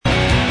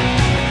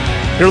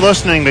You're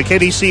listening to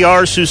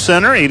KDCR Sioux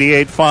Center,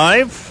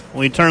 88.5.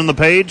 We turn the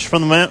page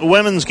from the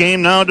women's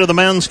game now to the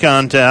men's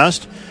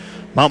contest.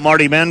 Mount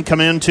Marty men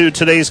come into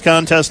today's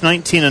contest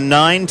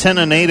 19-9,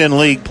 10-8 in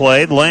league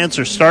play. The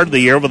Lancers started the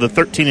year with a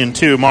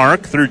 13-2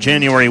 mark through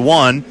January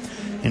 1.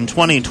 In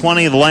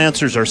 2020, the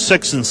Lancers are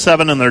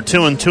 6-7, and they're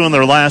 2-2 in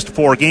their last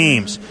 4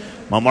 games.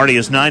 Mount Marty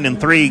is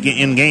 9-3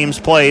 in games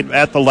played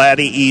at the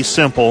Laddie E.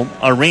 Simple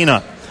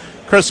Arena.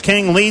 Chris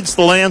King leads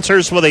the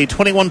Lancers with a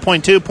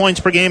 21.2 points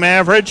per game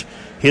average.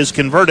 He has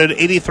converted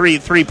 83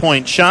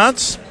 three-point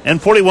shots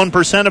and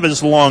 41% of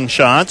his long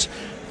shots,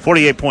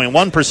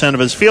 48.1% of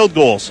his field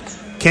goals.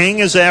 King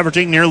is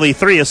averaging nearly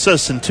 3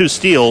 assists and 2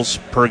 steals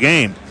per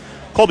game.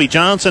 Colby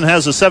Johnson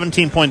has a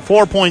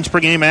 17.4 points per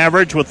game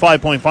average with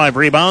 5.5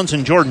 rebounds,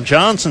 and Jordan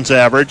Johnson's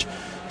average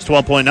is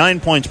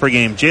 12.9 points per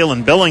game.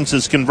 Jalen Billings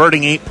is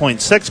converting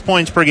 8.6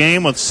 points per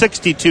game with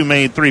 62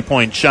 made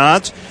three-point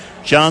shots.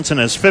 Johnson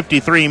has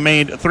 53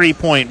 made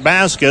three-point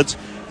baskets,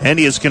 and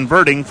he is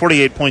converting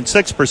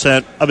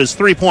 48.6% of his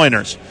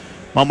three-pointers.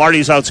 Mount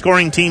Marty's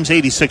outscoring teams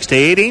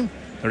 86-80.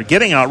 They're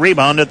getting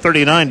out-rebounded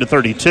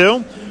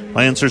 39-32.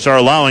 Lancers are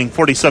allowing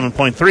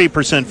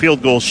 47.3%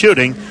 field goal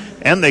shooting,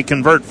 and they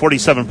convert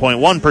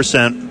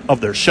 47.1%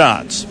 of their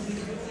shots.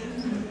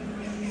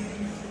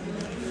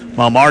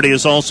 Mount Marty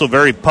is also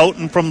very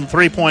potent from the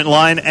three-point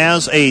line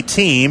as a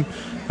team.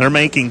 They're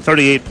making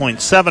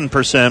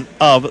 38.7%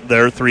 of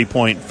their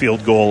three-point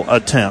field goal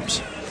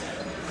attempts.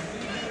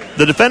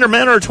 The Defender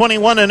men are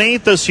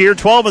 21-8 this year,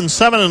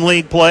 12-7 in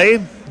league play.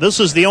 This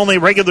is the only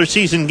regular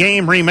season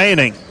game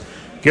remaining.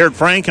 Garrett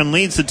Franken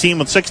leads the team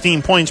with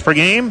 16 points per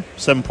game,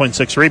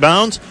 7.6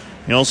 rebounds.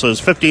 He also has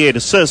 58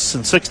 assists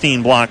and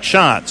 16 blocked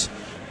shots.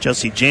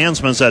 Jesse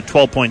Jansman's at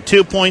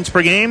 12.2 points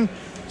per game.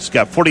 He's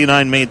got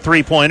 49 made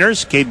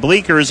three-pointers. Cade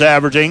Bleeker is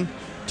averaging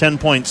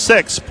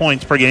 10.6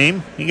 points per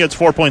game. He gets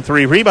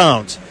 4.3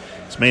 rebounds.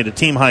 He's made a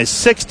team-high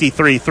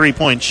 63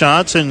 three-point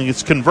shots, and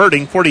he's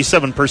converting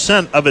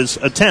 47% of his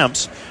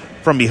attempts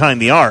from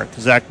behind the arc.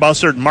 Zach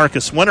Bussard and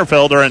Marcus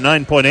Winterfeld are at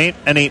 9.8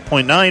 and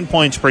 8.9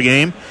 points per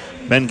game.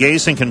 Ben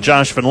Gasink and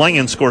Josh Van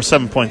Lingen score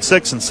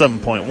 7.6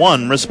 and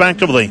 7.1,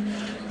 respectively.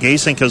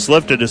 Gasink has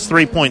lifted his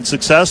three-point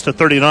success to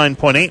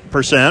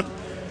 39.8%.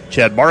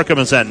 Chad Barkham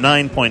is at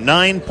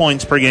 9.9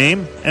 points per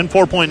game and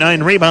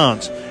 4.9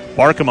 rebounds.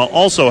 Barkham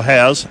also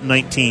has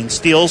 19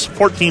 steals,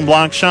 14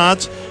 block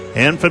shots,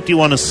 and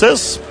 51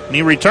 assists. And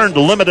he returned to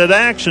limited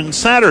action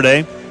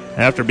Saturday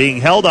after being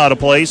held out of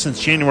play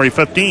since January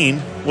 15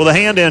 with a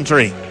hand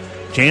injury.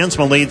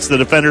 Jansman leads the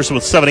Defenders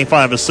with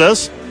 75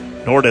 assists.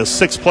 Nord has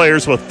 6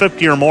 players with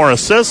 50 or more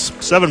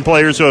assists, 7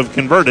 players who have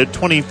converted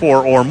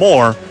 24 or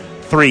more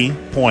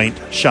three-point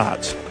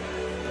shots.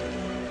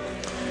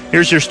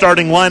 Here's your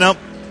starting lineup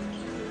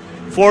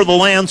for the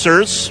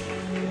Lancers.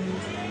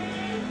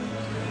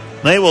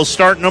 They will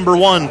start number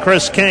 1,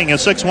 Chris King, a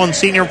 6'1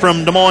 senior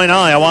from Des Moines,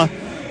 Iowa,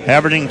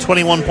 averaging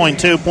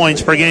 21.2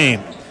 points per game.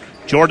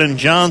 Jordan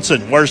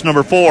Johnson wears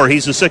number 4.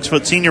 He's a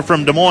 6' senior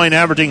from Des Moines,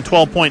 averaging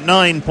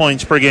 12.9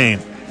 points per game.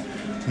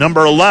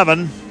 Number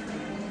 11,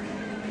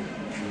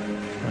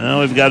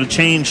 we've got to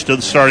change to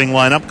the starting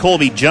lineup.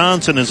 Colby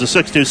Johnson is a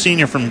 6'2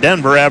 senior from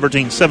Denver,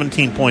 averaging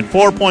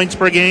 17.4 points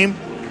per game.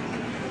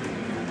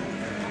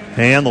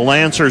 And the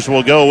Lancers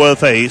will go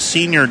with a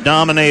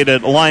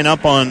senior-dominated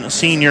lineup on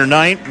senior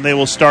night. They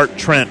will start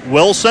Trent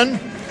Wilson.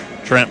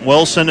 Trent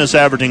Wilson is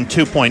averaging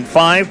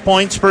 2.5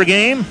 points per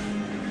game.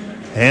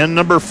 And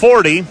number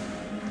 40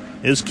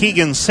 is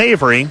Keegan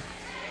Savory.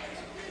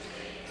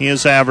 He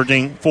is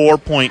averaging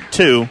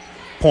 4.2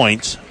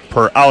 points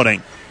per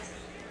outing.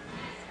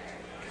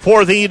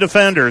 For the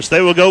Defenders,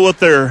 they will go with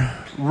their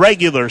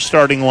regular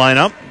starting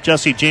lineup.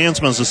 Jesse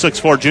Jansman is a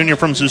 6'4 junior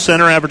from Sioux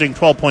Center, averaging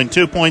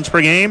 12.2 points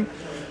per game.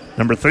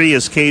 Number 3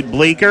 is Cade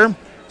Bleeker,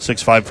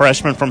 6'5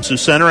 freshman from Sioux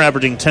Center,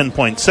 averaging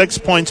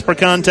 10.6 points per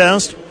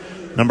contest.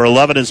 Number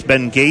 11 is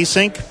Ben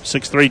Gasink,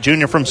 6'3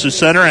 junior from Sioux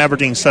Center,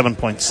 averaging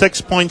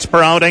 7.6 points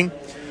per outing.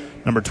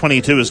 Number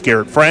 22 is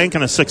Garrett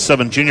Franken, a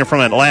 6'7 junior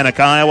from Atlantic,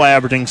 Iowa,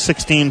 averaging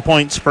 16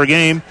 points per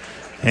game.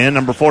 And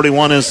number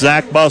 41 is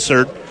Zach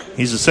Bussard.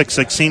 He's a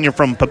 6'6 senior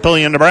from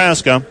Papillion,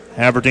 Nebraska,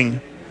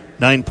 averaging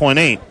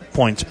 9.8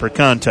 points per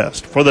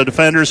contest. For the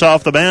Defenders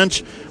off the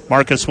bench,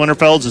 Marcus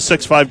Winterfeld's a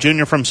 6'5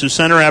 junior from Sioux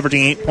Center,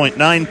 averaging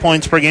 8.9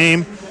 points per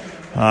game.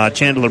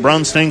 Chandler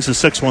Brunsting's a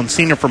 6'1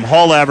 senior from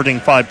Hull, averaging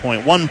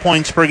 5.1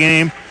 points per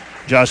game.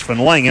 Josh Van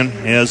Langen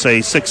is a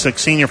 6'6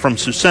 senior from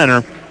Sioux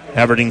Center,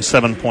 averaging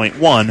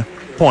 7.1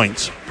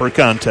 points per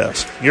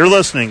contest. You're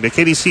listening to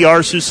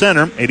KDCR Sioux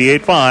Center,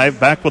 88.5.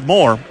 Back with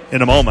more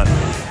in a moment.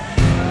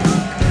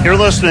 You're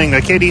listening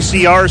to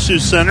KDCR Sioux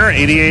Center,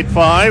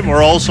 88.5.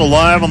 We're also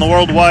live on the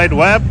World Wide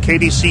Web,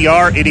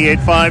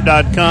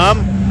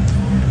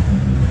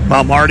 KDCR885.com.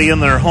 Mount Marty in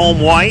their home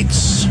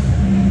whites,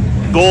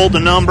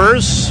 gold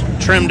numbers,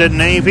 trimmed in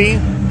navy,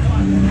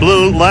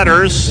 blue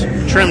letters,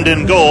 trimmed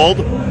in gold.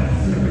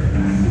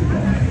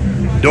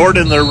 Dordt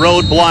in their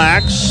road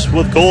blacks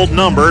with gold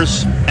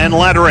numbers and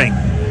lettering.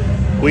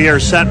 We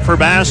are set for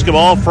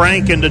basketball.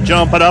 Franken to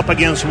jump it up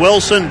against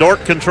Wilson.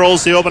 Dort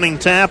controls the opening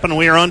tap, and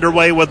we are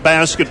underway with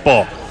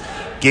basketball.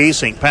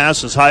 Gasing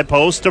passes high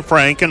post to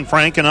Franken.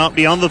 Franken out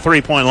beyond the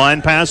three-point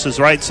line. Passes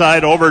right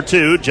side over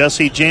to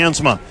Jesse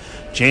Jansma.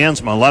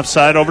 Jansma left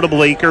side over to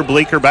Bleeker.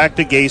 Bleeker back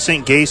to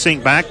Gasing.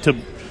 Gasing back to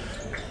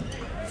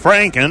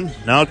Franken.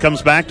 Now it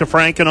comes back to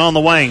Franken on the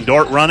wing.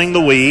 Dort running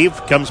the weave.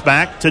 Comes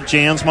back to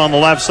Jansma on the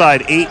left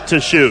side. 8 to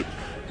shoot.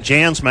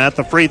 Jansma at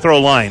the free throw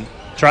line.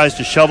 Tries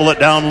to shovel it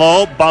down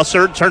low.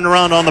 Bussard turned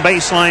around on the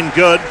baseline.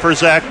 Good for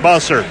Zach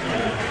Bussard.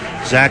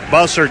 Zach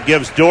Bussard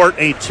gives Dort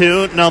a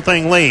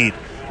 2-0 lead.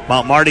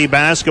 Mount Marty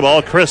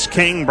basketball. Chris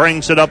King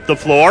brings it up the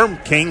floor.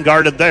 King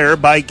guarded there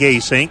by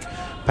Gasink.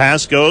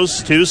 Pass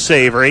goes to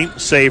Savory.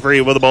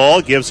 Savory with the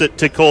ball. Gives it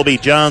to Colby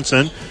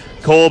Johnson.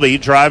 Colby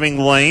driving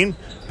the lane.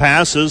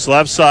 Passes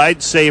left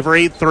side.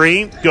 Savory.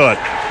 3. Good.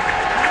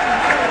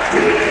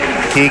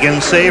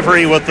 Keegan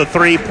Savory with the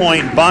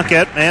 3-point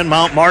bucket, and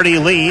Mount Marty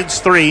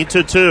leads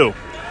 3-2.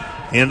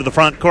 Into the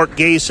front court,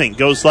 Gasing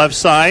goes left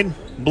side.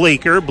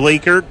 Bleeker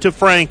to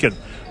Franken.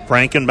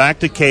 Franken back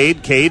to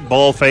Cade. Cade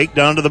ball fake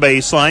down to the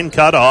baseline,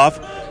 cut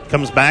off.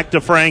 Comes back to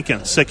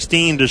Franken.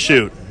 16 to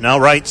shoot. Now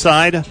right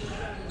side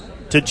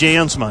to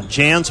Jansma.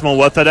 Jansma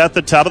with it at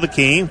the top of the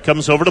key.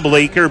 Comes over to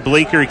Bleeker.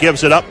 Bleeker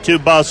gives it up to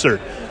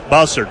Bussard.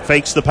 Bussard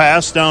fakes the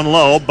pass down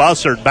low.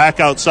 Bussard back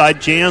outside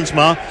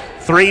Jansma.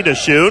 3 to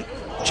shoot.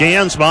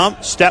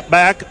 Jansma, step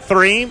back,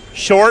 3,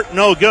 short,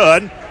 no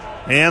good.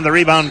 And the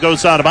rebound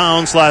goes out of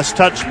bounds. Last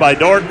touch by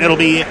Dort. It'll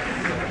be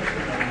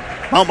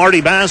Mount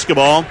Marty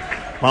basketball.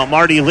 Mount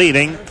Marty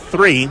leading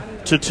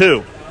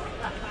 3-2.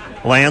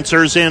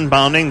 Lancers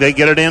inbounding. They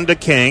get it into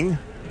King.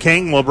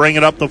 King will bring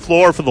it up the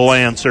floor for the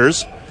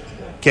Lancers.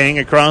 King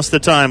across the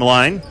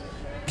timeline.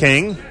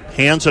 King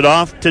hands it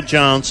off to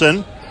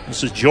Johnson.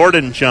 This is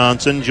Jordan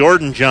Johnson.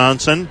 Jordan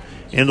Johnson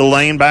in the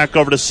lane back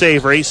over to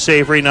Savory.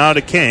 Savory now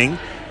to King.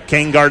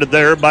 King guarded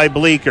there by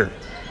Bleeker.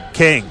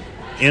 King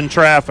in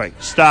traffic.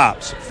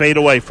 Stops. Fade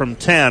away from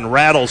 10.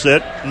 Rattles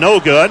it. No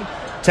good.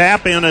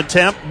 Tap in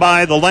attempt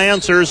by the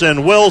Lancers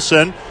and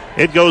Wilson.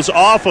 It goes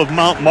off of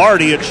Mount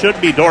Marty. It should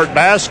be Dort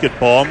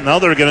basketball. Now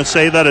they're going to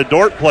say that a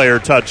Dort player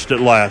touched it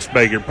last.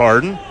 Beg your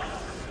pardon.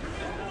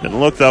 Didn't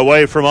look that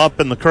way from up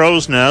in the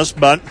crow's nest,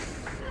 but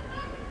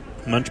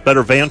much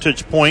better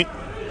vantage point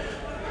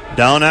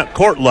down at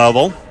court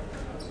level.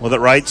 With it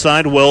right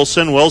side,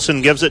 Wilson.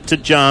 Wilson gives it to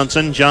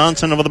Johnson.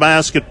 Johnson over the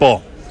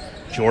basketball.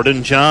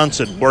 Jordan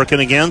Johnson working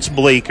against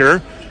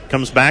Bleeker.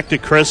 Comes back to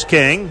Chris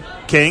King.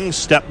 King,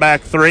 step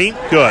back 3.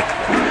 Good.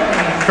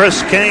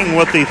 Chris King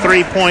with the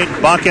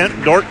 3-point bucket.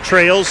 Dort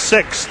trails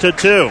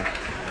 6-2.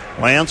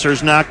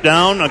 Lancers knock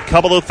down a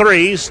couple of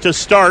threes to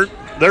start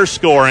their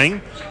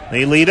scoring.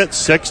 They lead it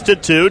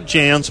 6-2.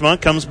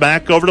 Jansma comes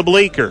back over to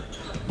Bleeker.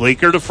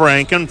 Bleeker to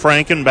Franken.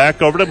 Franken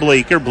back over to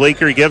Bleeker.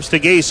 Bleeker gives to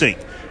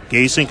Gasink.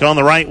 Gasink on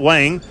the right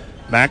wing.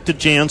 Back to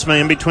Jansma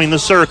in between the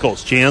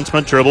circles.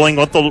 Jansma dribbling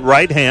with the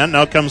right hand.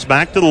 Now comes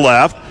back to the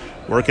left.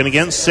 Working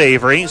against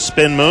Savory.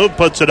 Spin move.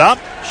 Puts it up.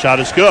 Shot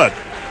is good.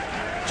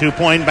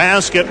 2-point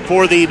basket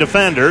for the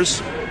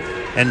defenders.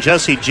 And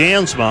Jesse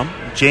Jansma.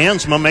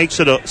 Jansma makes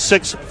it a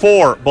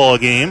 6-4 ball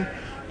game.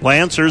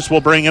 Lancers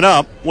will bring it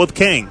up with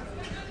King.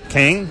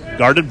 King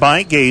guarded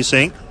by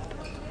Gasink.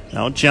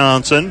 Now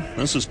Johnson.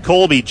 This is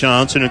Colby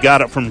Johnson who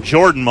got it from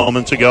Jordan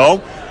moments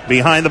ago.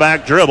 Behind the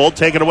back dribble.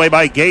 Taken away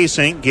by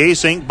Gasink.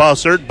 Gasink,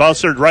 Bussard.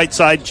 Bussard right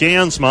side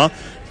Jansma.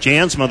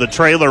 Jansma the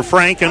trailer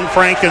Franken.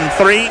 Franken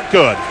 3.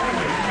 Good.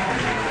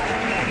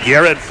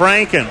 Garrett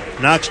Franken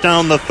knocks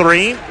down the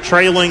 3.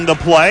 Trailing the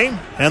play.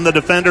 And the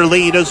defender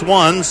lead is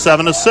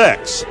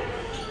 7-6.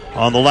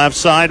 On the left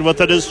side with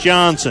it is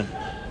Johnson.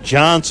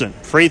 Johnson,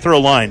 free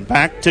throw line.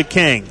 Back to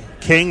King.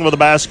 King with the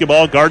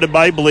basketball guarded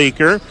by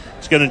Bleeker.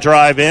 He's going to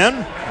drive in.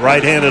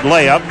 Right-handed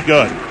layup.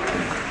 Good.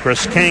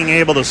 Chris King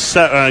able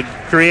to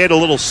create a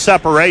little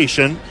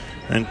separation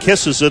and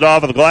kisses it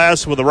off of the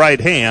glass with the right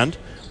hand.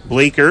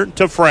 Bleeker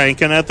to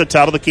Franken at the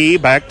top of the key.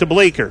 Back to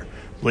Bleeker.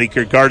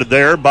 Bleeker guarded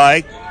there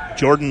by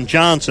Jordan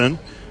Johnson.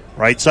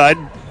 Right side,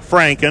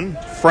 Franken.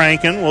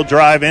 Franken will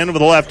drive in with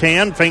the left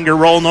hand. Finger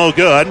roll no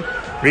good.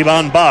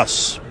 Rebound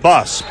Buss.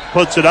 Buss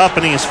puts it up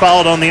and he's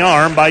fouled on the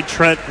arm by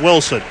Trent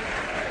Wilson.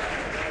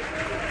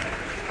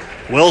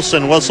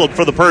 Wilson whistled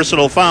for the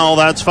personal foul.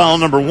 That's foul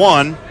number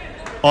 1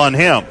 on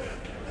him.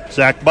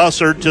 Zach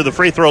Bussard to the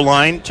free throw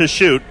line to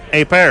shoot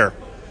a pair.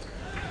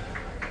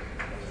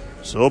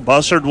 So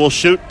Bussard will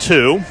shoot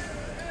 2.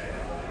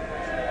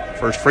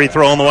 First free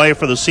throw on the way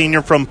for the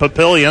senior from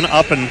Papillion,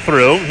 up and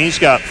through. He's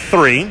got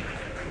 3.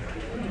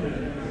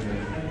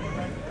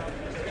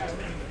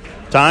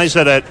 Ties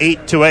it at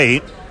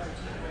 8-8.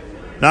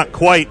 Not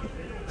quite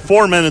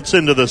 4 minutes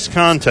into this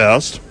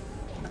contest.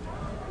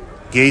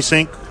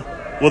 Gasink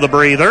with a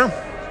breather.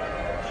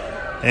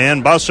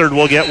 And Bussard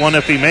will get one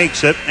if he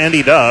makes it, and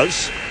he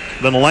does.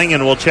 Then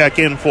Langen will check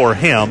in for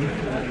him.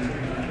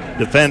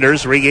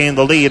 Defenders regain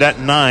the lead at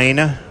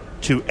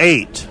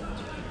 9-8.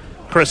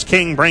 Chris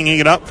King bringing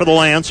it up for the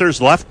Lancers,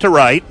 left to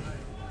right.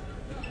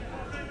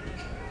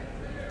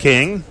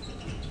 King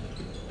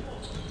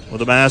with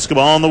the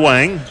basketball on the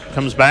wing.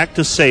 Comes back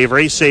to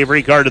Savory.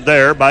 Savory guarded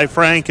there by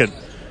Franken.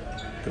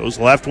 Goes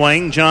left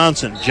wing,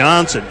 Johnson.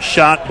 Johnson,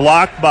 shot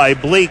blocked by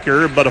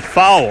Bleeker, but a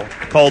foul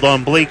called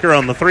on Bleeker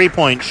on the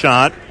three-point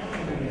shot.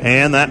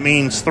 And that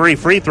means 3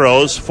 free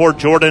throws for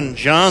Jordan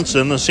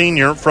Johnson, the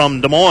senior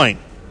from Des Moines.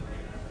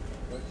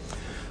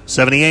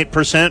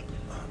 78%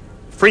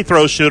 free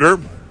throw shooter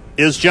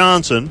is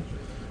Johnson.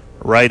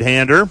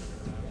 Right-hander.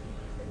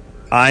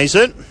 Eyes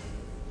it.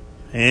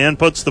 And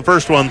puts the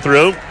first one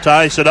through.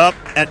 Ties it up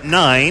at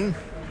 9.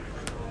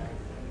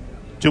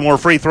 2 more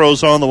free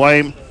throws on the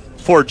way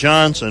for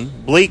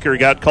Johnson. Bleeker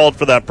got called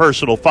for that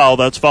personal foul.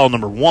 That's foul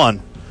number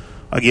 1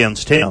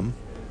 against him.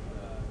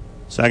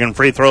 Second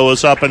free throw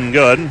is up and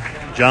good.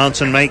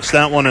 Johnson makes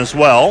that one as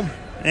well.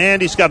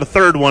 And he's got a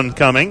third one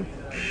coming.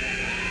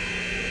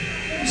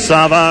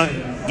 Sava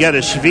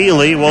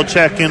Gedishvili will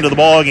check into the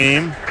ball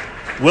game.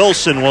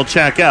 Wilson will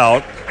check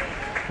out.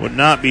 Would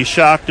not be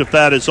shocked if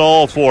that is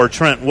all for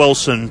Trent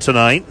Wilson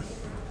tonight.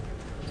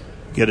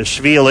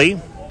 Gedishvili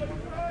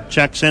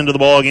checks into the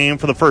ball game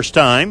for the first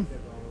time.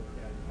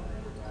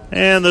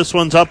 And this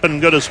one's up and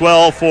good as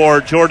well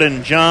for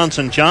Jordan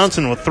Johnson.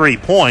 Johnson with 3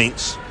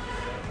 points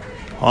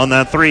on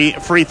that 3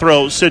 free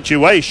throw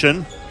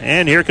situation.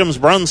 And here comes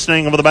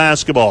Brunsting with the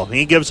basketball.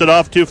 He gives it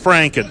off to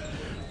Franken.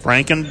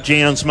 Franken,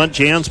 Jansma.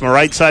 Jansma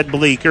right side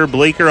Bleeker.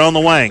 Bleeker on the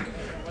wing.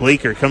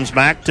 Bleeker comes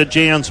back to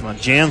Jansma.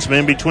 Jansma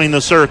in between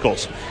the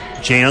circles.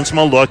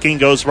 Jansma looking,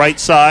 goes right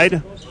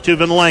side to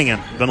Van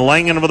Langen. Van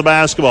Langen with the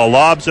basketball.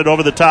 Lobs it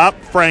over the top.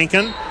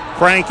 Franken.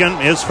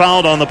 Franken is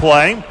fouled on the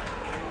play.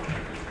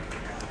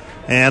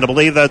 And I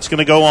believe that's going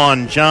to go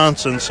on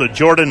Johnson. So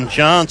Jordan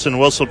Johnson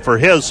whistled for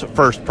his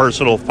first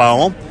personal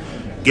foul.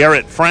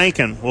 Garrett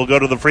Franken will go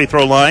to the free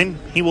throw line.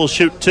 He will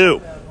shoot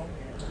 2.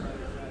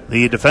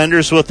 The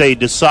defenders with a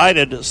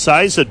decided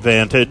size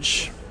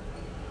advantage.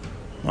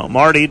 Well,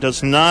 Marty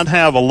does not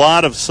have a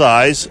lot of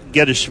size.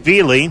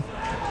 Gedishvili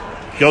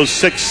goes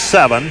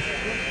 6'7".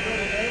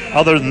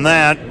 Other than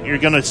that, you're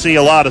going to see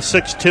a lot of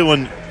 6'2"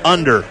 and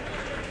under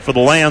for the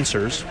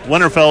Lancers.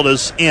 Winterfeld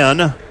is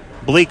in.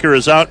 Bleeker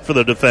is out for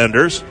the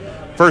defenders.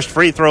 First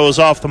free throw is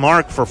off the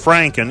mark for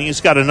Franken. He's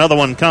got another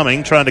one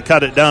coming, trying to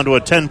cut it down to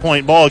a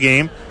 10-point ball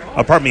game.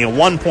 A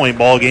 1-point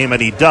ball game,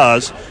 and he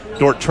does.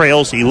 Dordt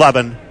trails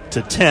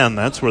 11-10.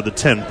 That's where the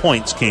 10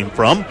 points came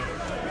from.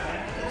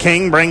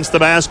 King brings the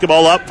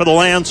basketball up for the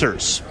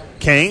Lancers.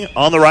 King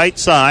on the right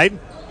side.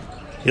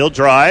 He'll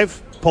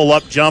drive,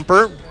 pull-up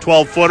jumper,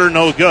 12-footer,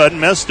 no good,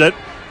 missed it.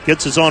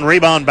 Gets his own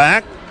rebound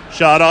back.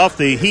 Shot off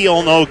the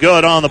heel, no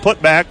good on the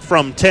putback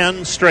from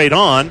 10 straight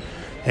on.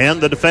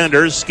 And the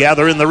defenders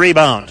gather in the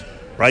rebound.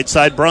 Right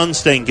side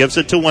Brunsting gives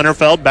it to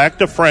Winterfeld, back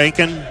to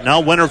Franken.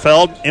 Now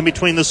Winterfeld in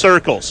between the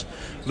circles.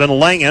 Van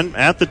Langen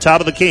at the top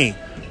of the key.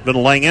 Van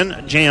Langen,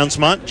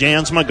 Jansma.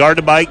 Jansma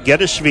guarded by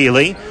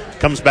Gedishvili.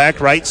 Comes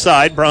back right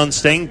side.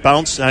 Brunsting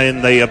bounce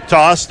in the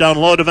toss down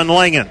low to Van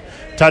Langen.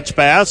 Touch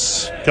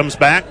pass. Comes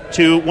back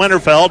to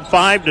Winterfeld.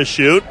 5 to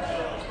shoot.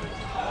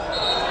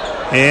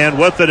 And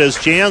with it is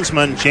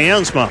Jansma.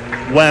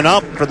 Jansma went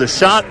up for the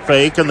shot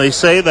fake, and they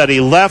say that he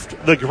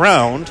left the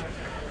ground.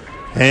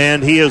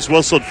 And he is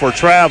whistled for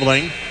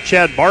traveling.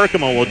 Chad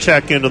Barkema will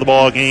check into the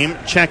ball game.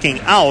 Checking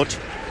out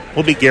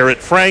will be Garrett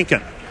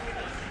Franken.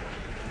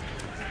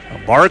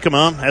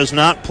 Barkema has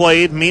not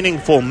played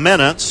meaningful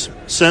minutes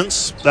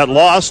since that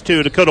loss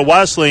to Dakota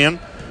Wesleyan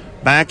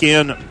back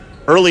in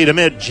early to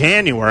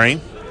mid-January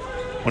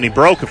when he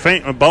broke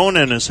a bone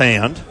in his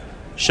hand.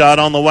 Shot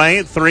on the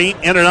way, 3,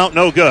 in and out,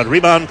 no good.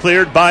 Rebound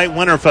cleared by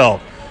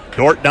Winterfeld.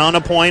 Dordt down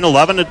a point,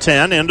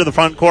 11-10. Into the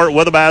front court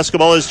with the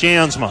basketball is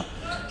Jansma.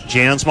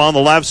 Jansma on the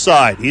left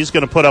side. He's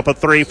going to put up a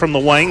 3 from the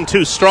wing.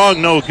 Too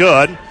strong, no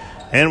good.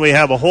 And we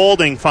have a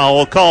holding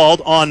foul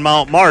called on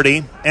Mount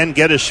Marty and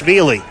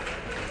Gedishvili.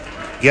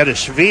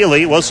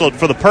 Gedishvili whistled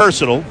for the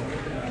personal.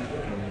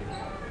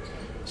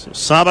 So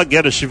Saba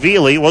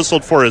Gedishvili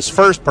whistled for his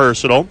first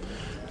personal.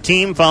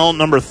 Team foul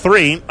number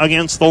 3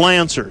 against the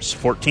Lancers.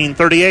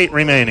 14:38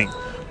 remaining.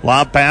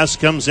 Lob pass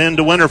comes in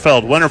to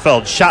Winterfeld.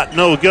 Winterfeld shot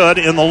no good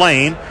in the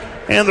lane.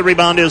 And the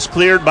rebound is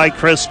cleared by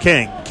Chris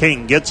King.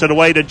 King gets it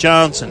away to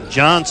Johnson.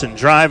 Johnson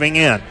driving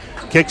in.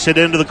 Kicks it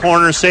into the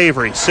corner,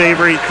 Savory.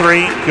 Savory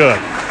 3, good.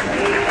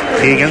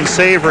 Keegan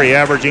Savory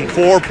averaging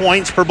 4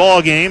 points per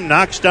ball game.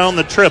 Knocks down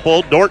the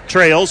triple. Dordt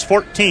trails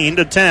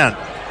 14-10.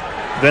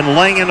 Van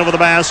Langen over the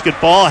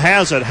basketball.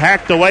 Has it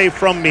hacked away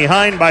from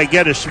behind by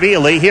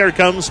Gedishvili. Here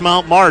comes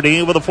Mount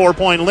Marty with a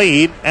 4-point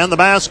lead and the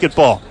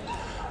basketball.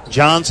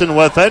 Johnson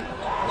with it.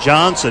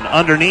 Johnson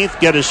underneath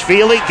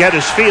Gedishvili.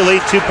 Gedishvili,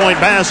 2-point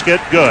basket,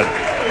 good.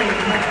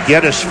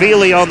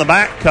 Gedishvili on the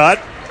back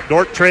cut.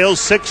 Dordt trails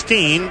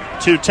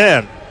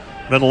 16-10.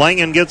 Van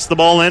Langen gets the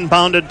ball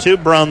inbounded to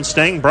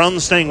Brunsting.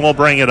 Brunsting will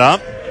bring it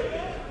up.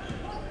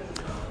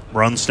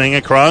 Brunsting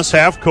across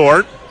half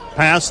court.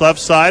 Pass left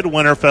side,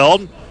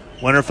 Winterfeld.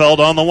 Winterfeld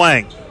on the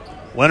wing.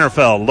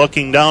 Winterfeld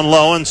looking down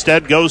low,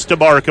 instead goes to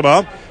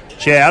Barkema.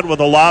 Chad with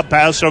a lob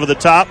pass over the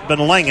top. Van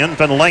Langen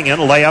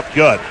layup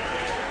good.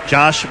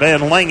 Josh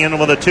Van Langen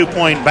with a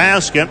 2-point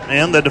basket,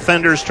 and the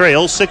defenders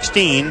trail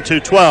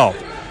 16-12.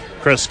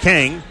 Chris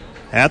King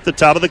at the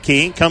top of the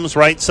key, comes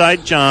right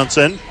side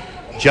Johnson.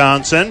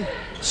 Johnson,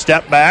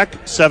 step back,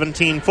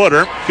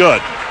 17-footer,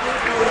 good.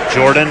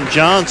 Jordan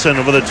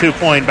Johnson with a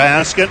 2-point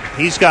basket.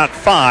 He's got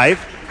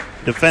 5.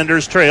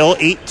 Defenders trail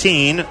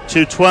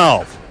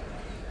 18-12.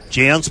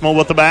 Jansma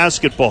with the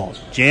basketball.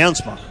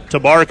 Jansma to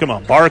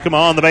Barkema.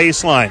 Barkema on the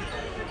baseline.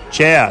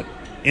 Chad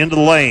into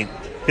the lane.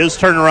 His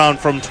turnaround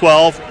from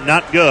 12,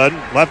 not good.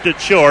 Left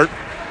it short.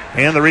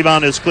 And the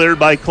rebound is cleared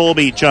by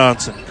Colby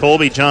Johnson.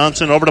 Colby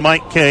Johnson over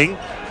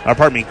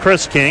to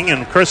Chris King.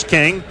 And Chris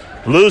King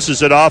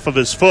loses it off of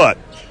his foot.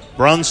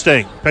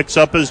 Brunsting picks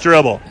up his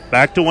dribble.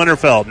 Back to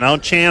Winterfeld. Now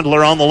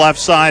Chandler on the left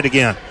side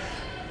again.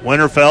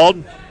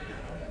 Winterfeld.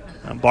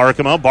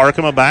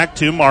 Barkema back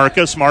to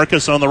Marcus.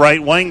 Marcus on the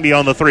right wing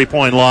beyond the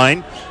 3-point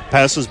line.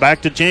 Passes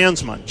back to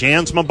Jansma.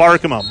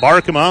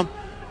 Barkema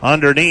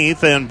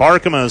underneath, and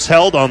Barkema is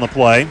held on the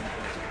play.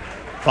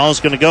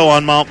 Foul's going to go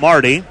on Mount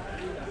Marty.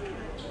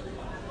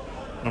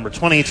 Number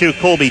 22,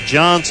 Colby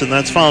Johnson.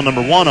 That's foul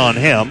number 1 on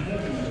him.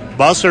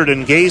 Bussard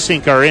and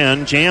Gasink are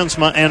in.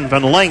 Jansma and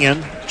Van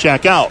Langen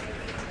check out.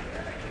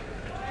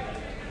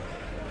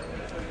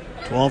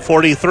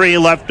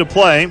 12:43 left to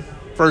play,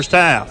 first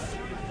half.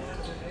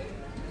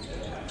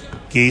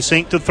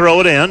 Gasink to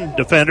throw it in.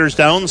 Defenders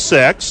down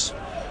 6.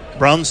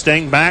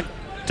 Brunsting back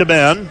to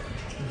Ben.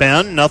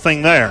 Ben,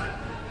 nothing there.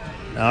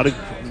 Now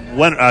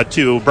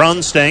to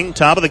Brunsting,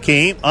 top of the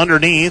key,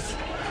 underneath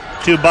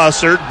to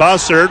Bussard.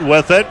 Bussard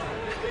with it.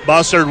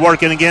 Bussard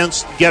working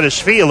against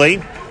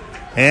Gedishvili.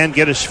 And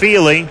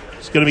Gedishvili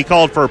is going to be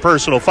called for a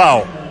personal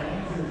foul.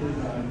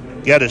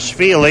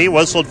 Gedishvili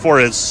whistled for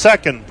his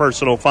second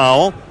personal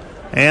foul.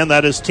 And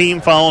that is team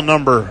foul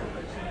number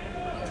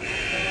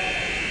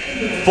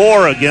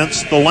 4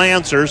 against the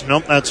Lancers.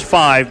 Nope, that's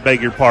 5,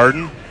 beg your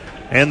pardon.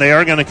 And they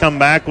are going to come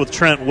back with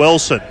Trent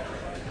Wilson.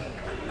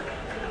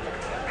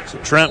 So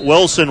Trent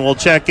Wilson will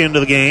check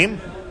into the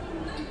game.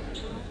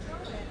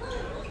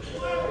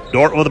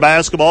 Dort with the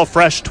basketball,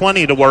 fresh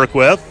 20 to work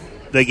with.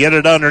 They get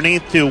it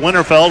underneath to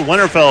Winterfeld.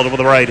 Winterfeld with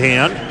the right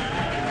hand.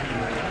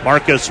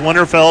 Marcus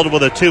Winterfeld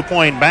with a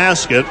 2-point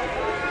basket.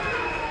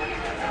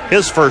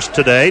 His first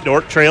today.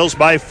 Dort trails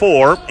by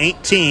 4,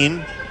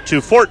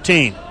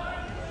 18-14.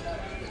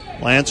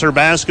 Lancer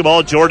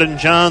basketball, Jordan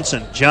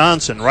Johnson.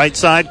 Johnson, right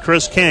side,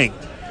 Chris King.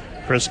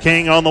 Chris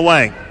King on the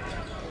wing.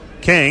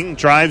 King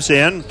drives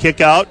in,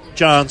 kick out,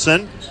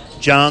 Johnson.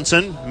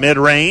 Johnson,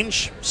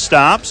 mid-range,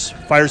 stops,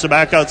 fires it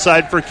back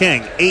outside for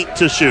King. 8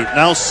 to shoot,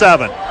 now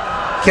 7.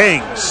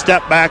 King,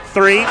 step back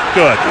 3,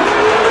 good.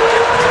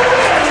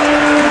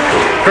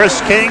 Chris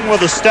King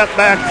with a step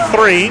back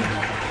 3.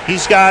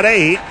 He's got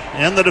 8,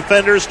 and the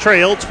defenders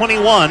trail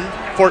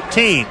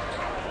 21-14.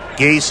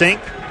 Gasink,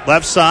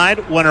 left side,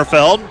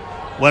 Winterfeld.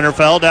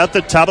 Winterfeld at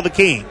the top of the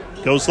key.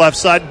 Goes left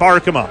side,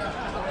 Barkema.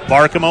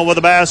 Barkema with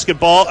the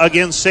basketball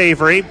against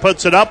Savory.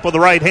 Puts it up with the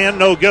right hand,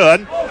 no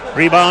good.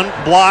 Rebound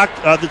blocked.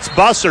 It's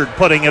Bussard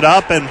putting it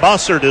up, and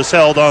Bussard is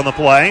held on the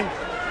play.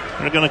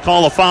 They're going to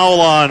call a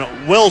foul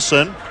on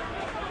Wilson.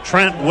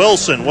 Trent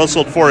Wilson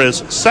whistled for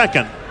his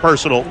second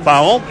personal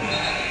foul.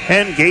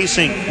 And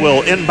Gasink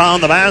will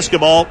inbound the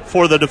basketball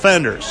for the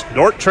defenders.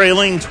 Dort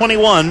trailing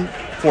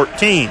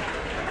 21-14.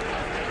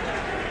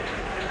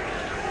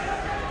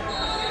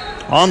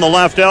 On the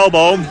left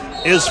elbow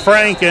is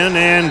Franken,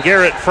 and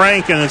Garrett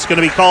Franken is going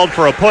to be called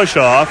for a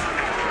push-off.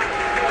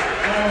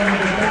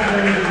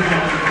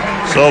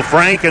 So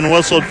Franken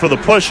whistled for the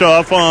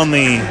push-off on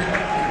the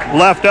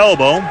left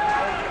elbow.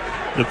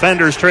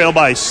 Defenders trail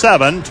by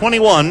 7,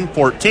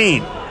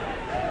 21-14.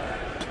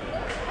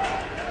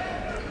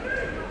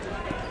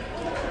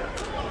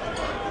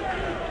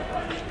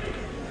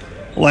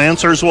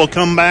 Lancers will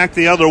come back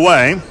the other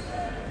way.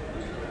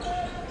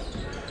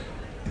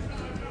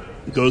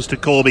 Goes to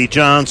Colby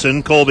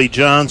Johnson. Colby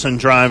Johnson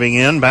driving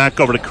in. Back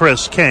over to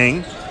Chris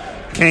King.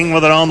 King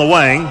with it on the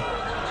wing.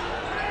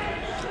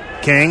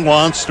 King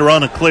wants to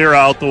run a clear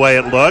out the way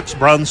it looks.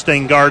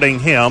 Brunsting guarding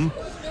him.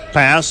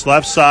 Pass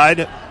left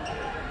side.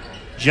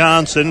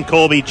 Johnson.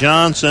 Colby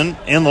Johnson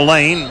in the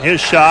lane. His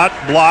shot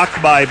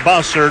blocked by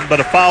Bussard, but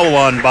a foul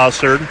on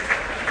Bussard.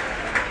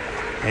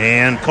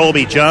 And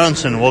Colby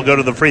Johnson will go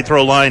to the free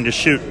throw line to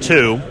shoot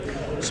 2.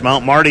 This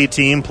Mount Marty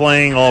team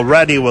playing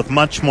already with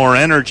much more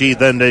energy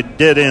than they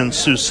did in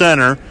Sioux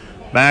Center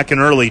back in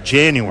early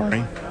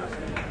January.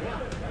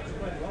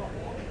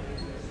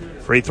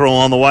 Free throw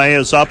on the way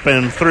is up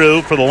and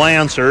through for the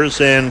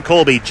Lancers and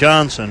Colby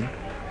Johnson.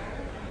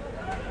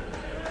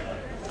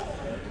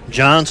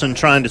 Johnson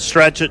trying to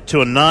stretch it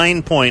to a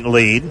 9-point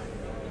lead.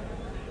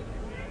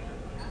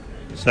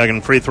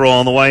 Second free throw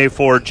on the way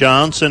for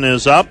Johnson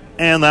is up,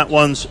 and that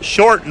one's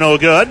short, no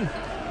good.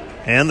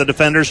 And the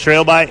defenders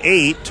trail by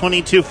 8,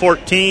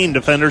 22-14.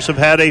 Defenders have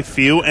had a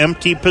few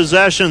empty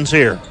possessions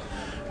here.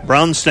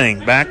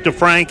 Brunsting back to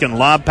Franken.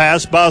 Lob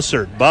pass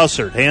Bussard.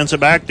 Bussard hands it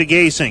back to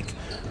Gasink.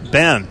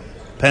 Ben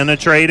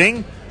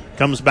penetrating.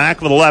 Comes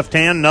back with the left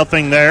hand.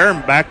 Nothing there.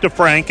 Back to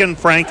Franken.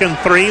 Franken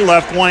 3.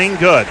 Left wing.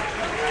 Good.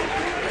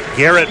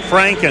 Garrett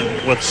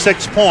Franken with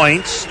 6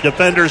 points.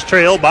 Defenders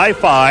trail by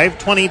 5,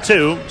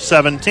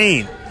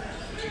 22-17.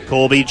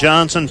 Colby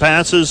Johnson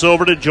passes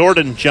over to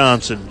Jordan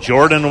Johnson.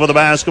 Jordan with the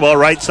basketball,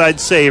 right side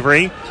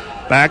Savory.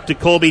 Back to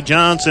Colby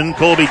Johnson.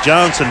 Colby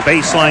Johnson,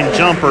 baseline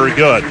jumper,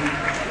 good.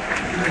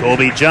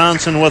 Colby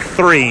Johnson with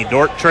 3.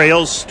 Dordt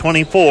trails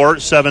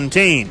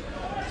 24-17.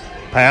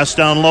 Pass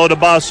down low to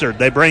Bussard.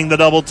 They bring the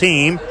double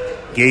team.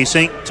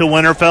 Gasink to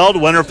Winterfeld.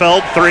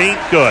 Winterfeld, 3,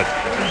 good.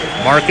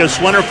 Marcus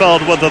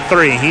Winterfeld with a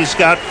 3. He's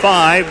got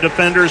 5.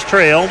 Defenders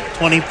trail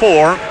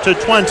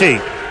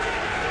 24-20.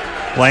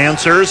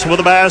 Lancers with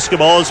the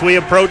basketball as we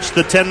approach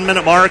the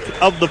 10-minute mark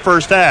of the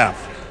first half.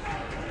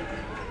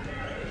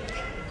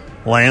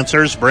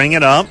 Lancers bring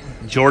it up.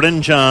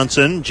 Jordan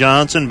Johnson.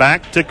 Johnson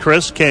back to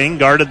Chris King,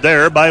 guarded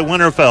there by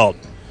Winterfeld.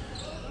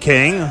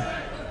 King,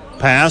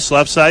 pass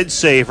left side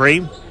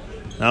Savory.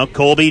 Now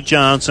Colby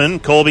Johnson.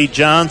 Colby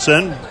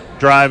Johnson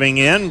driving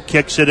in,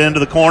 kicks it into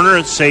the corner.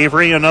 It's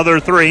Savory, another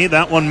 3.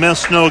 That one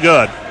missed, no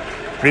good.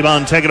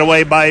 Rebound taken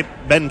away by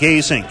Ben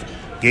Gasink.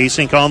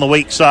 Gasink on the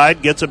weak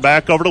side, gets it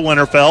back over to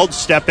Winterfeld.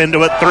 Step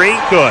into it, 3,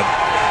 good.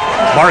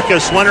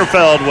 Marcus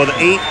Winterfeld with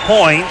 8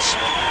 points,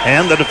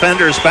 and the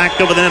defenders back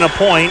to within a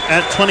point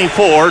at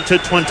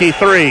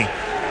 24-23.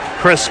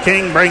 Chris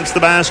King brings the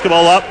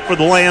basketball up for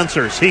the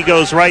Lancers. He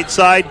goes right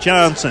side,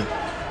 Johnson.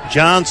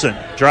 Johnson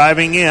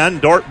driving in.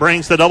 Dordt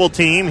brings the double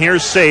team.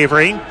 Here's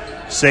Savory.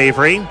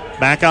 Savory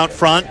back out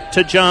front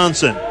to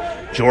Johnson.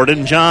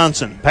 Jordan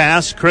Johnson.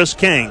 Pass, Chris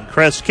King.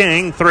 Chris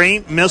King,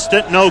 3, missed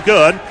it, no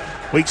good.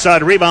 Weak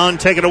side rebound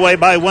taken away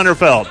by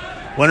Winterfeld.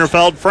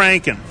 Winterfeld,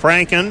 Franken.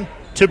 Franken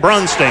to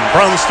Brunsting.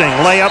 Brunsting,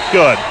 layup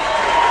good.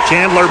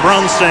 Chandler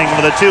Brunsting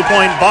with a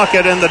 2-point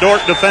bucket, and the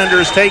Dordt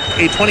defenders take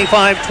a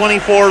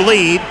 25-24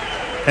 lead,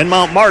 and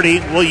Mount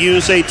Marty will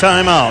use a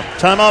timeout.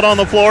 Timeout on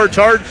the floor,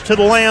 charged to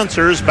the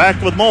Lancers.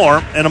 Back with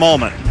more in a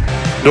moment.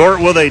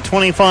 Dordt with a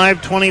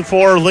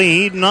 25-24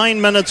 lead,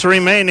 9 minutes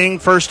remaining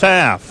first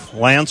half.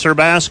 Lancer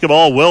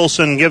basketball.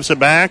 Wilson gives it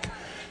back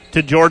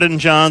to Jordan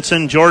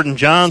Johnson. Jordan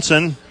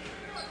Johnson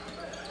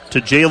to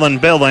Jalen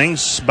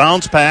Billings.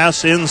 Bounce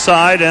pass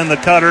inside, and the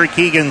cutter,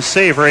 Keegan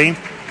Savory.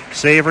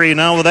 Savory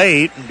now with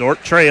 8.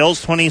 Dordt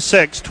trails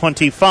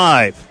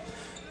 26-25.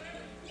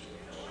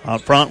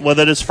 Out front with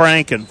it is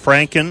Franken.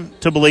 Franken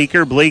to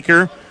Bleeker.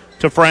 Bleeker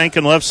to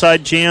Franken. Left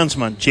side,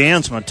 Jansma.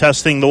 Jansma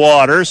testing the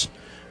waters.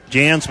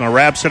 Jansma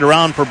wraps it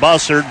around for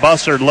Bussard.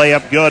 Bussard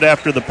layup good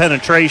after the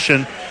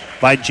penetration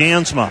by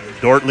Jansma.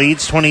 Dordt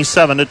leads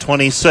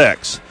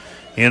 27-26.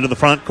 Into the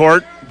front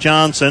court,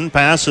 Johnson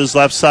passes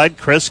left side,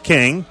 Chris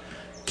King.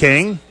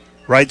 King,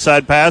 right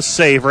side pass,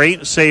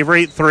 Savory.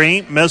 Savory,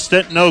 3, missed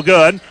it, no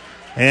good.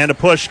 And a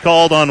push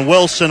called on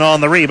Wilson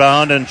on the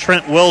rebound, and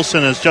Trent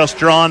Wilson has just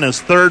drawn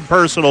his 3rd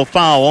personal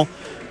foul.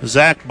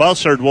 Zach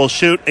Bussard will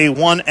shoot a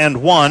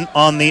 1-and-1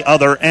 on the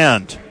other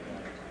end.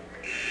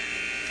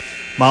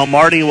 Mount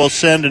Marty will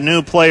send a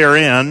new player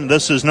in.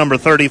 This is number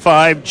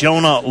 35,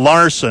 Jonah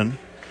Larson.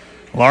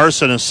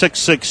 Larson, a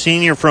 6'6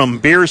 senior from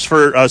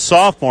Beersford, a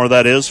sophomore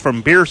that is,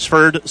 from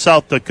Beersford,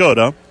 South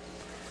Dakota.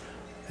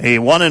 A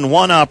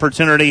 1-and-1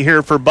 opportunity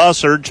here for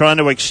Bussard, trying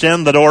to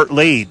extend the Dordt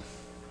lead.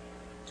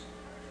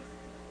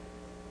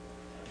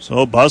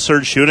 So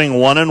Bussard shooting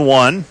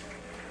 1-and-1.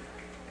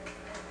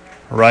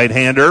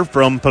 Right-hander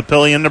from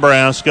Papillion,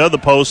 Nebraska, the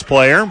post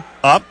player,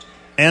 up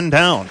and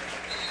down.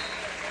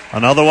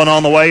 Another one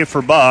on the way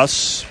for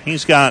Buss.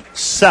 He's got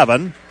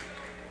 7.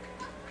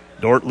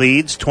 Dordt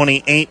leads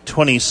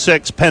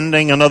 28-26,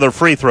 pending another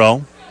free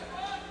throw.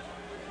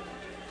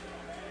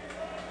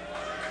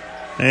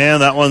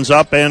 And that one's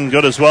up and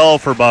good as well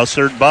for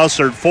Bussard.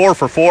 Bussard 4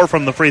 for 4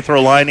 from the free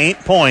throw line,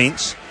 8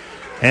 points.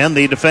 And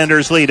the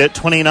defenders lead at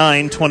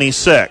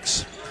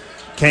 29-26.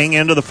 King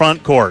into the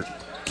front court.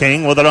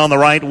 King with it on the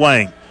right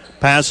wing.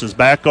 Passes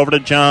back over to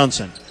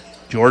Johnson.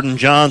 Jordan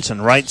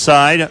Johnson, right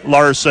side,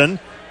 Larson.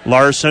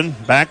 Larson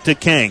back to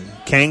King.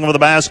 King with the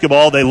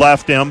basketball. They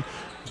left him.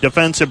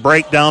 Defensive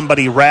breakdown, but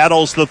he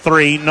rattles the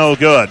 3. No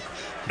good.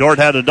 Dordt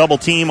had a double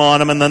team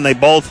on him, and then they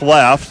both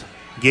left.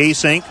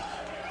 Gasink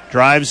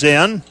drives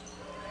in,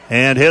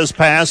 and his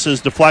pass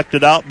is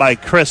deflected out by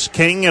Chris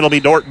King. It'll be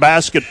Dordt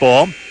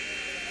basketball.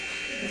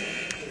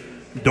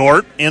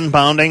 Dordt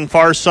inbounding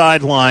far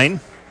sideline.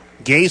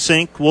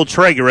 Gasink will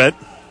trigger it.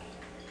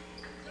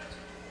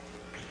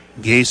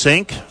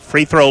 Gasink,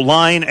 free throw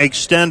line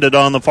extended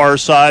on the far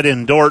side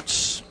in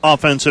Dordt's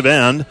offensive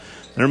end.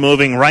 They're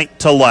moving right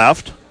to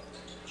left.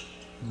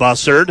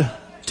 Bussard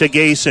to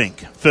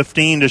Gasink,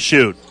 15 to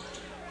shoot.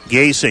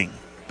 Gasink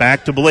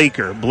back to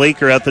Bleeker.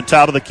 Bleeker at the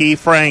top of the key,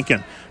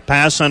 Franken.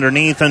 Pass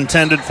underneath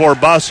intended for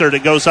Bussard.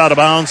 It goes out of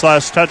bounds.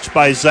 Last touch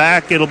by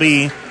Zach. It'll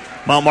be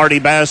Mount Marty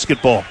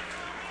basketball.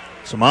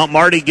 So Mount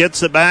Marty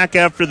gets it back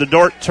after the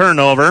Dordt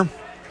turnover.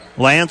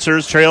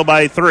 Lancers trail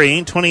by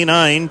 3,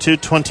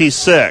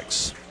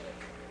 29-26.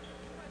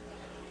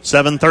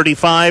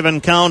 7:35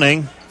 and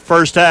counting,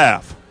 first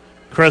half.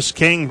 Chris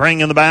King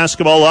bringing the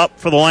basketball up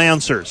for the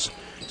Lancers.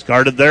 It's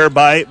guarded there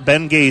by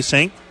Ben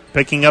Gasink.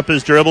 Picking up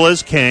his dribble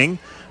is King.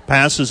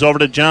 Passes over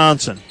to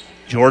Johnson.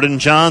 Jordan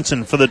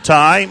Johnson for the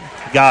tie.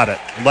 Got it.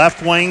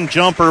 Left wing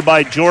jumper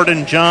by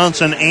Jordan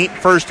Johnson. 8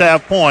 first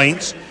half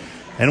points.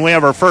 And we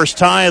have our first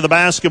tie of the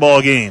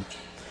basketball game.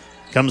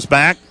 Comes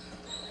back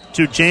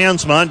to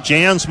Jansma.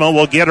 Jansma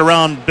will get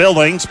around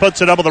Billings.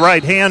 Puts it up with the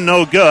right hand.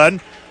 No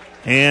good.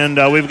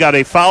 And we've got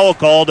a foul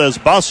called as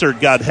Bussard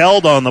got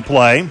held on the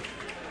play.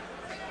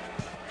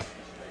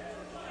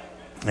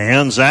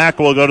 And Zach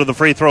will go to the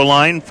free throw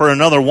line for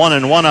another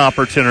 1-and-1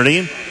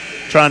 opportunity,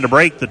 trying to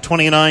break the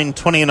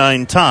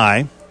 29-29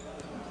 tie.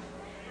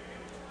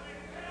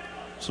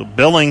 So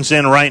Billings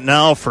in right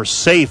now for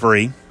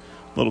Savory.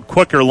 A little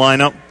quicker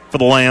lineup for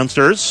the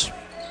Lancers.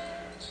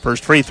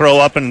 First free throw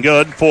up and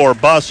good for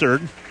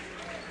Bussard.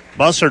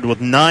 Bussard with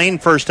 9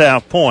 first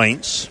half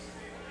points.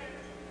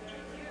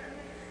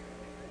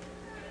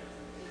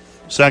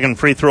 Second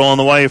free throw on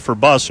the way for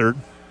Bussard.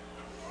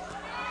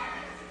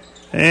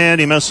 And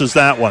he misses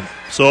that one.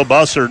 So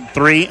Bussard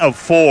 3 of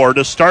 4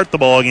 to start the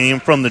ball game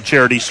from the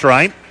charity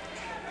stripe.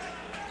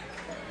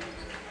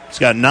 He's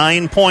got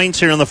 9 points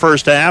here in the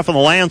first half, and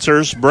the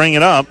Lancers bring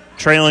it up,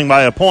 trailing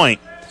by a point.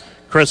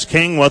 Chris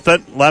King with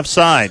it, left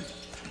side.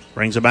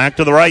 Brings it back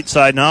to the right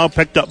side now,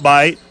 picked up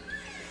by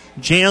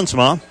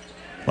Jansma.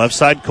 Left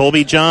side,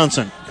 Colby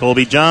Johnson.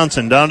 Colby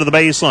Johnson down to the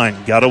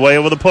baseline. Got away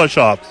with a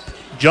push-off.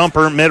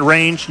 Jumper,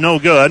 mid-range, no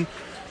good.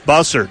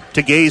 Bussard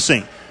to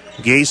Gasink.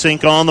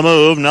 Gasink on the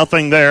move,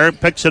 nothing there.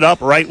 Picks it up,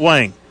 right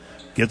wing.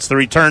 Gets the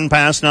return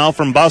pass now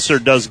from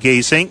Bussard, does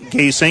Gasink.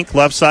 Gasink,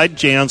 left side,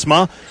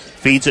 Jansma.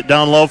 Feeds it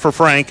down low for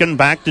Franken.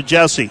 Back to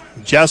Jesse.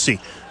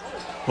 Jesse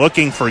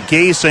looking for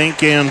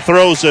Gasink and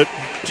throws it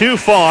too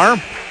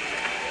far.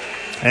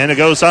 And it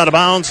goes out of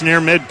bounds near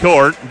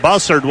midcourt.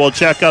 Bussard will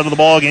check out of the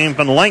ball game.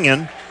 Van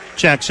Lingen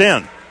checks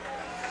in.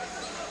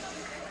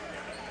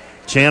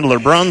 Chandler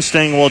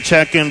Brunsting will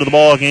check into the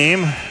ball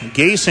game.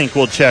 Gasink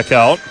will check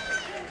out.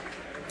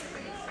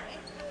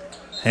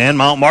 And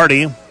Mount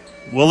Marty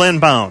will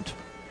inbound.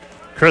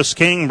 Chris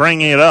King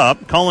bringing it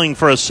up. Calling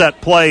for a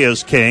set play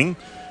is King.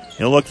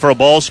 He'll look for a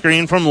ball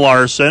screen from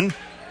Larson.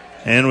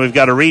 And we've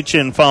got a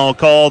reach-in foul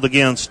called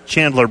against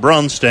Chandler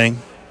Brunsting.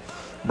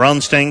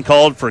 Brunsting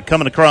called for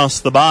coming across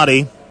the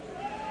body.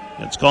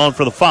 It's called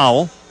for the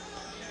foul.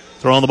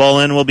 Throwing the ball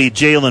in will be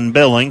Jalen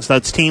Billings.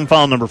 That's team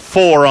foul number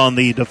 4 on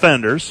the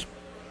defenders.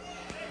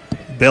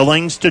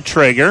 Billings to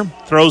Traeger.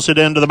 Throws it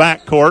into the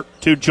backcourt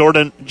to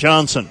Jordan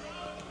Johnson.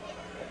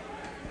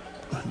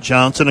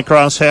 Johnson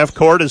across half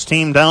court. His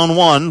team down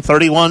 1,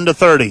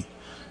 31-30.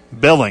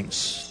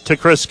 Billings to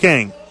Chris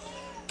King.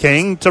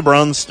 King to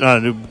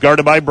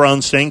guarded by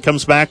Brunsting.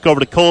 Comes back over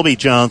to Colby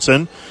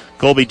Johnson.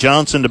 Colby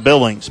Johnson to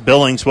Billings.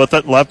 Billings with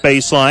it, left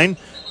baseline.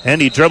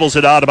 And he dribbles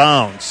it out of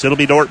bounds. It'll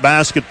be Dordt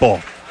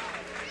basketball.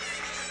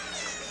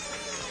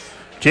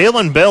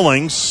 Jalen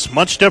Billings,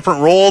 much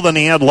different role than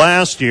he had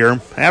last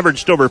year.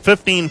 Averaged over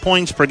 15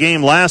 points per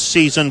game last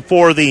season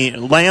for the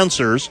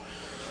Lancers.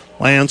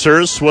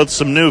 Lancers with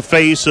some new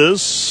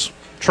faces,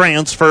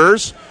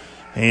 transfers,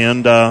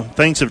 and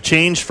things have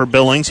changed for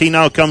Billings. He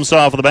now comes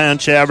off of the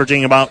bench,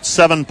 averaging about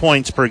 7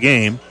 points per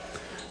game.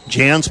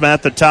 Jansma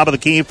at the top of the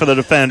key for the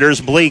defenders.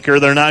 Bleeker,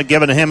 they're not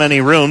giving him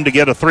any room to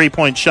get a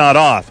three-point shot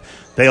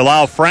off. They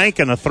allow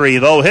Franken a three,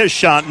 though. His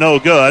shot no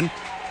good.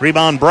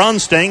 Rebound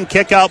Brunsting,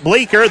 kick out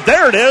Bleeker.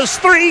 There it is,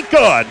 3,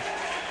 good.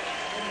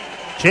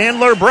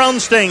 Chandler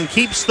Brunsting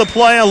keeps the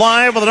play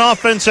alive with an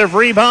offensive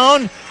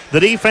rebound. The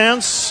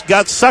defense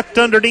got sucked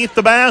underneath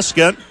the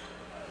basket.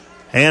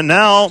 And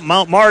now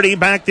Mount Marty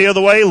back the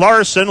other way.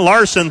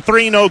 Larson,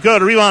 3, no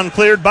good. Rebound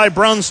cleared by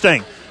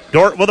Brunsting.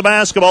 Dordt with the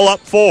basketball up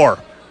 4.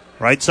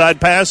 Right side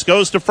pass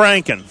goes to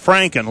Franken.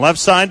 Franken, left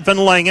side, Van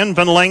Lingen.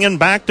 Van Lingen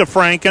back to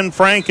Franken.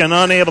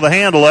 Franken unable to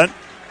handle it.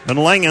 Van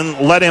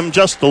Lingen led him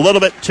just a little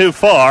bit too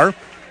far.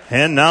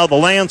 And now the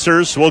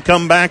Lancers will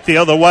come back the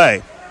other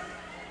way.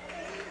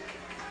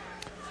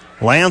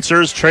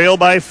 Lancers trail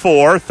by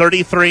 4,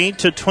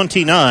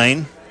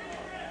 33-29.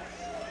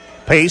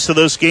 Pace of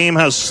this game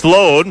has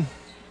slowed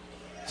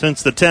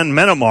since the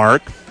 10-minute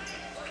mark.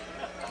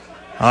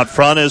 Out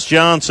front is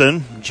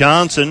Johnson.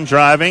 Johnson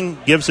driving,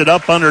 gives it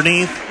up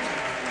underneath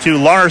to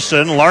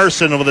Larson.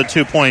 Larson with a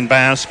 2-point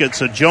basket.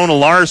 So Jonah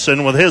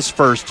Larson with his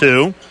first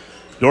 2.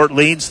 Dordt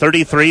leads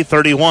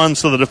 33-31,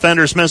 so the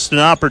defenders missed an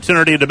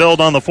opportunity to build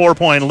on the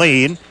 4-point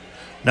lead.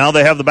 Now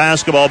they have the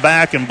basketball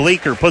back, and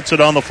Bleeker puts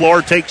it on the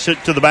floor, takes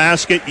it to the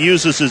basket,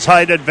 uses his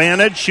height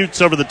advantage, shoots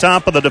over the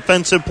top of the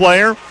defensive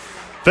player,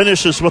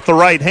 finishes with the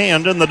right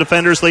hand, and the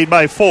defenders lead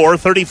by 4,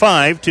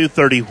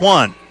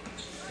 35-31.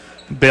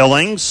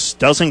 Billings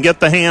doesn't get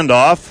the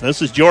handoff.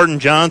 This is Jordan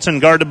Johnson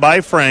guarded by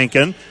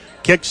Franken.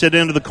 Kicks it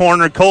into the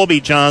corner. Colby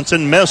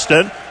Johnson missed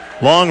it.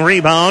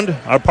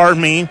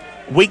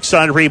 Weak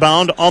side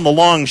rebound on the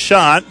long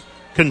shot.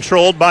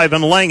 Controlled by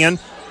Van Lingen.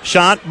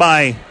 Shot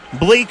by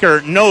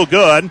Bleeker, no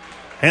good.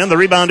 And the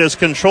rebound is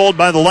controlled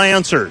by the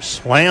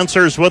Lancers.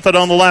 Lancers with it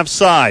on the left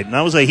side. And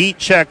that was a heat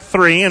check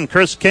 3, and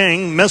Chris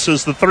King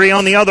misses the 3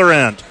 on the other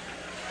end.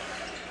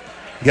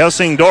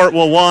 Guessing Dordt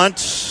will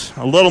want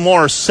a little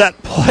more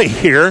set play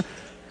here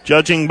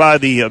judging by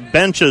the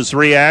bench's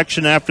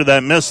reaction after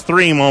that missed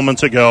three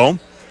moments ago.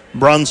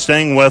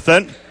 Brunsting with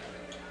it.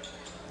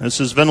 This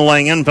is Van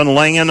Langen. Van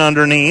Langen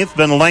underneath.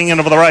 Van Langen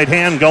over the right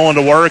hand going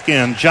to work,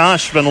 and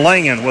Josh Van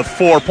Langen with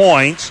 4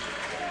 points.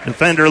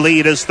 Defender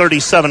lead is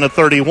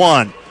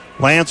 37-31.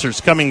 Lancers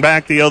coming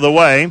back the other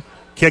way.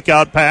 Kick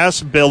out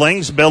pass.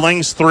 Billings.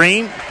 Billings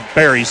three.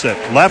 Buries it.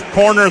 Left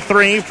corner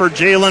three for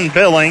Jalen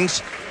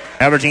Billings,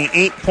 averaging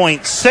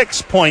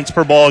 8.6 points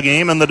per ball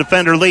game, and the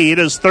defender lead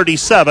is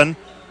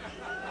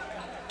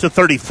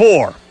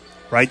 37-34.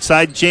 Right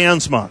side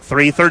Jansma.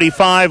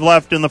 3:35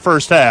 left in the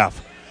first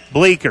half.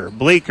 Bleeker,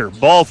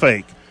 ball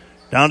fake.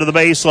 Down to the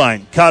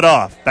baseline. Cut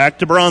off. Back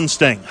to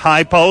Brunsting.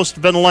 High post,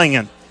 Van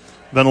Langen.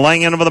 Van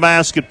Langen over the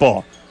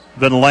basketball.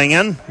 Van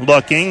Langen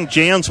looking.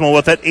 Jansma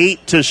with it.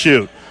 8 to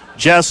shoot.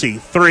 Jesse,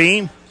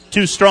 3.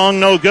 Too strong,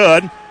 no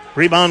good.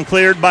 Rebound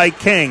cleared by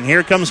King.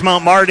 Here comes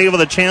Mount Marty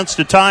with a chance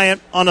to tie it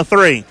on a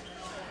 3.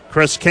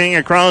 Chris King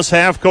across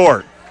half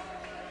court.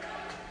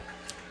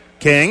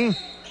 King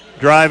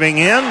driving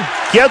in.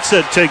 Gets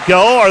it to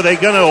go. Are they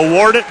going to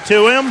award it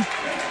to him?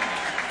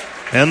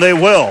 And they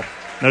will.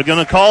 They're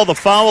going to call the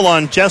foul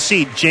on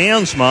Jesse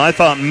Jansma. I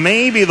thought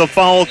maybe the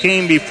foul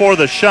came before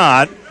the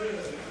shot.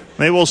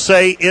 They will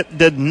say it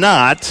did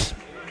not.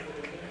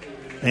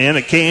 And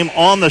it came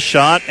on the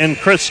shot. And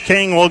Chris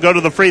King will go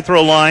to the free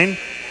throw line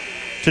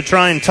to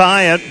try and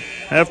tie it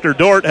after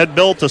Dordt had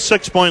built a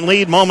 6-point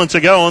lead moments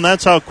ago. And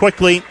that's how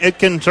quickly it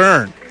can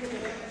turn.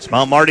 It's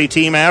Mount Marty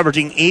team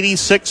averaging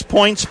 86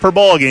 points per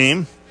ball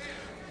game.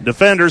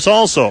 Defenders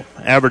also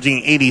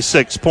averaging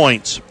 86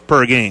 points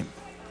per game.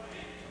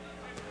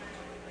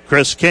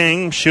 Chris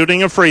King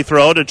shooting a free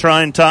throw to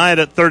try and tie it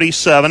at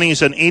 37.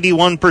 He's an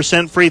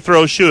 81% free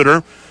throw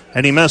shooter,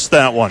 and he missed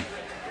that one.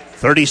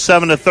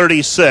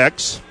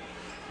 37-36.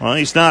 Well,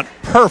 he's not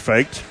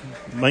perfect,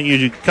 but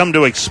you come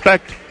to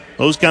expect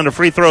those kind of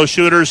free throw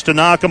shooters to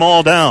knock them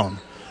all down.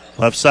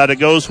 Left side it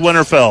goes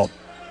Winterfeld.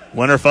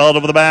 Winterfeld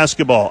over the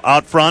basketball.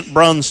 Out front,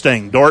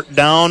 Brunsting. Dordt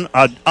down,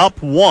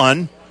 up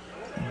 1.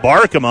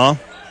 Barkema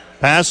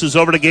passes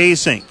over to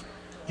Gasink.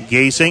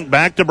 Gasink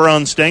back to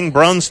Brunsting.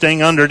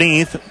 Brunsting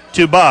underneath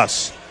to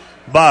Buss.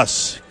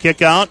 Buss,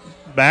 kick out,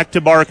 back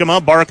to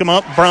Barkema.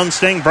 Barkema,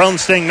 Brunsting.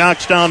 Brunsting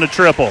knocks down a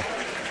triple.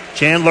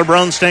 Chandler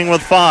Brunsting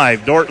with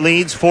 5. Dordt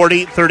leads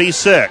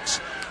 40-36.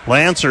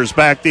 Lancers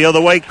back the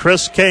other way.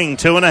 Chris King,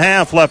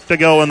 2.5 left to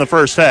go in the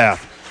first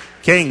half.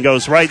 King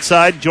goes right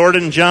side,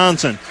 Jordan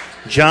Johnson.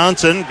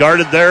 Johnson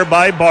guarded there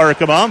by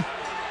Barkema.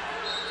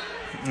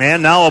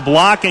 And now a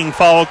blocking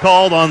foul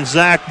called on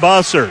Zach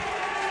Bussard.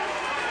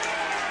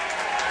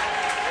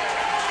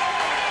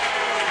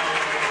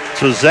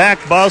 So Zach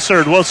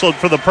Bussard whistled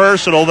for the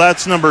personal.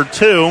 That's number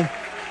 2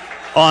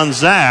 on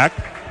Zach.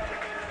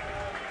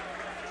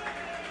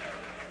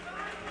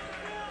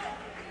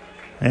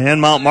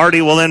 And Mount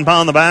Marty will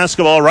inbound the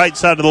basketball right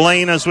side of the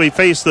lane as we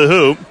face the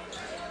hoop.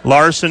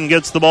 Larson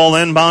gets the ball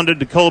inbounded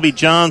to Colby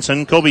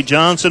Johnson. Colby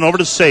Johnson over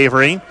to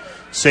Savory.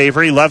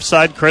 Savory left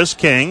side, Chris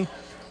King.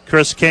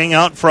 Chris King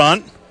out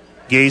front.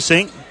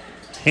 Gasink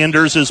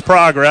hinders his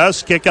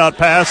progress. Kick out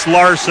pass,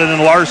 Larson,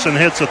 and Larson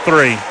hits a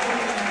 3.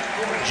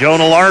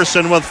 Jonah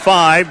Larson with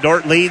 5.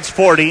 Dordt leads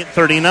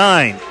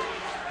 40-39.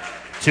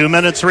 2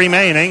 minutes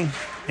remaining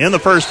in the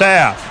first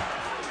half.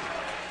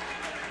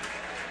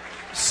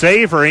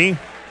 Savory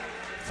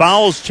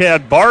fouls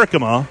Chad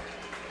Barkema.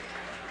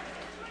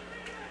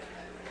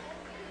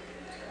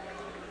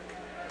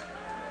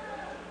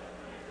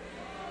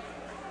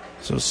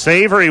 So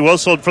Savory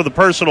whistled for the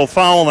personal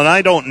foul, and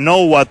I don't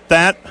know what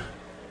that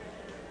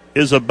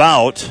is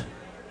about.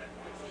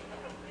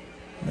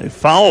 They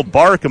foul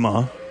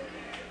Barkema.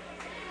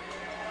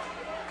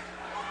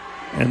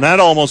 And that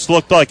almost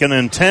looked like an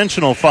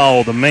intentional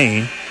foul to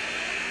me.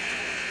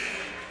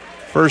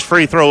 First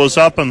free throw is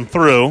up and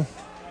through.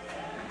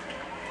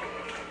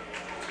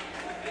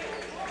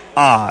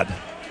 Odd.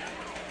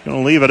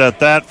 Going to leave it at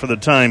that for the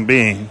time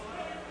being.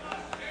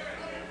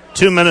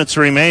 2 minutes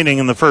remaining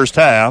in the first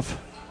half.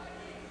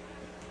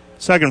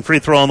 Second free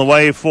throw on the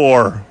way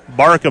for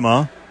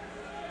Barkema.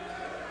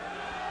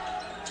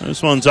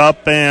 This one's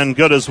up and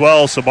good as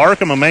well, so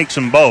Barkema makes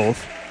them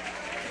both.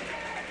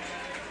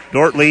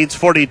 Dordt leads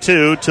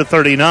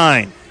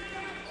 42-39.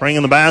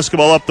 Bringing the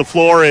basketball up the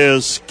floor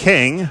is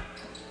King.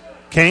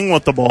 King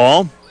with the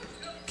ball.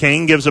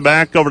 King gives it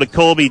back over to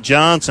Colby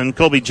Johnson.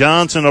 Colby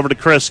Johnson over to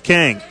Chris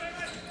King.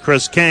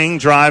 Chris King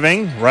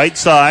driving, right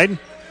side.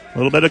 A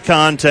little bit of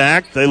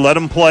contact. They let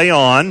him play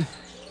on.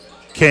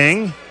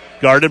 King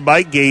guarded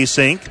by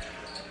Gasink.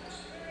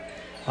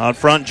 Out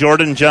front,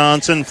 Jordan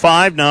Johnson.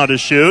 5 now to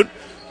shoot.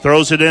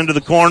 Throws it into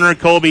the corner.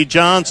 Colby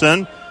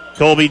Johnson.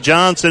 Colby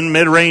Johnson,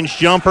 mid-range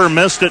jumper,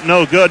 missed it,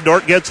 no good.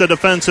 Dordt gets a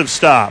defensive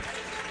stop.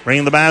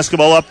 Bringing the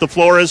basketball up the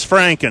floor is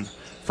Franken.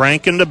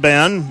 Franken to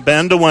Ben.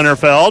 Ben to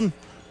Winterfeld.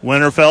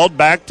 Winterfeld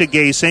back to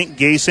Gasink.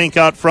 Gasink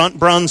out front,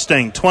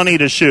 Brunsting. 20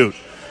 to shoot.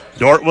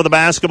 Dordt with the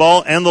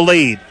basketball and the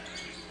lead.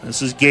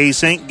 This is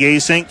Gasink.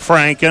 Gasink,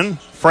 Franken.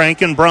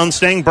 Franken,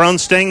 Brunsting.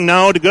 Brunsting,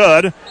 no, to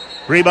good.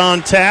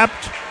 Rebound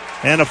tapped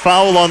And a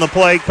foul on the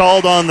play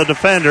called on the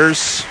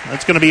defenders.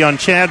 That's going to be on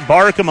Chad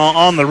Barkema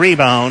on the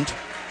rebound.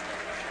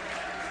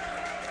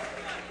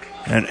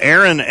 And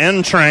Aaron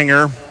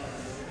Entranger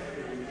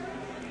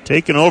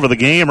taking over the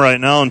game right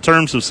now in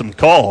terms of some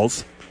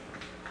calls.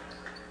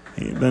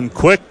 He's been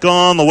quick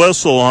on the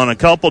whistle on a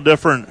couple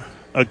different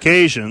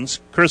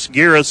occasions. Chris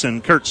Gieris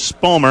and Kurt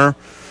Spomer,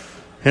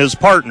 his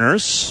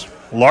partners.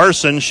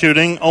 Larson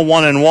shooting a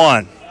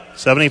 1-and-1.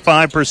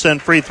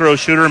 75% free throw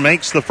shooter,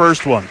 makes the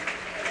first one.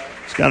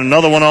 He's got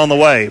another one on the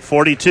way,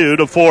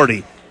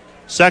 42-40.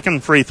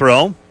 Second free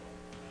throw,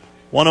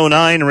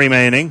 1:09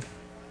 remaining.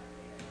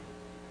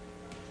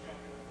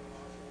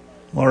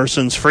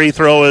 Larson's free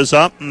throw is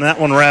up, and that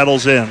one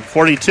rattles in,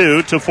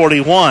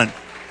 42-41.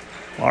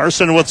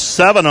 Larson with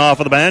 7 off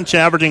of the bench,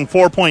 averaging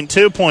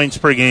 4.2 points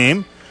per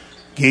game.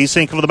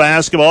 Giesink with the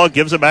basketball,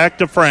 gives it back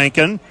to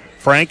Franken.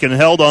 Franken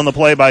held on the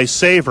play by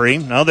Savory.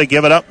 Now they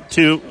give it up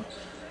to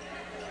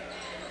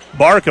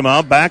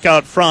Barkema, back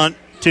out front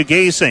to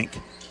Giesink.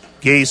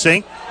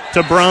 Giesink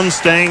to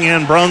Brunsting,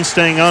 and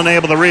Brunsting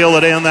unable to reel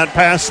it in. That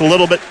pass a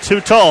little bit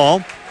too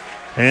tall.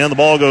 And the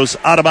ball goes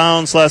out of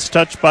bounds, last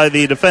touched by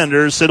the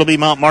defenders. It'll be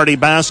Mount Marty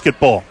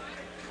basketball.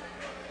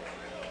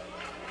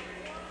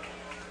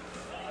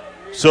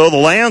 So the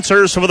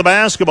Lancers with the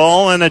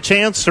basketball and a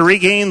chance to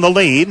regain the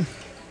lead.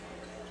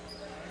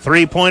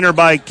 Three-pointer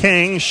by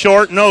King,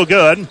 short, no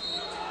good.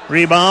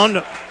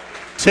 Rebound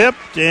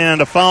tipped,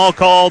 and a foul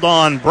called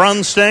on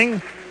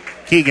Brunsting.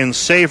 Keegan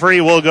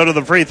Savory will go to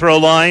the free throw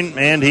line,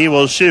 and he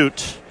will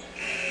shoot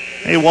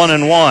a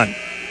 1-and-1.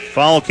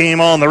 Foul came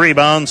on the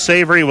rebound.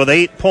 Savory with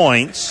 8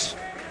 points.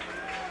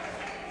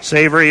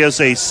 Savory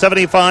is a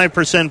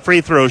 75%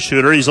 free throw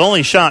shooter. He's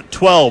only shot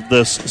 12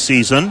 this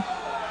season.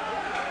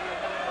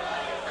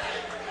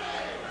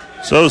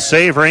 So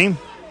Savory,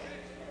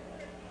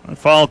 a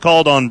foul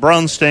called on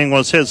Brunsting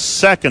was his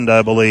second,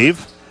 I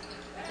believe.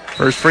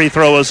 First free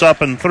throw is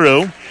up and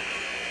through.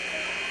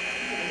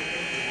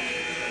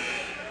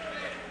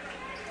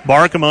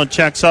 Barkema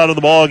checks out of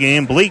the ball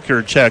game.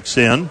 Bleeker checks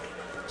in.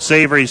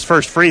 Savory's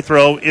first free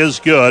throw is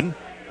good.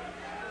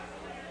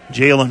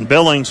 Jalen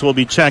Billings will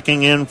be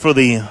checking in for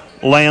the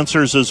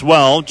Lancers as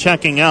well.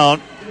 Checking out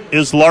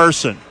is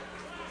Larson.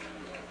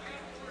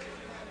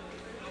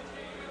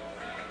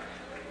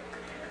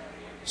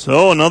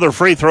 So another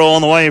free throw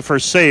on the way for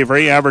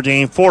Savory,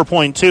 averaging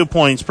 4.2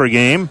 points per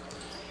game.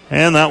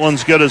 And that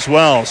one's good as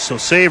well. So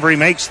Savory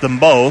makes them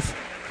both.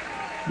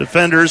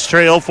 Defenders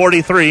trail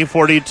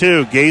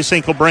 43-42.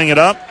 Giesink will bring it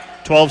up.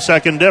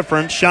 12-second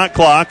difference. Shot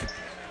clock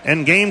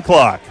and game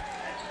clock.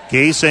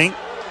 Giesink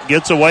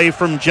gets away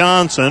from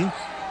Johnson.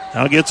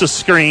 Now gets a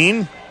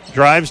screen.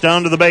 Drives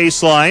down to the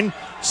baseline.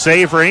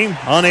 Savory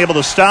unable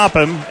to stop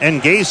him.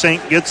 And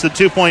Giesink gets the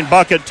 2-point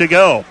bucket to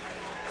go.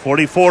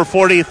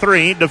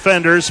 44-43.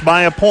 Defenders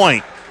by a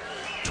point.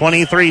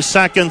 23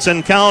 seconds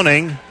and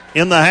counting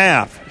in the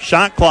half.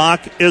 Shot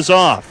clock is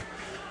off.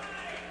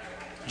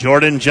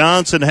 Jordan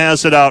Johnson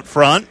has it out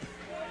front.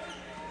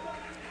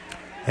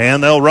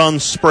 And they'll run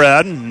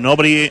spread.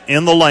 Nobody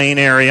in the lane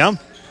area.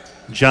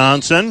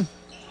 Johnson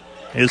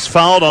is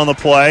fouled on the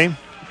play.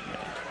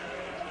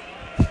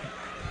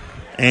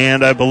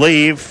 And I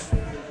believe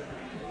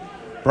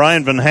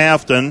Brian Van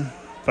Haften,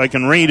 if I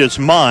can read his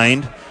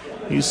mind,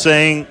 he's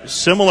saying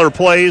similar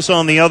plays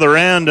on the other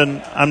end,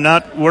 and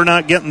we're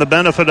not getting the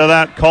benefit of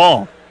that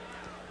call.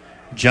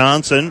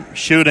 Johnson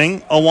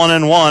shooting a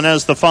 1-and-1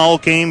 as the foul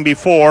came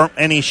before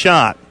any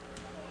shot.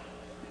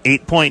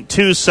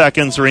 8.2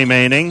 seconds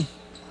remaining.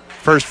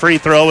 First free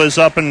throw is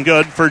up and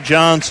good for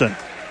Johnson.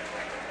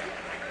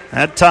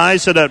 That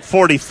ties it at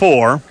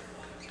 44.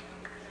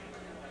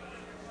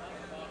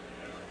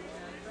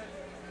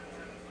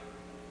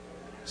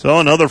 So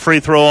another free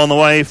throw on the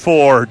way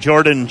for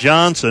Jordan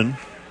Johnson.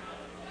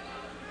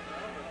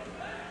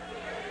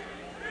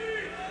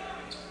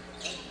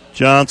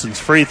 Johnson's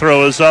free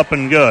throw is up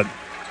and good.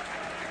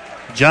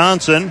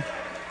 Johnson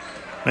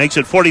makes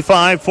it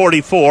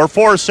 45-44.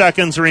 4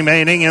 seconds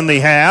remaining in the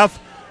half.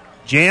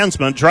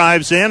 Jansma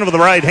drives in with the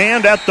right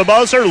hand at the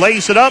buzzer.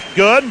 Lays it up.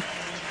 Good.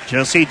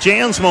 Jesse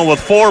Jansma with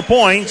 4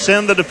 points,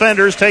 and the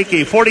defenders take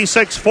a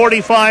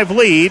 46-45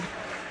 lead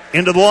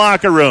into the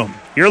locker room.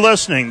 You're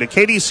listening to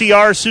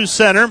KDCR Sioux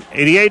Center,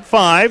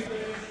 88.5.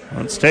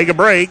 Let's take a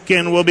break,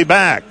 and we'll be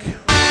back.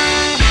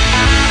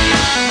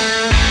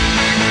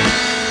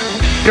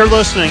 You're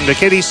listening to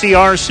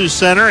KDCR Sioux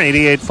Center,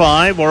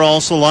 88.5. We're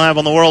also live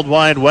on the World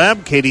Wide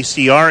Web,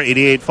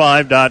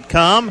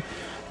 KDCR885.com.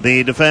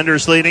 The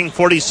defenders leading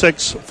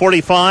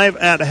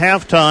 46-45 at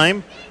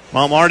halftime.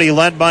 Mount Marty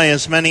led by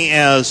as many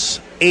as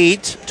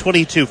 8,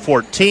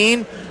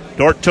 22-14.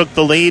 Dordt took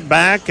the lead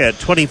back at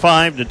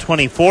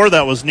 25-24.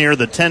 That was near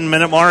the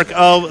 10-minute mark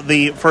of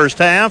the first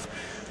half.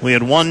 We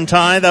had one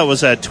tie. That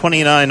was at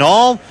 29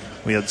 all.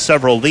 We had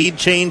several lead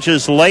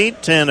changes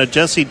late, and a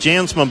Jesse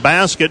Jansma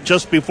basket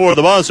just before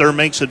the buzzer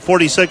makes it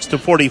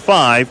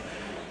 46-45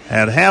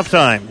 at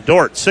halftime.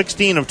 Dordt,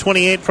 16 of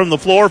 28 from the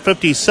floor,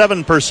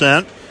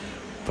 57%.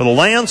 For the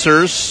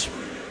Lancers,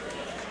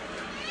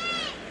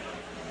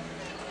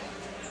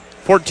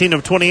 14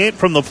 of 28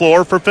 from the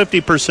floor for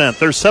 50%.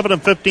 They're 7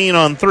 of 15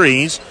 on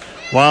threes,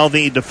 while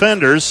the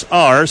defenders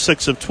are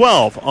 6 of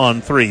 12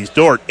 on threes.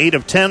 Dordt, 8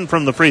 of 10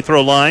 from the free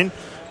throw line.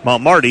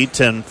 Mount Marty,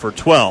 10 for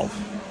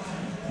 12.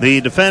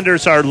 The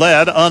defenders are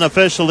led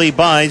unofficially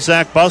by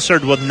Zach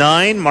Bussard with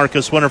 9.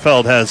 Marcus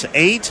Winterfeld has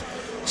 8.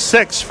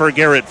 6 for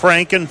Garrett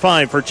Franken,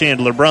 5 for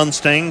Chandler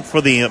Brunsting. For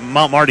the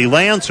Mount Marty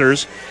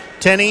Lancers,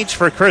 10 each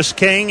for Chris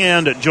King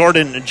and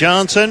Jordan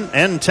Johnson,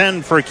 and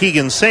 10 for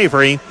Keegan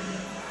Savory.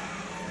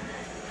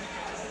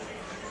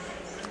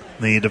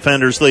 The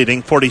defenders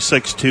leading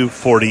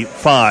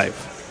 46-45.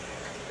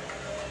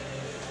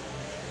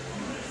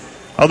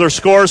 Other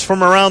scores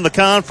from around the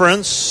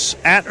conference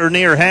at or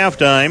near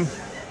halftime.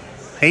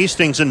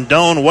 Hastings and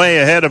Doane way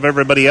ahead of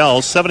everybody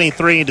else,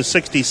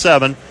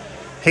 73-67.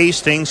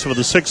 Hastings with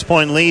a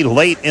 6-point lead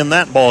late in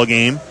that ball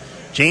game.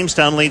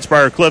 Jamestown leads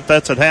Briar Cliff.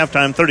 That's at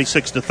halftime,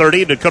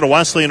 36-30. Dakota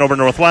Wesleyan over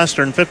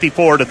Northwestern,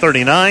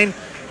 54-39.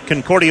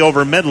 Concordia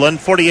over Midland,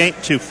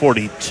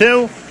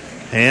 48-42.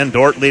 And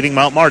Dordt leading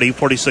Mount Marty,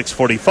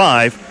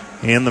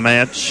 46-45 in the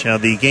match,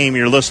 the game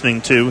you're listening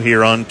to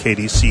here on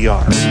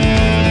KDCR.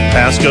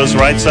 Pass goes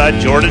right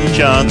side, Jordan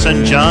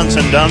Johnson.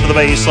 Johnson down to the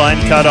baseline,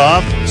 cut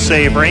off.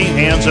 Savory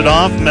hands it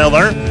off,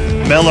 Miller.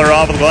 Miller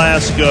off the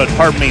glass, good.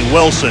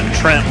 Wilson.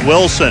 Trent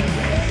Wilson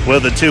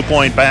with a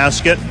 2-point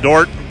basket.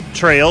 Dordt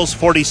trails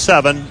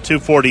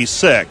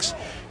 47-46.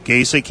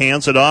 Gasek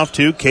hands it off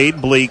to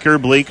Cade Bleeker.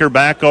 Bleeker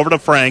back over to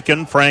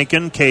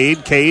Franken.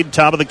 Cade,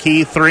 top of the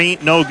key, 3,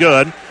 no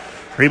good.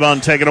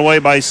 Rebound taken away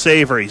by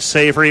Savory.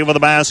 Savory with the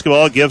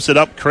basketball, gives it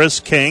up.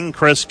 Chris King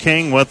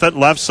with it.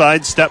 Left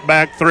side, step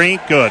back 3,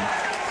 good.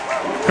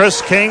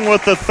 Chris King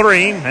with the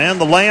 3,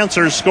 and the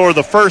Lancers score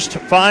the first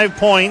 5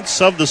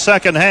 points of the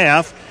second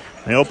half.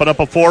 They open up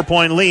a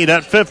 4-point lead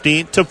at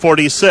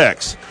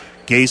 50-46.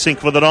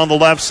 Gasink with it on the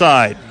left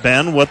side.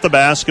 Ben with the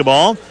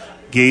basketball.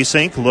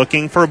 Gasink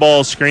looking for a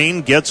ball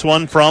screen, gets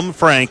one from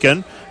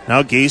Franken.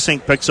 Now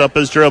Gasink picks up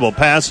his dribble,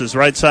 passes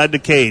right side to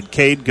Cade.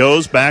 Cade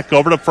goes back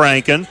over to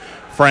Franken.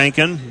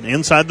 Franken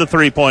inside the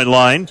 3-point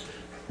line.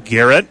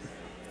 Garrett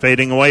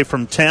fading away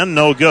from 10,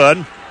 no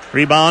good.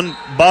 Rebound,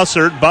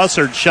 Bussard.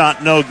 Bussard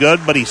shot no good,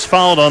 but he's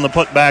fouled on the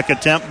putback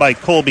attempt by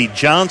Colby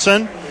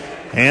Johnson.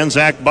 And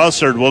Zach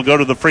Bussard will go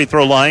to the free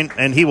throw line,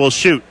 and he will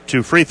shoot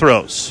 2 free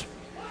throws.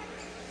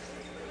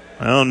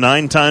 Well,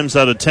 9 times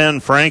out of 10,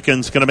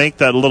 Franken's going to make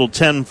that little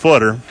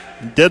 10-footer.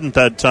 Didn't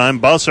that time.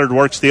 Bussard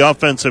works the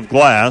offensive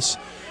glass.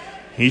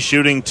 He's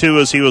shooting 2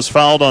 as he was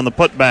fouled on the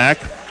putback.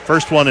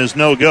 First one is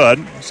no good.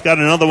 He's got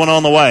another one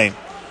on the way.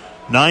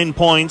 9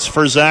 points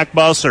for Zach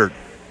Bussard.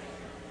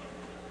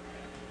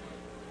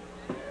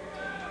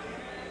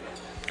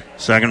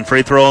 Second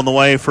free throw on the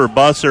way for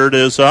Bussard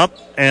is up,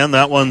 and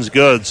that one's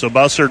good. So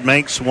Bussard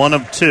makes 1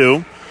 of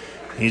 2.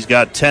 He's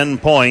got 10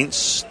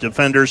 points.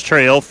 Defenders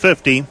trail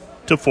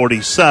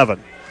 50-47.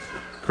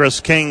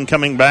 Chris King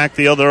coming back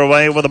the other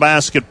way with a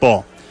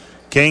basketball.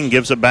 King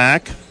gives it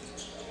back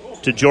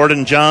to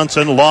Jordan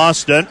Johnson.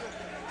 Lost it.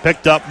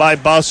 Picked up by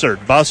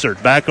Bussard.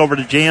 Bussard back over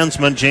to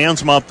Jansma.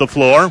 Jansma up the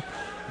floor.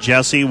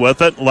 Jesse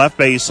with it. Left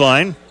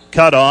baseline.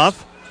 Cut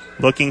off.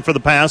 Looking for the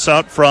pass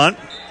out front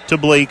to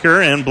Bleeker.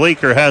 And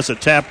Bleeker has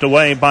it tapped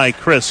away by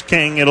Chris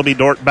King. It'll be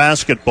Dordt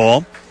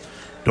basketball.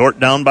 Dordt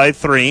down by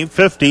 3.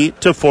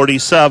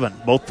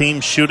 50-47. Both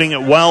teams shooting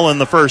it well in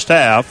the first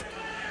half.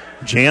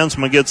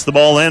 Jansma gets the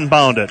ball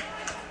inbounded.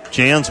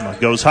 Jansma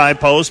goes high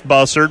post.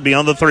 Bussard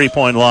beyond the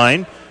 3-point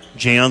line.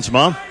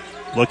 Jansma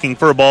looking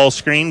for a ball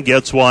screen.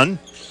 Gets one.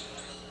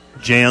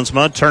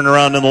 Jansma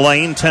turnaround in the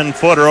lane.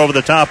 10-footer over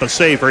the top of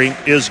Savory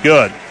is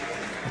good.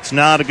 It's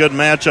not a good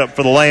matchup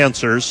for the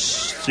Lancers.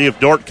 See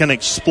if Dordt can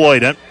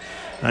exploit it.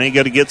 Now you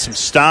got to get some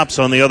stops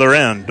on the other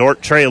end.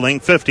 Dordt trailing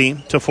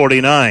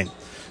 50-49.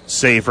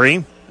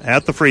 Savory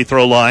at the free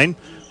throw line.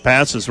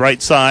 Passes right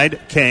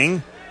side.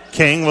 King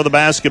with a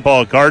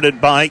basketball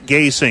guarded by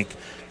Gasink.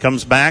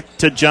 Comes back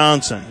to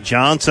Johnson.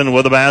 Johnson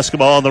with a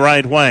basketball on the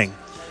right wing.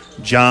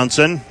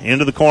 Johnson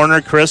into the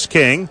corner. Chris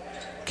King.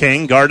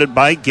 King guarded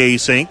by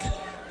Gasink.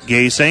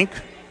 Gasink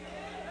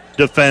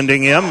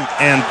defending him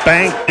and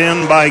banked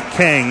in by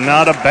King.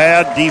 Not a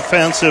bad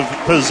defensive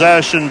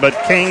possession, but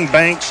King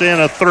banks in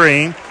a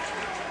 3.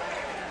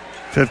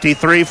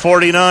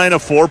 53-49, a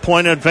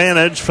 4-point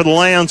advantage for the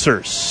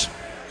Lancers.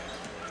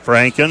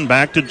 Franken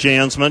back to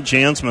Jansma.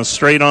 Jansma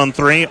straight on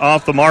 3.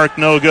 Off the mark,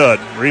 no good.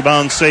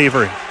 Rebound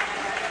Savory.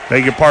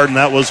 Beg your pardon,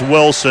 that was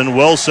Wilson.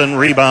 Wilson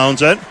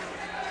rebounds it.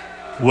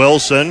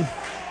 Wilson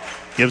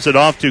gives it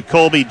off to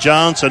Colby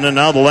Johnson, and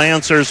now the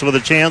Lancers with a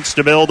chance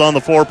to build on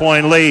the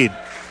 4-point lead.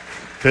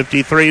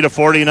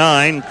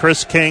 53-49.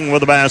 Chris King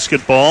with the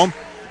basketball.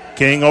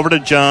 King over to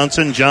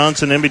Johnson.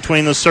 Johnson in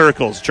between the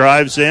circles.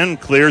 Drives in,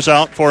 clears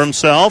out for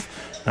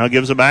himself. Now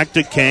gives it back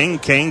to King.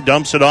 King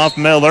dumps it off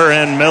Miller,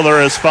 and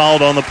Miller is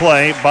fouled on the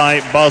play by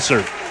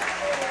Bussard.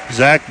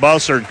 Zach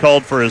Bussard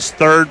called for his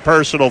 3rd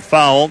personal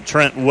foul.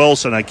 Trent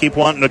Wilson. I keep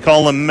wanting to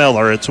call him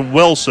Miller. It's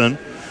Wilson.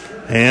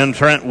 And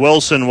Trent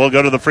Wilson will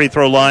go to the free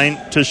throw line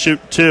to shoot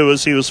 2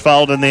 as he was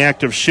fouled in the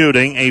act of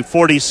shooting. A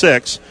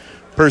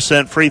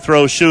 46% free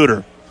throw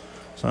shooter.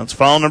 So that's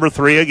foul number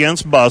 3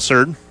 against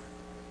Bussard.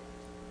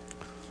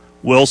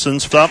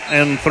 Wilson's up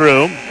and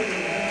through.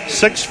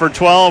 6 for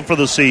 12 for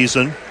the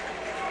season.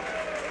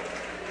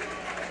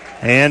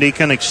 And he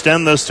can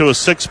extend this to a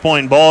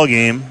 6-point ball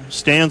game.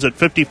 Stands at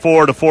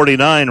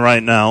 54-49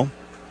 right now.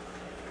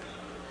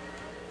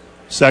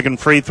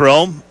 Second free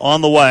throw on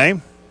the way.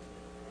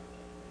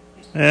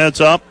 It's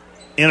up,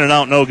 in and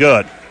out, no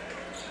good.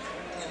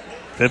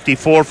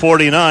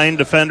 54-49,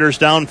 defenders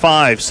down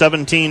 5.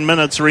 17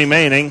 minutes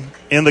remaining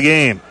in the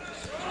game.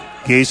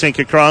 Gasink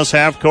across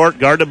half court,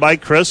 guarded by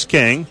Chris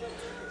King.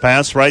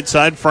 Pass right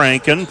side,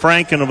 Franken.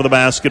 Franken over the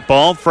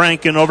basketball.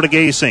 Franken over to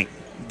Gasink.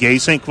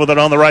 Gasink with it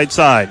on the right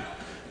side.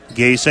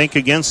 Gasink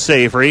against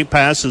Savory.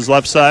 Passes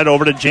left side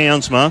over to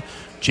Jansma.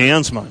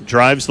 Jansma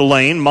drives the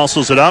lane,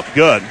 muscles it up.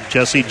 Good.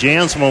 Jesse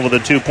Jansma with a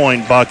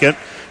 2-point bucket.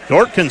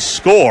 Dordt can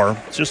score.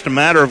 It's just a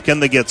matter of can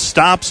they get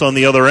stops on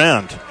the other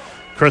end.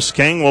 Chris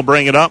King will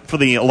bring it up for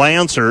the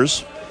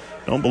Lancers.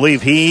 Don't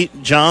believe he,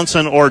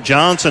 Johnson, or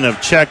Johnson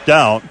have checked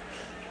out.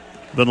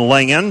 Van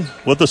Langen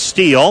with a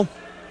steal.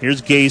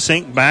 Here's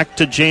Gasink back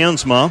to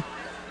Jansma.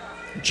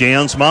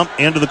 Jansma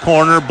into the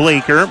corner.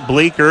 Bleeker.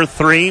 Bleeker,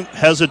 3,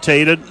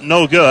 hesitated,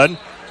 no good.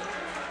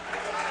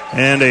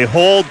 And a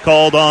hold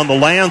called on the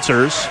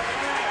Lancers.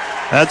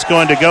 That's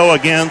going to go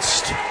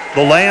against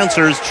the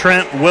Lancers,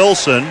 Trent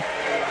Wilson.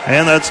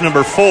 And that's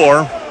number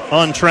 4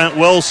 on Trent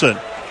Wilson.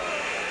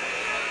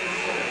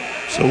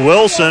 So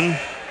Wilson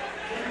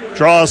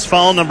draws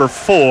foul number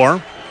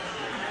 4.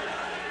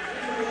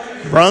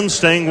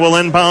 Brunsting will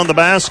inbound the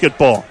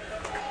basketball.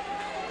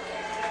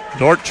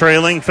 Dordt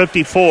trailing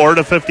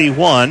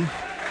 54-51.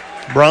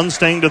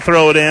 Brunsting to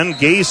throw it in.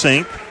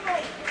 Gasink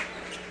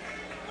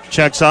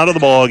checks out of the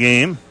ball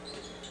game.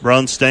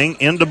 Brunsting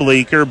into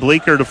Bleeker.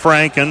 Bleeker to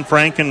Franken.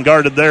 Franken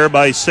guarded there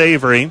by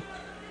Savory.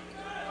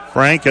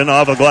 Franken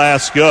off the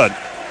glass, good.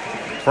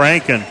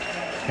 Franken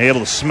able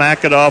to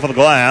smack it off of the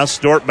glass.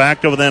 Dordt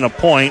back to within a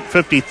point,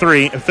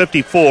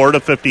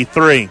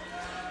 54-53.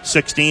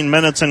 16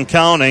 minutes and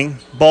counting,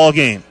 ball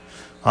game.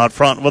 Out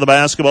front with the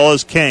basketball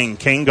is King.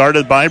 King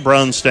guarded by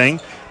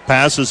Brunsting.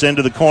 Passes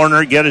into the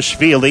corner,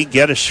 Gedishvili.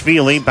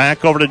 Gedishvili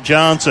back over to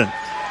Johnson.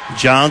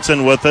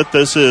 Johnson with it.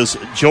 This is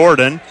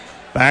Jordan.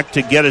 Back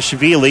to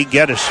Gedishvili.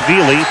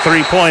 Gedishvili,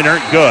 three-pointer,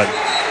 good.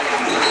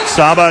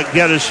 Saba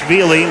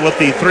Gedishvili with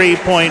the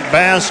three-point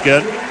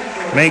basket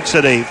makes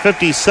it a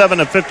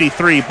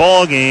 57-53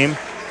 ball game,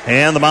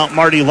 and the Mount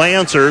Marty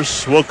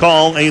Lancers will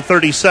call a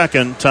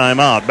 30-second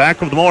timeout.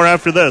 Back with more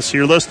after this.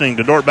 You're listening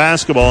to Dordt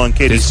Basketball on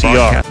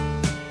KDCR.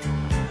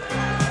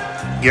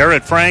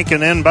 Garrett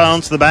Franken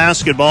inbounds the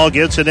basketball,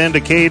 gets it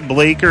into Cade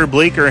Bleeker.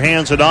 Bleeker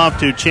hands it off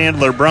to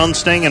Chandler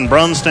Brunsting, and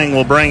Brunsting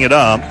will bring it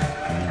up.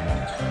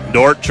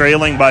 Dordt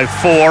trailing by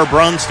 4.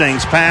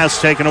 Brunsting's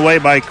pass taken away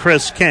by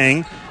Chris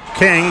King.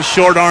 King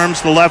short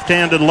arms the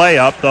left-handed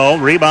layup, though.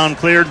 Rebound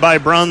cleared by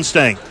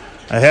Brunsting.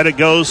 Ahead it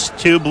goes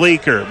to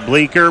Bleeker.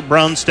 Bleeker,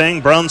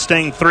 Brunsting.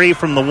 Brunsting 3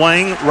 from the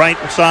wing. Right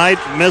side,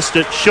 missed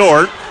it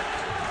short.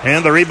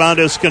 And the rebound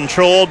is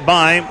controlled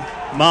by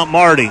Mount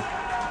Marty.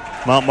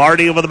 Mount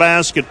Marty over the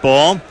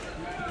basketball.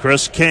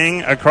 Chris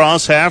King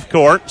across half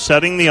court,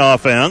 setting the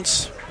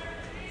offense.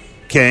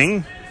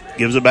 King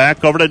gives it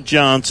back over to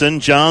Johnson.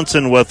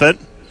 Johnson with it.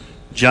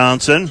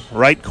 Johnson,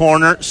 right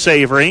corner,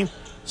 Savory.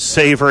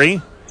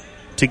 Savory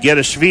to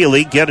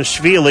Gedishvili.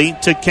 Gedishvili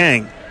to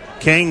King.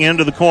 King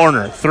into the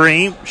corner.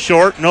 3,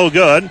 short, no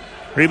good.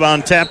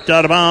 Rebound tapped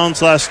out of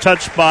bounds. Last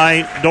touch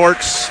by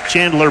Dordt's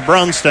Chandler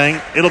Brunsting.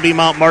 It'll be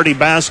Mount Marty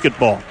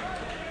basketball.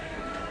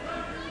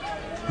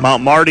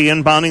 Mount Marty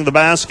inbounding the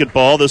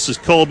basketball. This is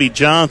Colby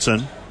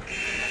Johnson.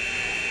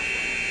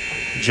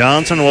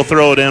 Johnson will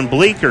throw it in.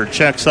 Bleeker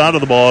checks out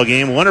of the ball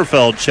game.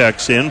 Winterfeld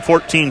checks in.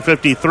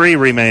 14:53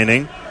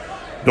 remaining.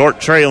 Dordt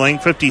trailing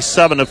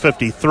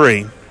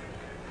 57-53.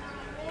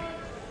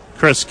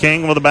 Chris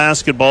King with the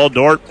basketball.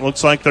 Dordt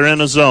looks like they're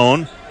in a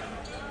zone.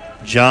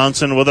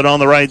 Johnson with it on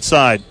the right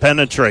side.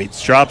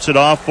 Penetrates. Drops it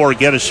off for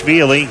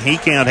Gedishvili. He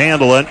can't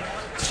handle it.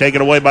 It's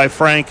taken away by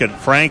Franken.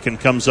 Franken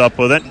comes up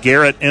with it.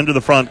 Garrett into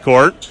the front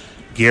court.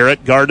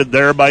 Garrett guarded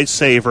there by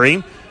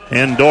Savory.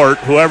 And Dordt,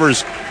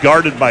 whoever's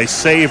guarded by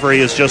Savory,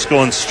 is just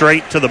going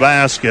straight to the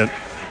basket.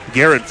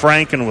 Garrett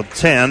Franken with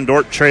 10.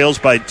 Dordt trails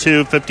by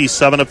 2,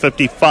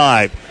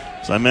 57-55.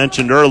 As I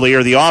mentioned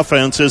earlier, the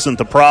offense isn't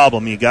the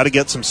problem. You got to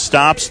get some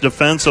stops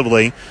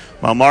defensively.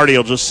 Mount Marty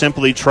will just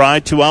simply try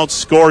to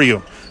outscore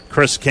you.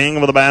 Chris King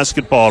with the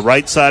basketball.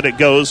 Right side it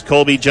goes.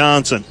 Colby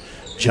Johnson.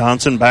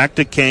 Johnson back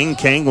to King.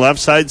 King left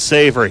side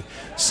Savory.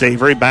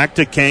 Savory back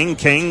to King.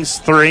 King's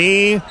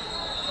 3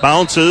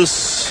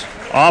 bounces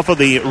off of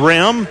the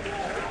rim.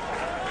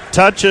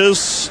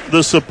 Touches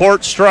the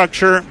support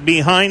structure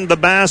behind the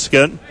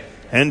basket.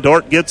 And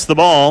Dordt gets the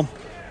ball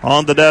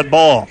on the dead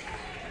ball.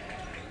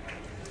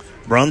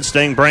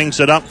 Brunsting brings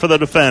it up for the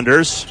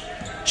defenders.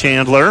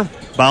 Chandler.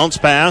 Bounce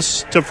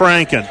pass to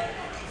Franken.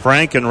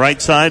 Franken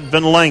right side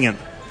Van Langen.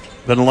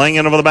 Van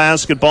Langen over the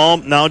basketball.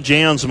 Now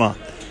Jansma.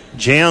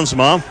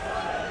 Jansma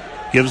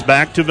gives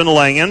back to Van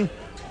Langen.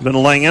 Van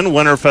Lingen,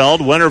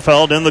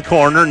 Winterfeld in the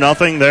corner.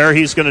 Nothing there.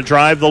 He's going to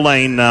drive the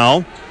lane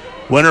now.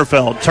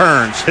 Winterfeld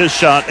turns. His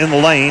shot in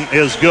the lane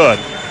is good.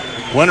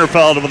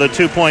 Winterfeld with a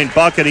 2-point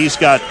bucket. He's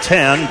got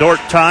 10. Dordt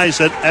ties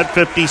it at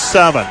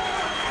 57.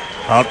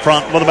 Out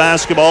front with the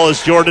basketball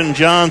is Jordan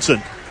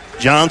Johnson.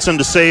 Johnson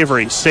to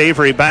Savory.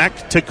 Savory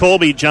back to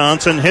Colby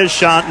Johnson. His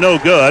shot no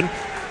good.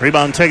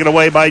 Rebound taken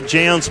away by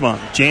Jansma.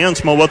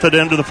 Jansma with it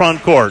into the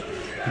front court.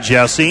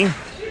 Jesse,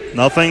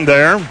 nothing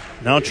there.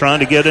 Now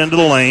trying to get into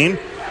the lane.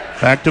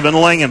 Back to Van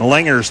Lingen.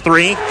 Linger's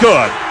three.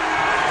 Good.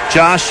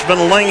 Josh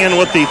Van Lingen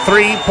with the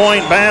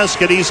 3-point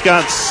basket. He's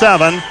got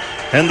 7.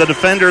 And the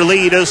defender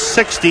lead is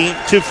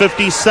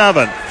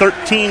 60-57.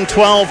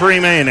 13-12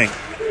 remaining.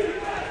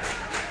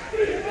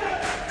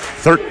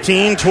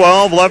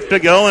 13-12 left to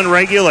go in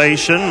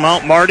regulation.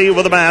 Mount Marty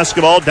with the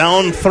basketball,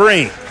 down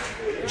 3.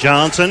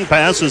 Johnson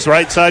passes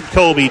right side,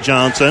 Colby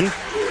Johnson.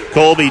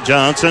 Colby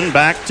Johnson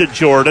back to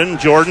Jordan.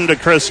 Jordan to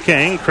Chris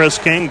King. Chris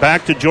King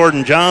back to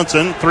Jordan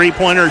Johnson.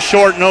 3-pointer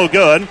short, no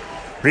good.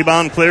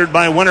 Rebound cleared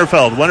by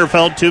Winterfeld.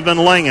 Winterfeld to Van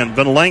Lingen.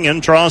 Van Lingen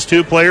draws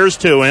 2 players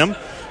to him.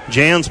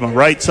 Jansma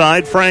right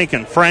side,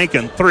 Franken.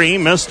 Franken 3,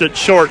 missed it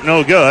short,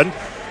 no good.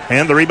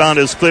 And the rebound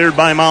is cleared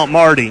by Mount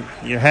Marty.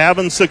 You're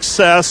having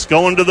success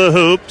going to the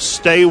hoop.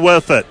 Stay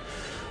with it.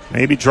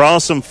 Maybe draw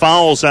some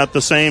fouls at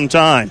the same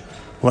time.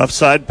 Left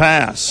side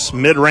pass.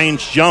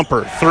 Mid-range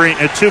jumper. A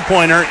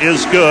 2-pointer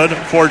is good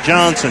for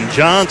Johnson.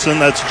 Johnson,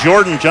 that's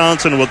Jordan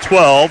Johnson with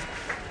 12.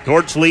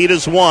 Dordt's lead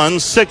is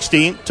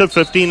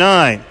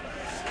 60-59.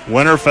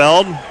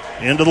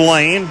 Winterfeld into the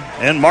lane.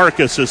 And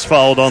Marcus is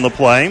fouled on the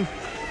play.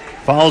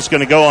 Foul's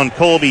going to go on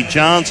Colby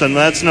Johnson.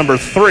 That's number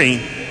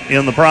 3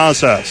 in the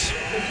process.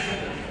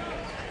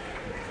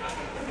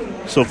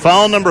 So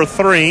foul number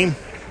 3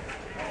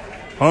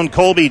 on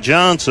Colby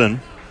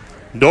Johnson.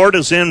 Dordt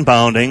is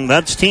inbounding.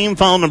 That's team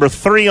foul number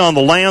 3 on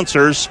the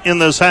Lancers in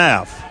this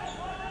half.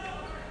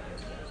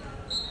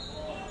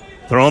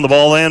 Throwing the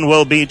ball in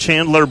will be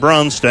Chandler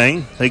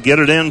Brunsting. They get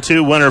it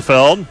into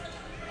Winterfeld.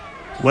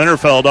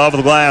 Winterfeld off of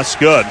the glass,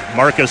 good.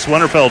 Marcus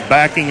Winterfeld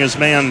backing his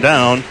man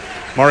down.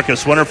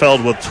 Marcus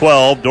Winterfeld with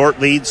 12. Dordt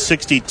leads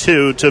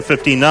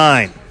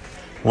 62-59.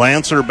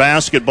 Lancer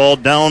basketball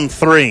down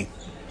 3.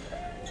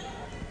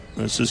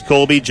 This is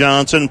Colby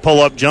Johnson,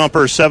 pull-up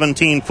jumper,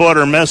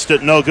 17-footer, missed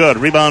it, no good.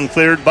 Rebound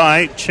cleared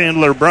by by Chad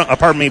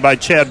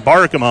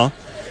Barkema.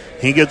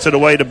 He gets it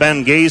away to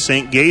Ben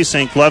Gasink.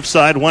 Gasink left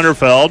side,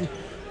 Winterfeld.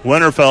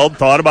 Winterfeld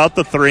thought about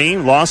the 3,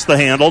 lost the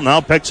handle, now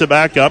picks it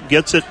back up,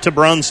 gets it to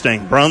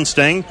Brunsting.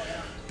 Brunsting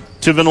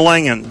to Van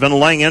Lingen. Van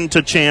Lingen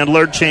to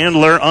Chandler.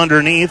 Chandler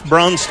underneath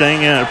Brunsting,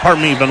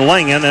 Van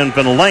Lingen, and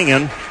Van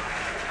Lingen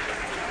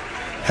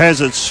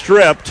has it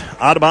stripped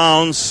out of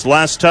bounds.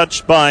 Last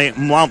touch by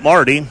Mount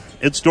Marty.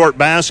 It's Dordt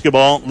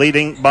basketball,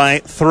 leading by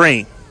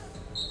 3.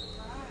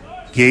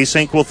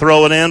 Gasink will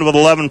throw it in with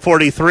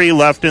 11:43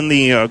 left in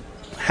the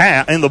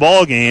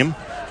ball game.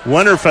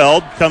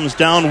 Winterfeld comes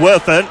down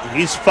with it.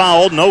 He's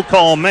fouled. No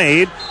call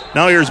made.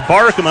 Now here's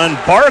Barkema, and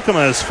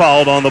Barkema is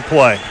fouled on the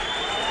play.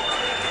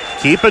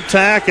 Keep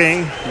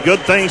attacking.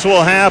 Good things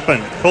will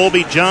happen.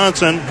 Colby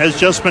Johnson has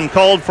just been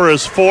called for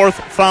his 4th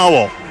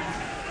foul.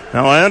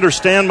 Now, I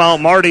understand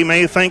Mount Marty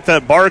may think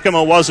that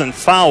Barkema wasn't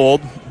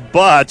fouled,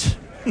 but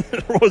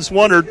there was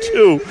 1 or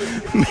 2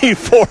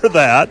 before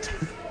that.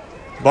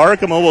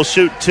 Barkema will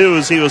shoot 2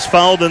 as he was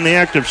fouled in the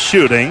act of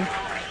shooting.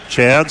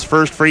 Chad's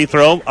first free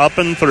throw up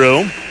and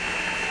through.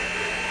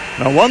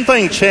 Now, one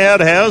thing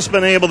Chad has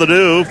been able to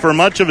do for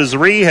much of his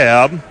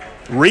rehab,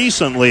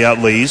 recently at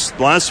least,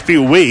 the last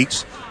few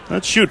weeks,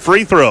 that's shoot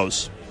free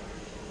throws.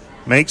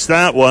 Makes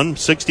that one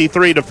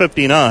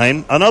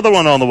 63-59. Another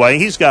one on the way.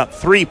 He's got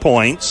 3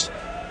 points.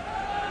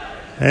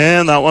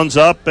 And that one's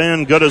up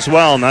and good as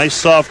well. Nice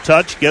soft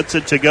touch. Gets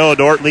it to go.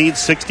 Dordt leads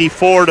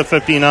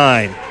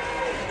 64-59.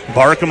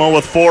 Barkema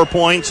with 4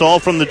 points, all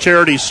from the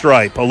charity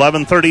stripe.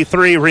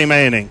 11:33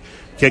 remaining.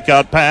 Kick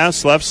out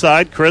pass. Left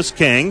side, Chris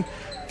King.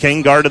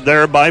 King guarded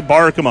there by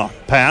Barkema.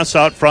 Pass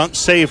out front,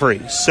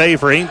 Savory.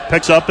 Savory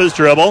picks up his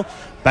dribble.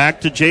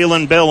 Back to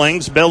Jalen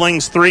Billings.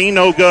 Billings 3,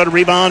 no good.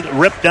 Rebound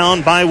ripped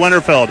down by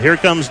Winterfeld. Here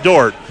comes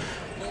Dordt.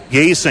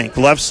 Gasink,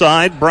 left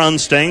side,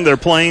 Brunsting. They're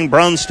playing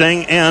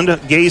Brunsting and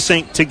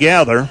Gasink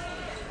together.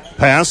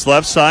 Pass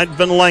left side,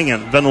 Van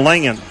Lingen. Van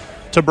Lingen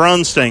to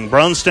Brunsting.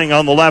 Brunsting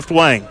on the left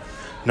wing.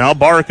 Now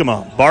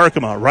Barkema.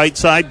 Barkema, right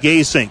side,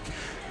 Gasink.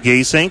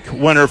 Gasink,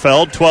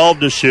 Winterfeld,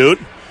 12 to shoot.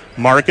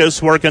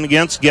 Marcus working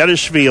against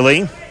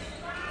Gedishvili.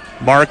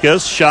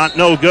 Marcus, shot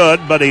no good,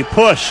 but a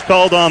push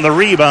called on the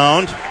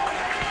rebound.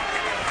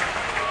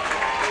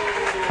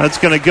 That's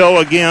going to go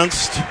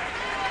against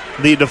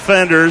the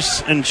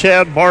defenders and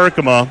Chad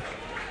Barkema.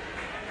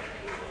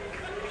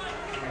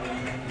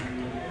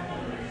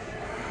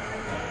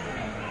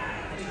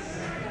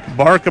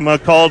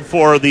 Barkema called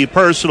for the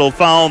personal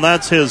foul, and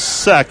that's his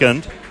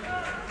 2nd.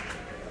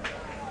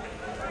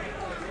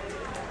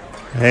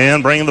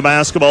 And bringing the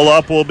basketball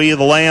up will be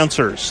the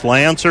Lancers.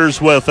 Lancers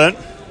with it.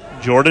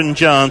 Jordan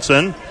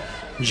Johnson.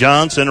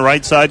 Johnson,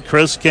 right side,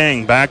 Chris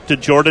King. Back to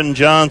Jordan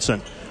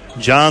Johnson.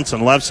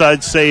 Johnson, left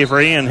side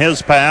Savory, and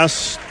his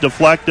pass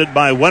deflected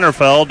by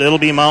Winterfeld. It'll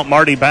be Mount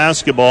Marty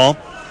basketball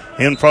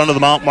in front of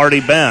the Mount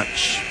Marty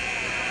bench.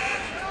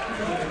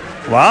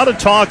 A lot of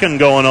talking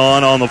going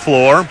on the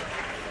floor.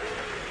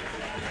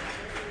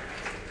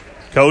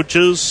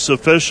 Coaches,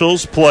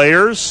 officials,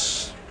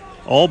 players,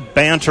 all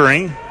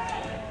bantering.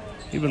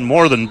 Even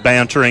more than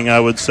bantering, I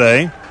would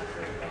say.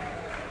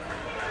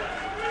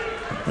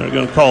 They're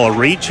going to call a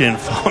reach-in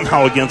foul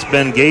now against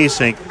Ben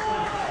Gasink.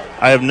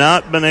 I have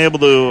not been able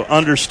to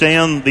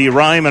understand the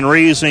rhyme and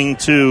reason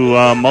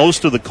to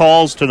most of the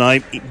calls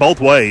tonight, both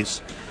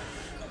ways.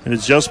 It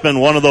has just been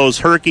one of those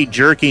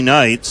herky-jerky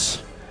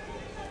nights.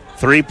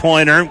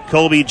 Three-pointer,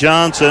 Colby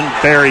Johnson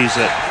buries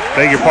it.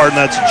 Beg your pardon,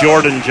 that's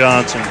Jordan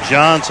Johnson.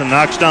 Johnson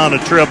knocks down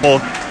a triple.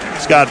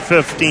 He's got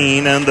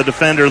 15, and the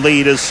defender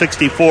lead is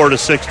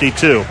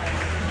 64-62.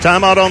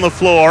 Timeout on the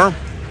floor.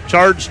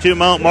 Charge to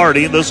Mount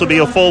Marty. This will be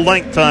a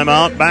full-length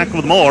timeout. Back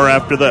with more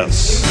after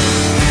this.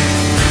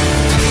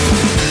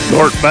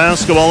 Dordt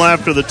basketball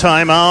after the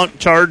timeout.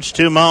 Charge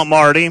to Mount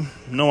Marty.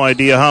 No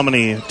idea how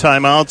many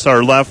timeouts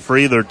are left for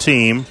either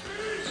team.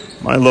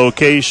 My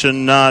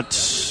location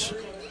not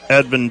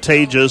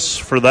advantageous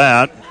for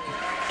that.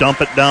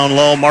 Dump it down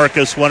low.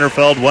 Marcus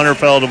Winterfeld.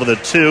 Winterfeld with a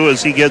 2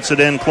 as he gets it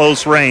in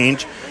close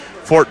range.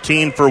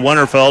 14 for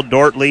Winterfeld.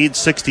 Dordt leads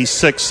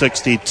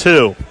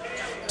 66-62.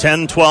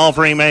 10-12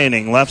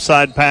 remaining. Left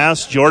side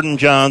pass, Jordan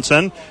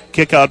Johnson.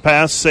 Kick out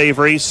pass,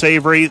 Savory.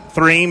 Savory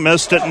 3,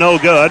 missed it, no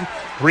good.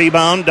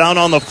 Rebound down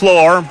on the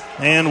floor.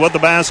 And with the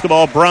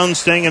basketball,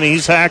 Brunsting, and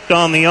he's hacked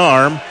on the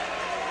arm.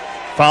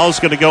 Foul's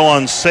going to go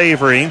on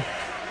Savory.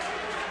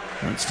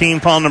 That's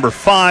team foul number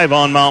 5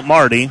 on Mount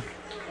Marty.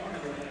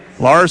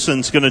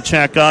 Larson's going to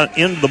check out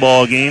into the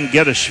ball game.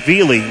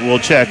 Gedashvili will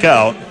check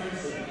out.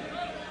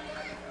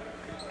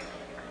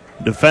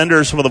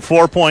 Defenders with a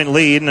 4-point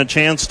lead and a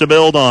chance to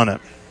build on it.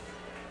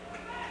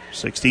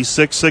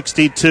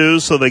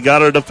 66-62, so they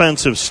got a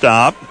defensive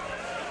stop.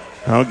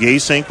 Now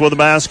Gasink with the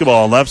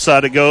basketball. Left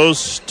side it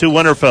goes to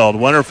Winterfeld.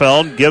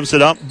 Winterfeld gives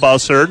it up.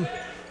 Bussard.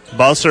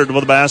 Bussard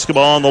with the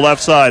basketball on the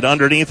left side.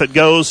 Underneath it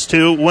goes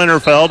to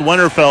Winterfeld.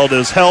 Winterfeld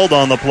is held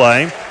on the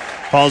play.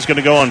 Foul's going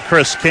to go on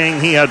Chris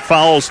King. He had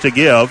fouls to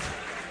give.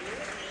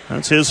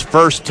 That's his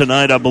first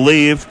tonight, I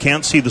believe.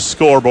 Can't see the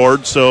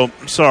scoreboard, so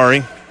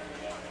sorry.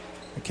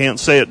 I can't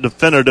say it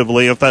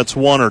definitively if that's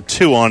 1 or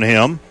 2 on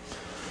him.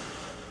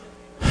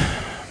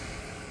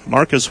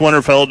 Marcus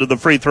Winterfeld to the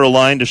free throw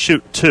line to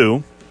shoot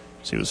 2.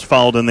 So he was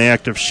fouled in the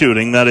act of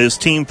shooting. That is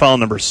team foul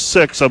number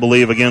 6, I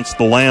believe, against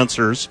the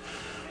Lancers.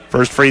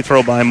 First free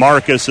throw by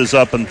Marcus is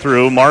up and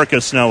through.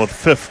 Marcus now with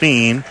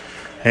 15.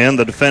 And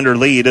the defender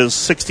lead is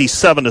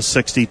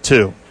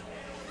 67-62.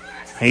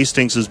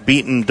 Hastings has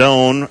beaten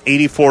Doane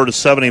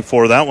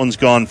 84-74. That one's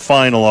gone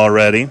final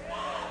already.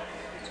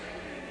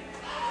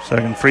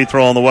 Second free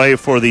throw on the way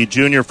for the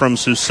junior from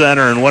Sioux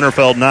Center, and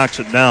Winterfeld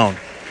knocks it down.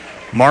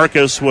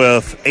 Marcus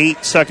with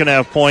 8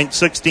 second-half points,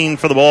 16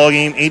 for the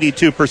ballgame,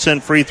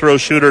 82% free throw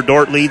shooter.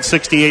 Dordt leads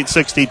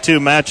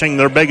 68-62, matching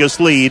their biggest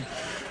lead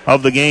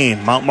of the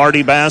game. Mount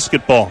Marty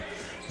basketball.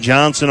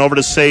 Johnson over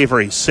to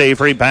Savory.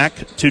 Savory back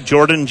to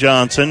Jordan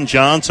Johnson.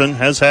 Johnson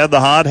has had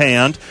the hot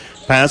hand.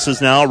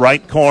 Passes now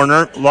right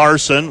corner.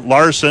 Larson.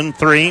 Larson,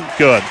 3.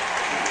 Good.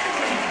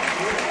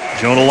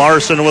 Jonah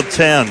Larson with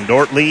 10.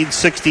 Dordt leads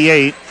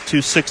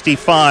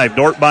 68-65.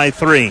 Dordt by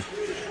 3.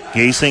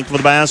 Gasink with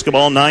the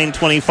basketball,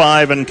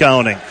 9:25 and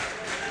counting.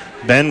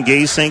 Ben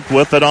Gasink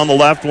with it on the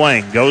left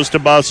wing. Goes to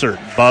Bussard.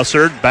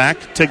 Bussard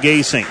back to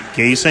Gasink.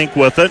 Gasink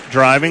with it,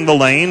 driving the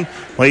lane.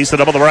 Lays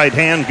it up with the right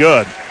hand.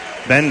 Good.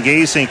 Ben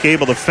Gasink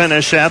able to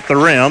finish at the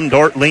rim.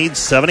 Dordt leads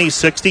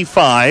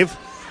 70-65.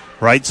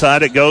 Right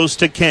side it goes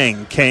to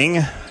King.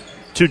 King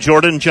to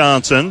Jordan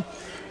Johnson.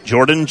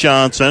 Jordan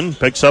Johnson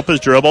picks up his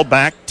dribble,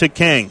 back to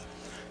King.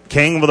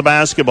 King with the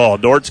basketball.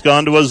 Dort's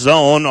gone to a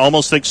zone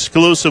almost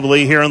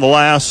exclusively here in the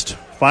last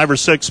 5 or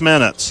 6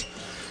 minutes.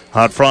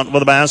 Out front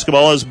with the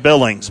basketball is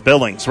Billings.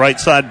 Billings, right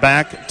side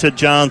back to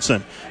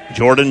Johnson.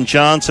 Jordan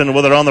Johnson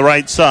with it on the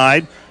right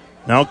side.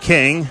 Now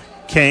King.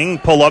 King,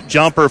 pull-up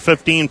jumper,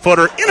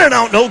 15-footer. In and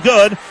out, no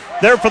good.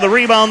 There for the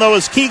rebound, though,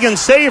 is Keegan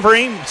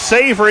Savory.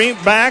 Savory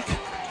back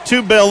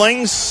to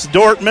Billings.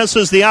 Dordt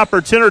misses the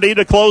opportunity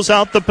to close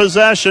out the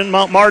possession.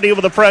 Mount Marty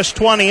with a fresh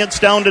 20. It's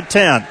down to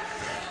 10.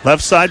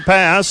 Left side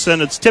pass,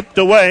 and it's tipped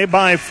away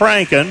by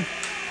Franken.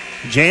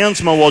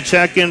 Jansma will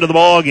check into the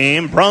ball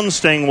game.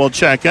 Brunsting will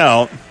check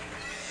out.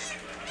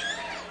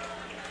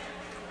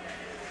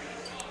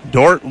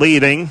 Dordt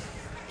leading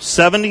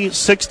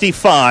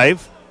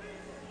 70-65.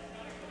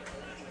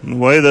 The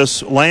way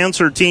this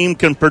Lancer team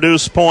can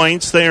produce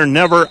points, they are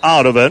never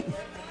out of it.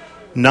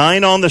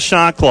 9 on the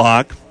shot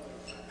clock.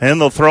 And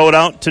they'll throw it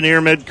out to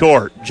near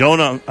midcourt.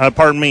 Johnson,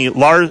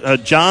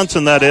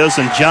 that is,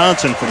 and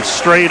Johnson from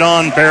straight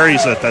on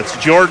buries it. That's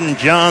Jordan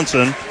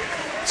Johnson.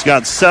 He's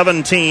got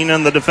 17,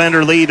 and the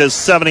defender lead is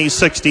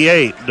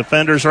 70-68.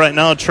 Defenders right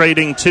now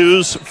trading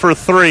 2s for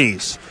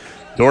 3s.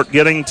 Dordt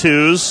getting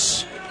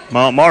 2s.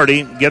 Mount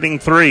Marty getting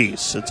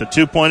 3s. It's a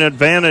 2-point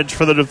advantage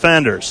for the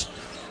defenders.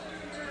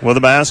 With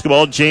the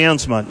basketball,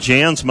 Jansma.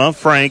 Jansma,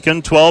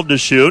 Franken, 12 to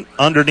shoot.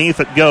 Underneath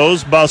it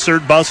goes.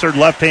 Bussard. Bussard,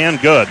 left hand,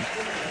 good.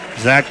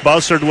 Zach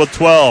Bussard with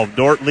 12.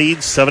 Dordt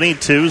leads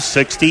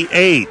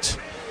 72-68.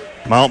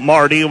 Mount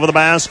Marty with the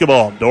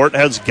basketball. Dordt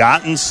has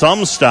gotten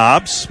some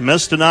stops.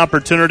 Missed an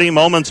opportunity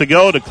moments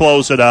ago to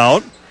close it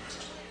out.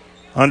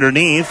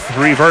 Underneath,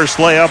 reverse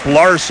layup,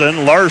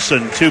 Larson.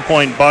 Larson,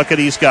 2-point bucket.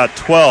 He's got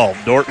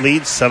 12. Dordt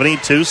leads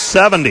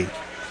 72-70.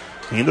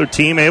 Neither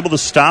team able to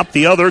stop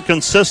the other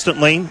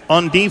consistently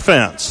on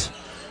defense.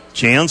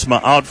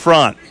 Jansma out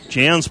front.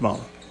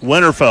 Jansma.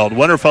 Winterfeld.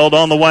 Winterfeld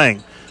on the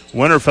wing.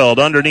 Winterfeld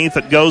underneath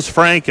it goes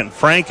Franken.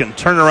 Franken,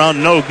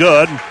 turnaround, no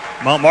good.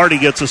 Mount Marty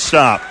gets a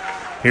stop.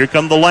 Here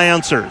come the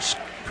Lancers.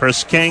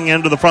 Chris King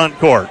into the front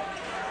court.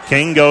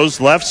 King goes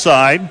left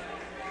side.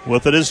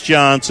 With it is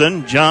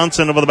Johnson.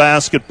 Johnson over the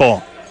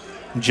basketball.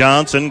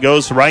 Johnson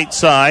goes right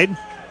side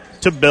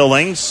to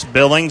Billings.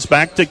 Billings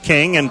back to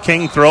King, and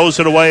King throws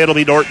it away. It'll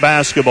be Dordt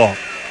basketball.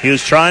 He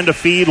was trying to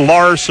feed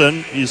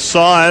Larson. You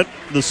saw it.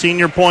 The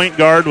senior point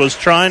guard was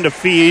trying to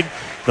feed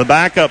the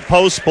backup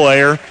post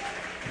player,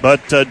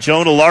 but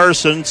Jonah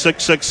Larson,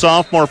 6'6"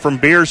 sophomore from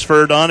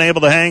Beersford, unable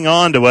to hang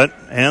on to it,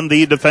 and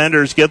the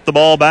defenders get the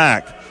ball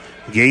back.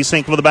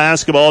 Gasink with the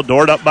basketball.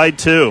 Dordt up by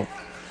 2.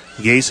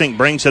 Gasink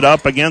brings it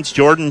up against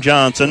Jordan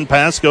Johnson.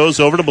 Pass goes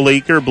over to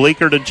Bleeker.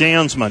 Bleeker to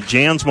Jansma.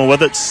 Jansma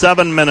with it.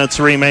 7 minutes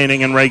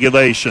remaining in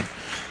regulation.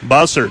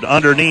 Bussard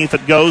underneath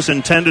it goes,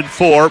 intended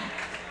for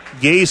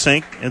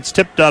Gasink. It's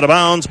tipped out of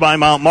bounds by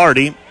Mount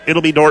Marty.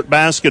 It'll be Dordt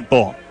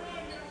basketball.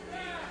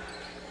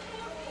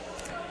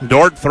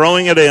 Dordt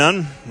throwing it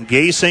in.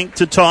 Gasink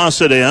to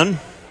toss it in.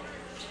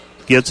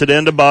 Gets it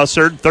into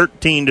Bussard.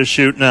 13 to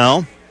shoot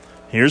now.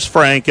 Here's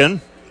Franken.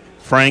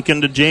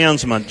 Franken to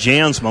Jansma.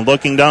 Jansma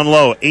looking down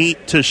low.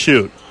 8 to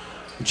shoot.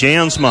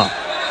 Jansma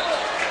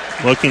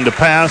looking to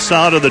pass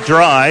out of the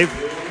drive.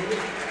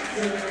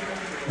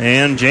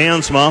 And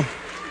Jansma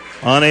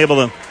unable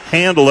to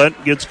handle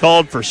it. Gets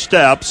called for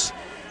steps.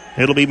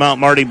 It'll be Mount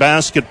Marty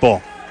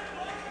basketball.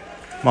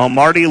 Mount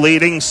Marty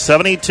leading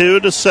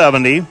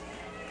 72-70.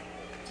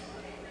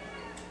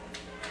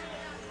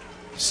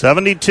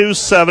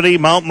 72-70.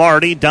 Mount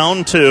Marty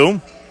down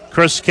 2.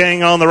 Chris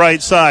King on the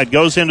right side.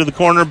 Goes into the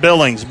corner.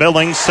 Billings.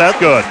 Billings set.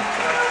 Good.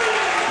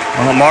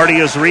 Mount Marty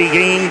has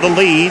regained the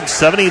lead.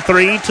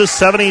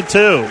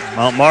 73-72.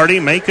 Mount Marty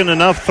making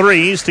enough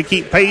threes to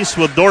keep pace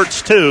with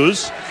Dordt's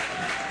 2s.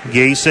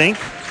 Gasink.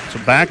 So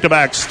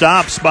back-to-back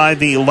stops by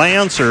the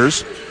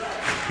Lancers.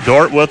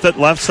 Dordt with it.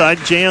 Left side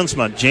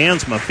Jansma.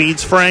 Jansma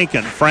feeds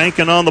Franken.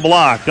 Franken on the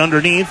block.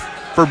 Underneath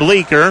for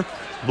Bleeker.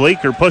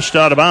 Bleeker pushed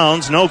out of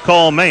bounds. No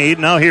call made.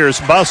 Now here's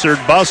Bussard.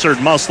 Bussard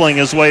muscling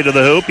his way to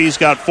the hoop. He's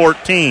got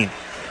 14.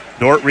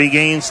 Dordt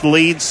regains the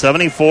lead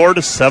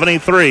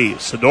 74-73.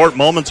 So Dordt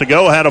moments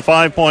ago had a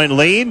 5-point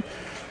lead.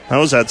 That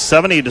was at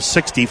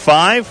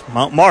 70-65.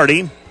 Mount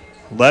Marty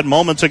led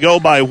moments ago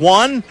by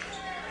 1.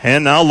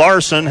 And now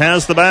Larson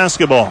has the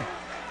basketball.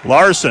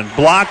 Larson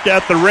blocked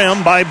at the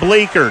rim by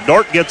Bleeker.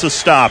 Dordt gets a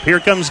stop.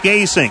 Here comes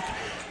Gasink.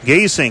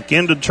 Gasink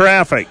into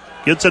traffic.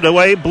 Gets it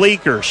away.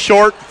 Bleeker.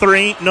 Short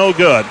 3. No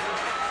good.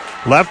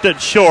 Left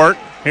it short.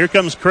 Here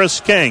comes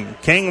Chris King.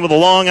 King with a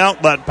long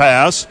outlet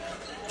pass.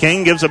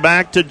 King gives it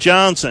back to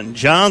Johnson.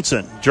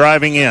 Johnson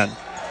driving in.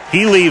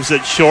 He leaves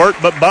it short,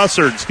 but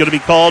Bussard's going to be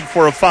called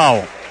for a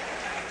foul.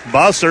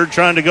 Bussard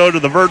trying to go to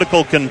the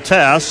vertical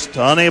contest.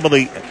 Unable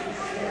to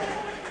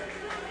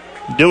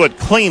do it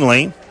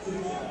cleanly.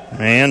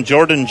 And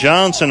Jordan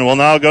Johnson will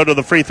now go to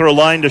the free throw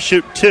line to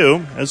shoot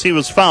 2 as he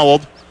was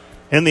fouled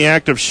in the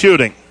act of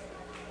shooting.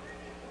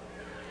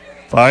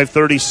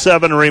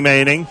 5:37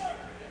 remaining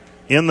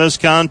in this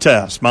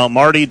contest. Mount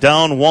Marty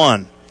down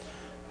 1.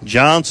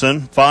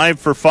 Johnson 5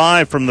 for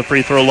 5 from the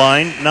free throw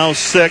line. Now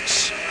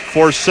 6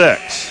 for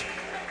 6.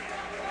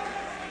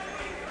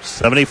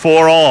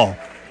 74 all.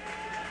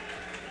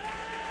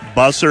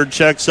 Bussard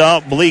checks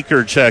out.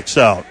 Bleeker checks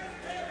out.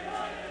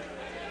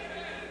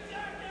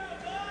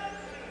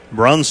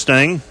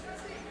 Brunsting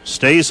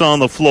stays on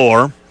the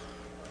floor.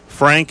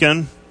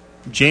 Franken,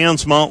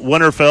 Jansma,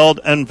 Winterfeld,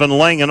 and Van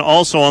Langen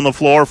also on the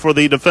floor for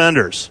the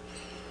defenders.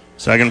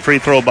 Second free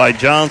throw by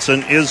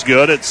Johnson is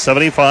good at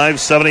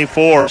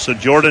 75-74. So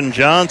Jordan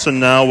Johnson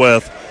now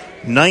with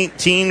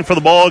 19 for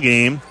the ball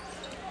game,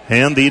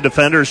 and the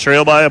defenders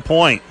trail by a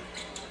point.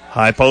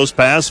 High post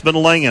pass, Van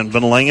Langen.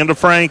 Van Langen to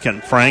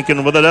Franken.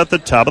 Franken with it at the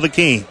top of the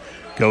key.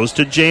 Goes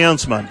to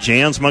Jansma.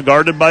 Jansma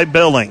guarded by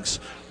Billings.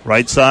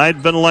 Right side,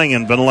 Van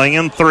Langen. Van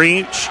Langen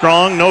 3,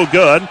 strong, no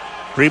good.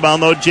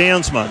 Rebound though,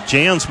 Jansma.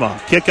 Jansma,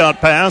 kick out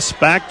pass,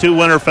 back to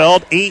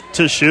Winterfeld. 8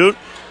 to shoot.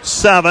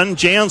 7,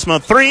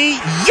 Jansma 3,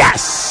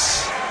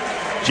 yes!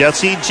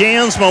 Jesse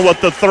Jansma with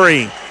the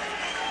 3.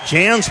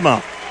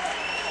 Jansma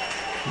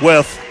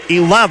with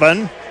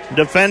 11.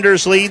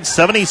 Defenders lead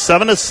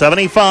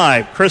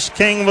 77-75. Chris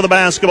King with the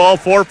basketball,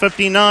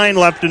 4:59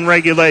 left in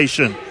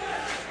regulation.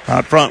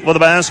 Out front with the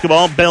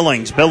basketball,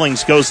 Billings.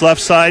 Billings goes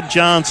left side,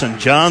 Johnson.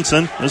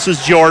 Johnson, this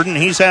is Jordan.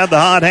 He's had the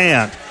hot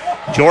hand.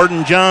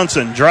 Jordan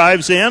Johnson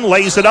drives in,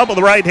 lays it up with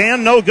the right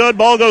hand. No good.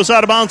 Ball goes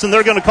out of bounds, and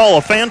they're going to call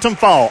a phantom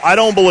foul. I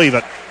don't believe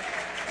it.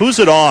 Who's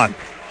it on?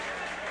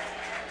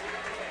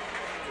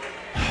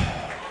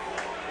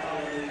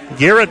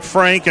 Garrett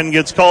Franken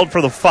gets called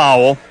for the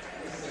foul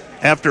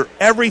after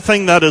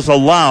everything that is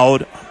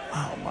allowed.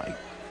 Oh,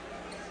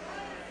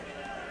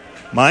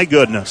 my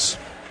goodness.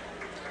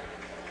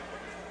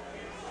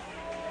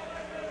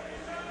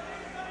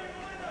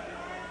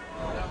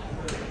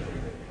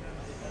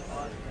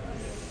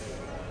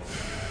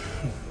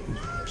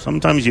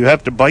 Sometimes you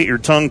have to bite your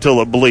tongue till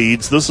it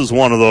bleeds. This is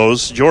one of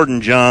those. Jordan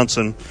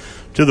Johnson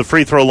to the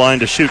free throw line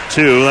to shoot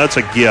 2. That's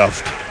a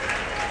gift.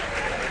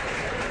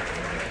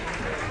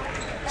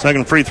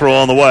 Second free throw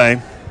on the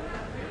way.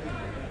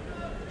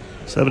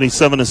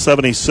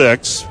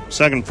 77-76.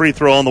 Second free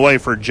throw on the way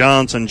for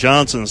Johnson.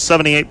 Johnson,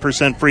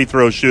 78% free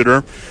throw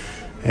shooter,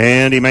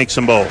 and he makes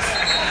them both.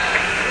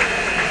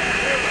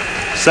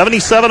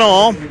 77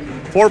 all,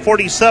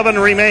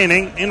 4:47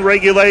 remaining in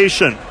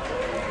regulation.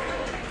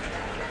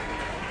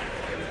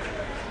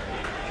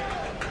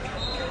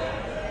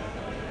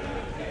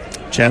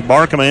 Chad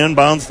Barkema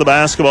inbounds the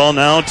basketball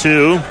now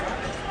to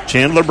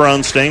Chandler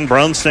Brunsting.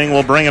 Brunsting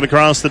will bring it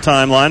across the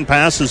timeline.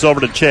 Passes over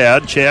to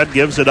Chad. Chad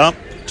gives it up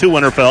to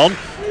Winterfeld.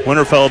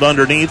 Winterfeld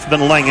underneath.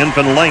 Van Langen,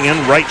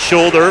 right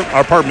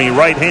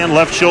hand,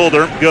 left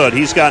shoulder. Good.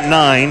 He's got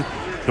 9.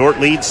 Dordt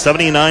leads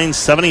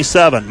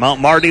 79-77.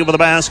 Mount Marty with the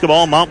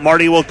basketball. Mount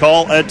Marty will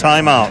call a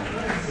timeout.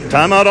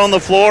 Timeout on the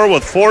floor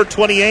with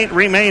 4:28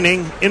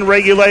 remaining in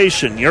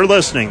regulation. You're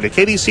listening to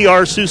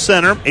KDCR Sioux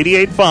Center,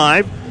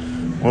 88.5.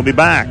 We'll be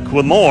back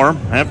with more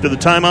after the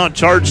timeout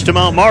charged to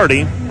Mount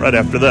Marty right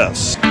after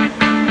this.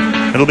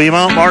 It'll be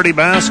Mount Marty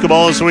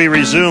basketball as we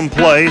resume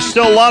play.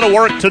 Still a lot of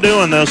work to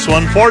do in this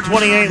one.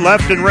 4:28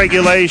 left in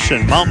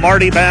regulation. Mount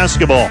Marty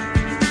basketball.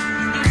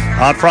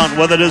 Out front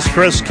with it is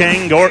Chris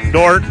King.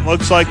 Dordt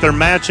looks like they're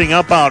matching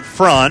up out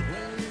front.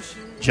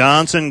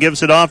 Johnson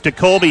gives it off to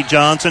Colby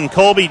Johnson.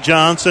 Colby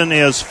Johnson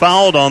is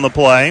fouled on the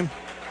play.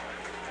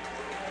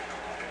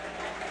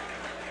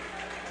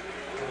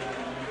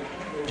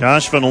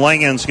 Josh Van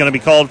Langen's going to be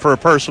called for a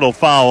personal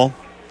foul.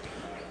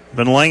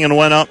 Van Langen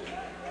went up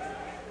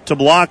to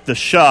block the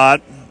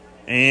shot,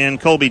 and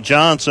Colby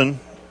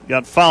Johnson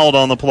got fouled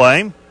on the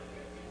play.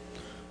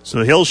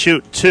 So he'll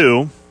shoot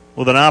 2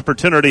 with an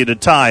opportunity to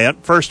tie it.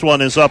 First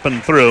one is up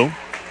and through.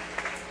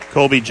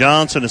 Colby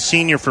Johnson, a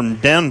senior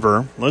from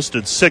Denver,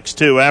 listed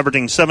 6'2",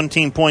 averaging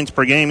 17 points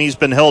per game. He's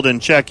been held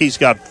in check. He's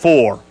got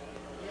 4.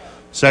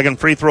 Second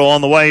free throw on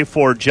the way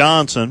for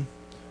Johnson.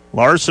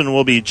 Larson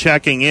will be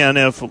checking in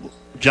if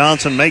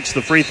Johnson makes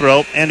the free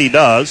throw, and he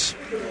does.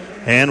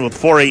 And with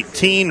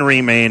 4:18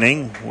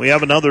 remaining, we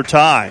have another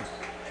tie.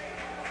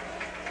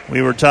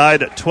 We were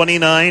tied at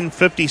 29,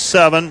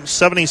 57,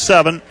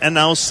 77, and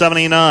now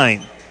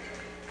 79.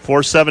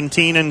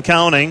 4:17 and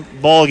counting,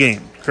 ball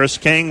game. Chris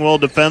King will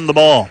defend the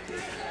ball.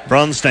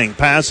 Brunsting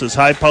passes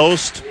high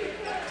post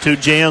to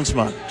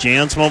Jansma.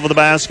 Jansma over the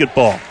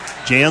basketball.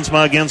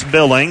 Jansma against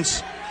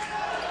Billings.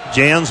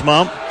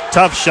 Jansma,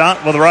 tough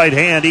shot with the right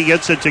hand. He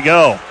gets it to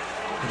go.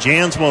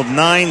 Jansma with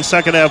 9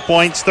 second half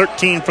points,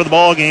 13 for the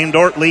ball game.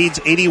 Dordt leads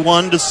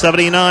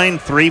 81-79,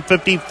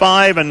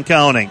 3:55 and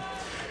counting.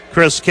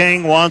 Chris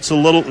King wants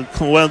some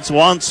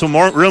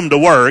more room to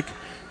work.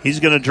 He's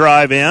going to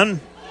drive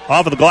in.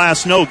 Off of the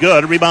glass, no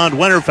good. Rebound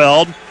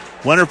Winterfeld.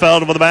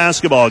 Winterfeld with the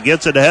basketball.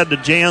 Gets it ahead to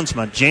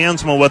Jansma.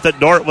 Jansma with it.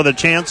 Dordt with a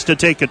chance to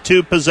take a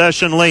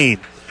 2-possession lead.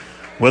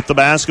 With the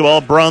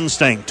basketball,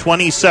 Brunsting.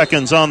 20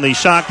 seconds on the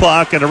shot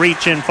clock and a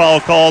reach-in foul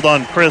called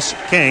on Chris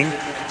King.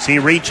 As he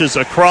reaches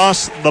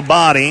across the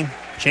body.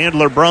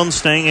 Chandler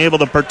Brunsting able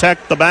to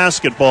protect the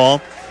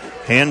basketball.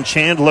 And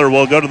Chandler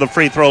will go to the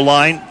free throw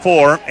line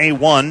for a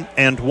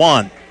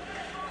 1-and-1.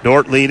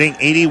 Dordt leading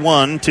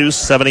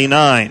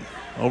 81-79.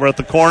 Over at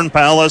the Corn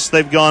Palace,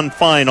 they've gone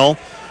final.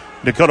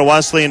 Dakota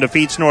Wesleyan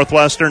defeats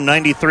Northwestern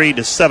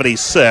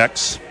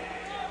 93-76.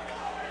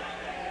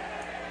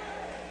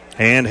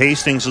 And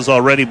Hastings has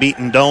already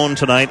beaten Doane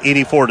tonight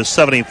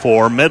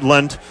 84-74.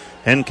 Midland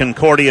and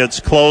Concordia, it's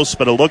close,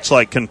 but it looks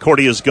like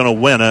Concordia is going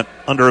to win it.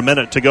 Under a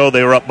minute to go,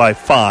 they were up by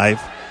 5.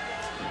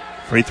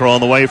 Free throw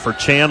on the way for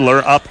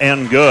Chandler, up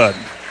and good.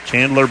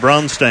 Chandler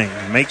Brunsting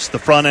makes the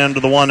front end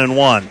of the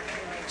 1-and-1.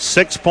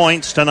 6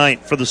 points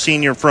tonight for the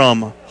senior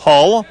from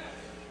Hull.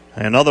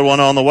 Another one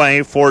on the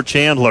way for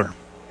Chandler.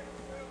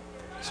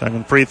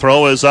 Second free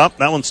throw is up.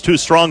 That one's too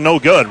strong, no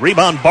good.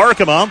 Rebound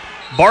Barkema.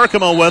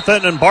 Barkema with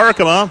it, and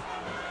Barkema,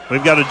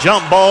 we've got a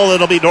jump ball.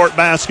 It'll be Dordt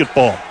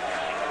basketball.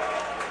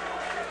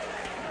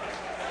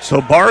 So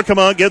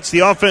Barkema gets the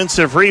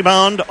offensive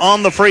rebound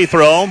on the free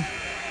throw,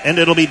 and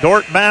it'll be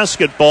Dordt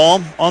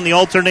basketball on the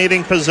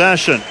alternating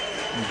possession.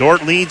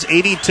 Dordt leads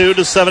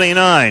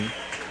 82-79.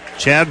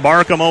 Chad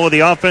Barkema with the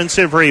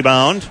offensive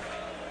rebound.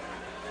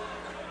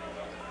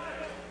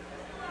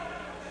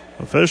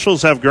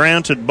 Officials have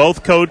granted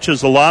both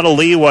coaches a lot of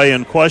leeway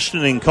in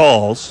questioning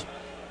calls.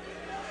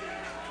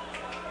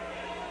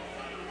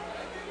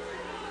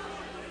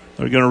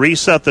 They're going to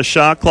reset the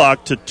shot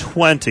clock to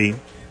 20.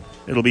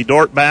 It'll be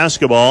Dordt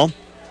basketball.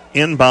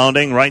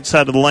 Inbounding right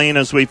side of the lane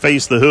as we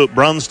face the hoop.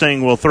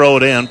 Brunsting will throw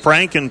it in.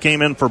 Franken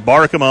came in for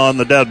Barkema on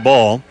the dead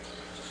ball.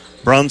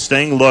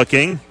 Brunsting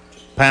looking.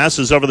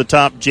 Passes over the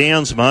top.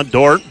 Jansma.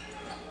 Dordt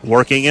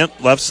working it.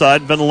 Left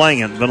side, Van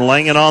Langen. Van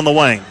Langen on the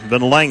wing.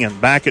 Van Langen.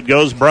 Back it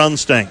goes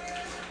Brunsting.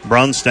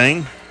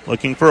 Brunsting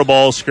looking for a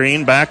ball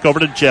screen. Back over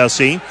to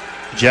Jesse.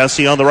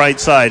 Jesse on the right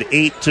side.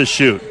 8 to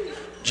shoot.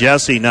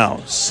 Jesse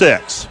now.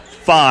 6,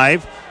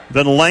 5.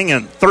 Van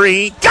Langen.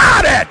 3.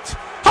 Got it!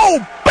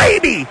 Oh,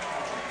 baby!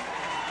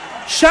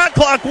 Shot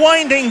clock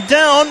winding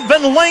down.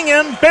 Van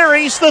Langen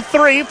buries the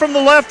 3 from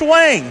the left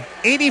wing.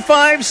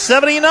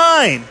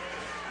 85-79.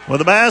 With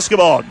the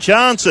basketball,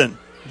 Johnson.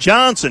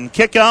 Johnson,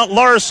 kick out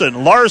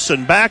Larson.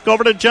 Larson back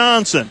over to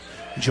Johnson.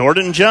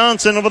 Jordan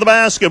Johnson over the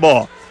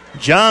basketball.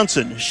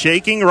 Johnson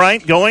shaking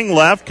right, going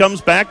left,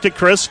 comes back to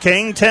Chris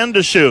King, 10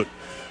 to shoot.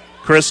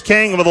 Chris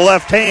King with the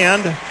left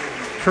hand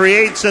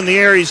creates in the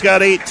air. He's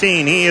got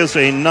 18. He is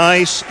a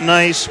nice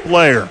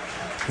player.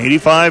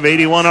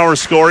 85-81 our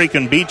score. He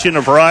can beat you in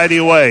a variety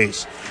of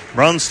ways.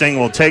 Brunsting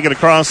will take it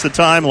across the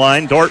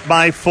timeline. Dordt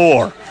by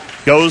 4.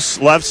 Goes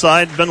left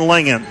side, Van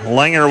Langen.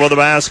 Langer with the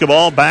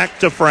basketball. Back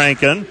to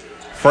Franken.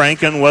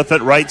 Franken with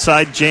it. Right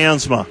side,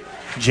 Jansma.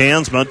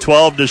 Jansma,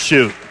 12 to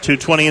shoot.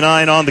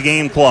 2:29 on the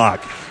game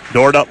clock.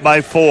 Dordt up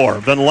by 4.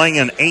 Van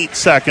Langen, 8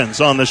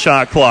 seconds on the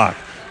shot clock.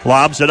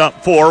 Lobs it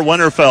up for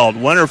Winterfeld.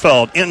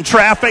 Winterfeld in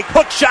traffic.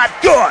 Hook shot,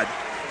 good.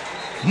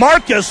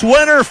 Marcus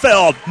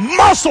Winterfeld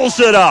muscles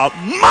it up,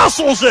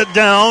 muscles it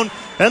down,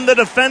 and the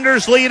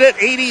defenders lead it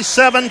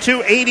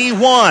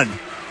 87-81.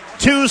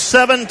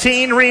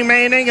 2:17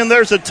 remaining, and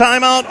there's a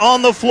timeout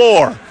on the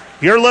floor.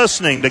 You're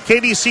listening to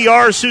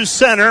KDCR Sioux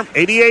Center,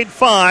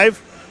 88-5.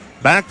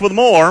 Back with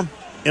more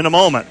in a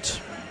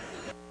moment.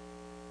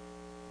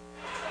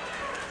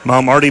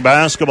 Mount Marty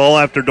basketball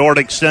after Dordt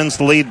extends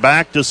the lead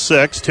back to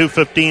 6.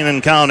 2:15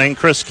 and counting.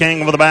 Chris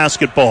King with the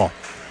basketball.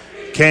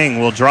 King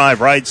will drive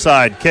right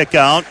side, kick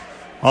out.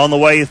 On the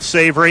way,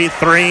 Savory,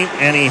 3,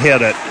 and he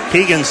hit it.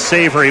 Keegan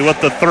Savory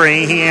with the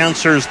 3. He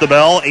answers the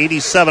bell,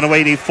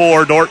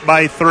 87-84, Dordt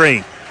by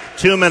 3.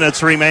 2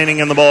 minutes remaining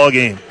in the ball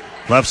game.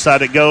 Left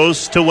side it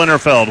goes to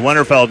Winterfeld.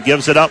 Winterfeld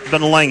gives it up,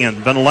 Van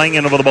Langen. Van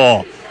Langen over the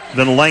ball.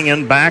 Van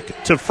Langen back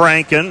to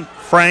Franken.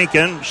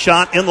 Franken,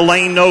 shot in the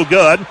lane, no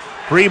good.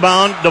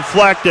 Rebound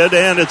deflected,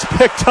 and it's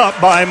picked up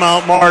by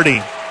Mount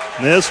Marty.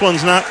 This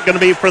one's not going to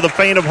be for the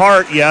faint of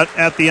heart yet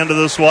at the end of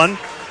this one.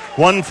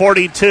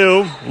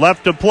 1:42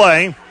 left to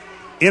play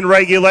in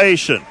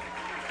regulation.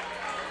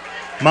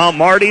 Mount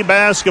Marty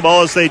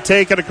basketball as they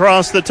take it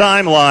across the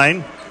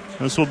timeline.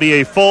 This will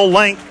be a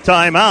full-length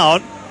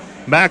timeout.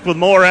 Back with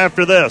more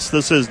after this.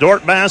 This is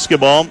Dordt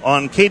basketball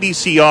on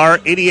KDCR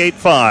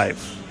 88-5.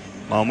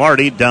 Mount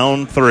Marty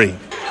down 3.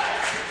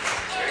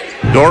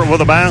 Dordt with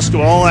the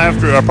basketball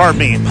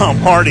Mount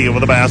Marty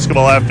with the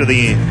basketball after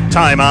the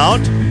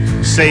timeout.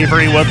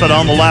 Savory with it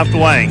on the left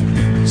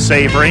wing.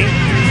 Savory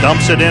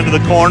dumps it into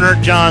the corner.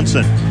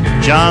 Johnson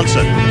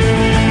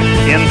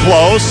in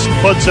close,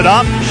 puts it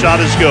up. Shot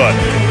is good.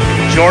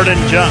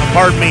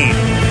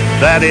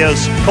 That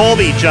is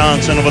Colby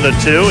Johnson with a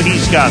 2.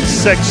 He's got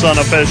 6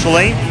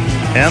 unofficially.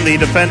 And the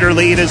defender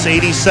lead is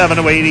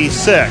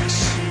 87-86.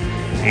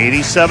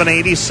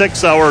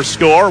 87-86 our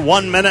score.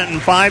 1 minute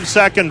and 5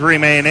 seconds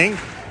remaining.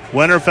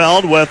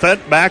 Winterfeld with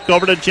it. Back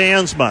over to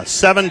Jansma.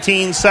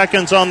 17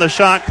 seconds on the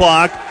shot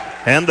clock.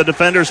 And the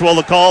defenders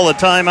will call a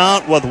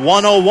timeout with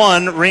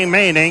 1:01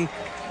 remaining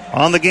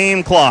on the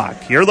game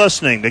clock. You're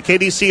listening to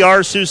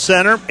KDCR Sioux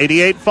Center,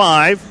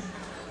 88-5.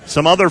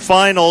 Some other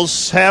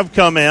finals have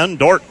come in.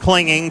 Dordt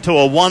clinging to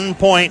a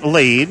 1-point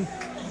lead.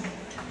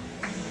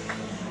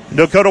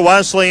 Dakota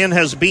Wesleyan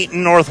has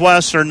beaten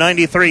Northwestern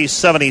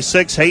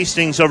 93-76.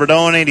 Hastings over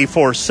Doane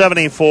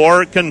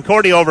 84-74.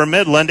 Concordia over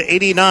Midland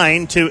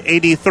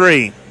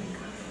 89-83.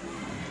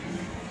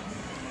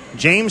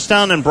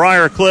 Jamestown and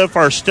Briar Cliff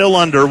are still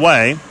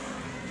underway.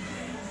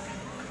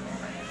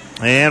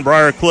 And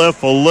Briar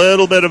Cliff a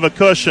little bit of a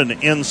cushion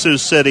in Sioux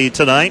City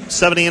tonight,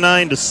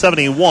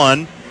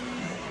 79-71.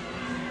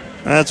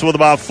 That's with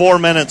about 4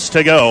 minutes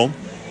to go.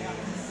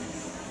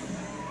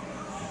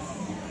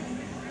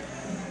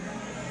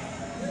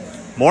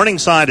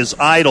 Morningside is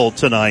idle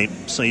tonight,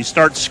 so you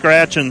start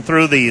scratching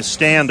through the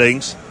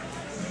standings.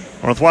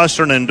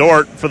 Northwestern and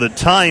Dordt, for the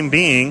time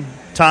being,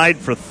 tied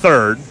for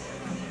third.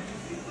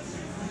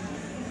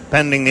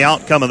 Pending the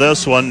outcome of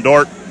this one,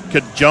 Dordt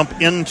could jump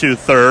into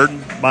third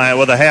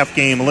with a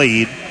half-game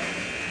lead.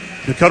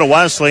 Dakota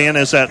Wesleyan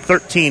is at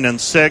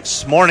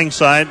 13-6.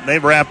 Morningside,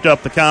 they've wrapped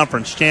up the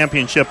conference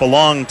championship a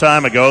long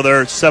time ago.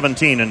 They're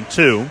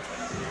 17-2.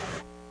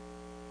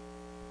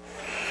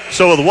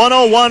 So with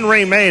 1:01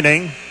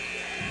 remaining,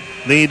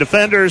 the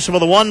defenders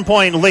with a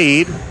 1-point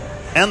lead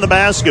and the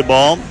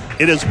basketball.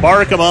 It is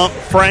Barkema,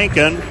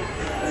 Franken,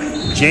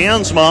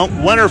 Jansma,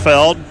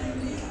 Winterfeld,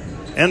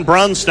 and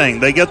Brunsting.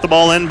 They get the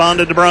ball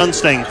inbounded to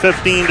Brunsting.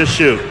 15 to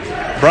shoot.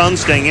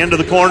 Brunsting into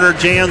the corner,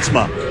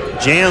 Jansma.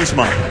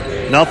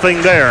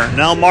 Nothing there.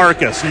 Now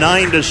Marcus,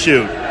 9 to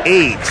shoot.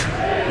 8.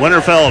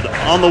 Winterfeld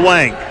on the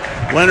wing.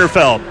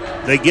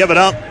 Linderfeld. They give it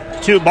up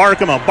to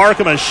Barkema.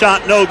 Barkema's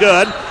shot no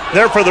good.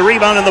 There for the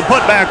rebound and the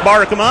putback,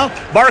 Barkema.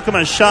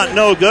 Barkema's shot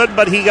no good,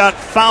 but he got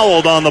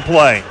fouled on the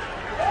play.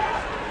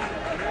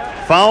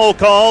 Foul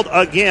called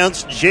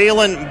against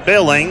Jalen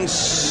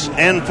Billings.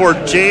 And for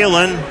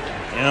Jalen,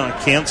 I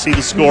can't see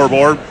the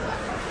scoreboard.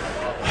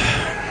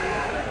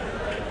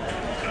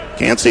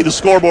 Can't see the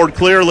scoreboard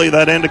clearly.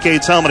 That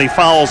indicates how many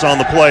fouls on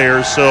the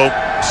players. So,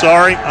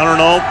 sorry, I don't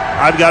know.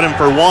 I've got him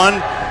for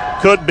one.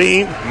 Could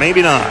be,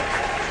 maybe not.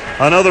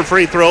 Another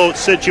free throw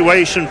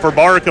situation for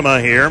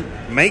Barkema here.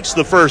 Makes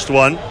the first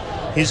one.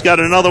 He's got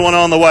another one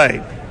on the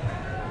way.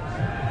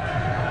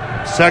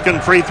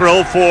 Second free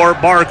throw for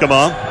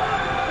Barkema.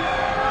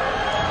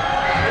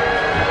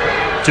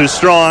 Too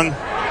strong.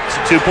 It's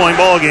a 2-point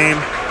ball game.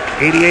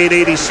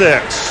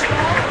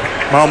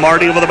 88-86. Mount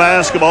Marty with the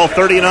basketball.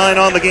 39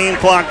 on the game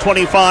clock.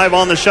 25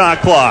 on the shot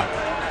clock.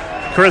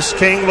 Chris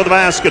King with the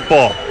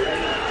basketball.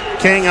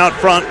 King out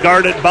front,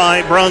 guarded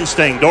by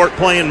Brunsting. Dordt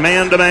playing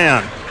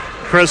man-to-man.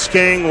 Chris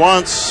King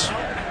wants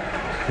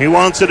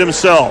it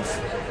himself.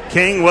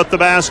 King with the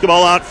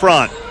basketball out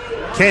front.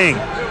 King,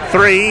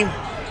 three,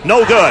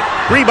 no good.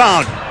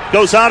 Rebound,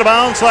 goes out of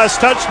bounds, last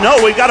touch.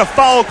 No, we've got a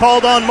foul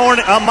called on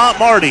Mount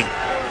Marty.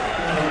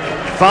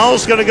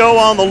 Foul's going to go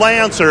on the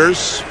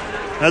Lancers.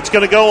 That's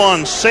going to go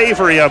on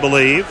Savory, I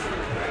believe.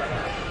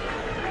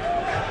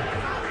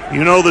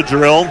 You know the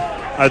drill.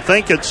 I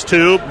think it's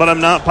 2, but I'm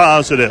not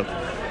positive.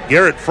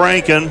 Garrett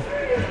Franken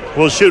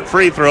will shoot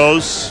free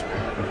throws.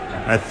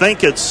 I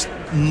think it's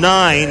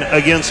 9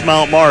 against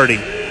Mount Marty.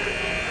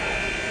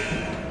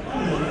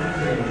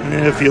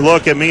 If you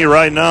look at me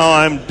right now,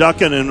 I'm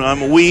ducking and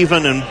I'm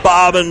weaving and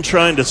bobbing,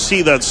 trying to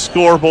see that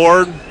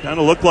scoreboard. Kind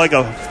of look like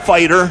a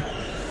fighter.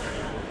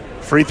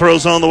 Free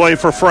throws on the way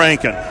for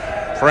Franken.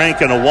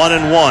 Franken, a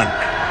 1-and-1.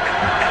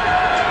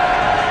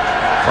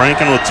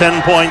 Franken with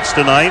 10 points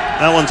tonight.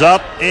 That one's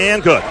up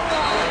and good.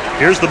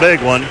 Here's the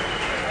big one.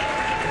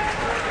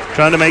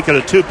 Trying to make it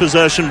a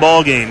 2-possession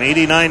ball game,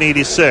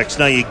 89-86.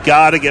 Now you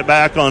got to get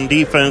back on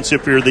defense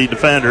if you're the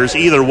defenders,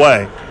 either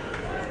way.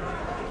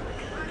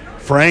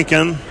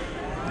 Franken,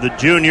 the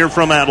junior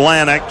from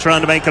Atlantic,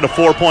 trying to make it a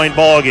 4-point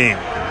ball game.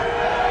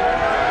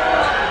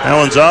 That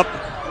one's up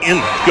and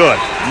good.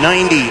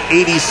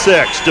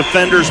 90-86.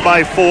 Defenders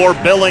by 4.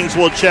 Billings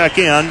will check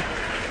in.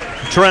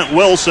 Trent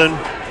Wilson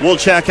will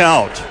check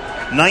out.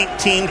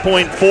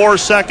 19.4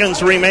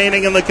 seconds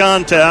remaining in the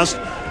contest.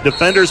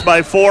 Defenders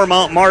by 4.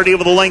 Mount Marty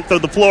with the length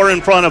of the floor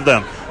in front of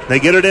them. They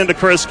get it into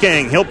Chris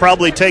King. He'll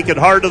probably take it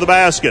hard to the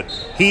basket.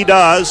 He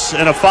does,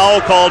 and a foul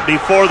called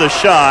before the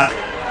shot.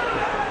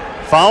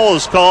 Foul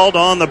is called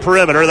on the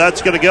perimeter.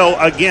 That's going to go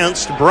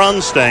against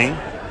Brunsting.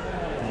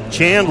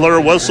 Chandler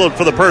whistled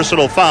for the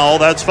personal foul.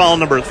 That's foul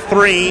number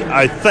 3,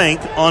 I think,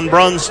 on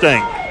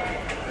Brunsting.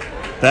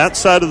 That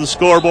side of the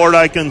scoreboard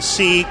I can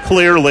see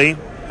clearly,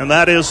 and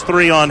that is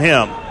 3 on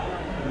him.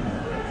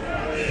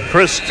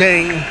 Chris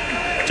King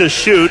to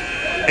shoot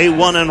a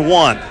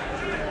 1-and-1.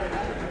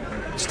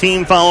 It's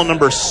team foul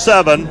number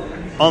 7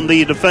 on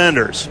the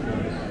defenders.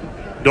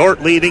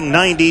 Dordt leading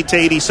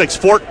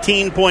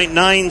 90-86,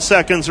 14.9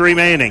 seconds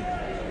remaining.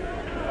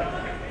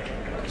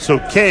 So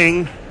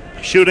King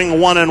shooting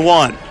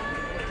 1-and-1.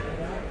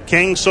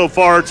 King so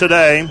far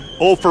today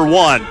 0 for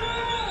 1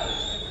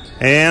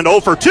 and 0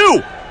 for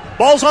 2.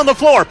 Ball's on the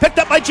floor, picked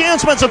up by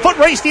Jansma. It's a foot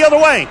race the other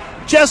way.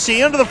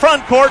 Jesse into the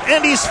front court,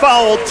 and he's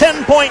fouled.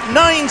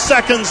 10.9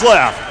 seconds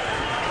left.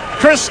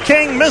 Chris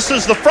King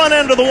misses the front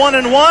end of the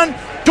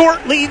 1-and-1.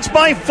 Dordt leads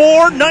by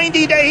 4,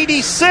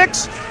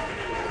 90-86.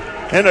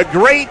 And a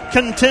great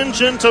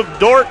contingent of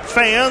Dordt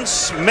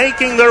fans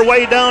making their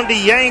way down to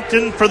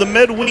Yankton for the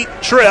midweek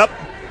trip.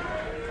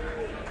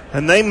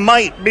 And they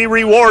might be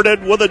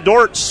rewarded with a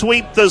Dordt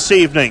sweep this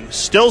evening.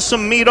 Still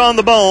some meat on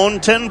the bone.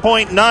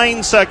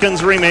 10.9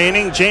 seconds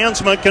remaining.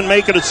 Jansma can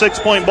make it a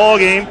 6-point ball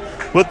game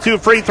with 2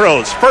 free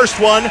throws.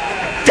 First one,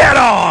 dead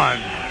on.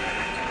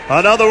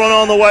 Another one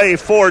on the way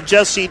for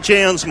Jesse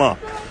Jansma.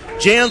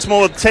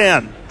 Jansma with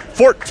 10.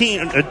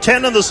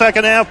 10 in the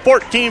second half,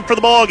 14 for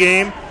the ball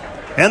game.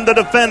 And the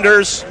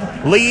defenders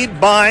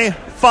lead by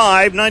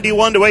 5,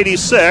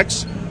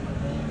 91-86.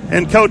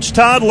 And Coach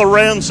Todd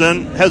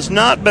Lorenzen has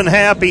not been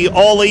happy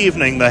all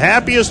evening. The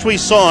happiest we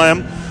saw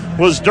him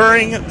was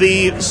during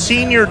the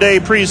senior day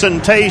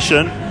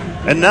presentation,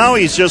 and now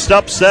he's just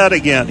upset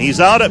again.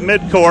 He's out at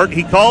midcourt.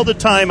 He called a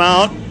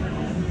timeout,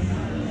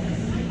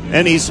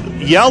 and he's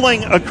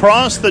yelling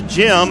across the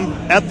gym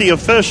at the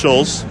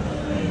officials,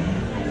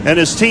 and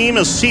his team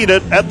is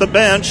seated at the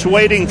bench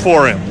waiting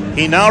for him.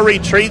 He now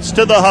retreats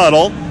to the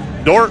huddle.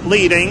 Dordt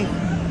leading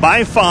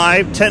by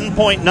 5,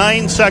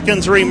 10.9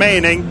 seconds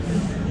remaining.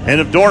 And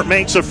if Dordt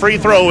makes a free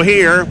throw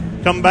here,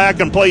 come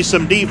back and play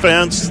some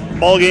defense,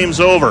 ball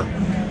game's over.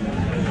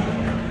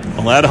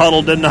 Well, that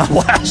huddle did not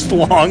last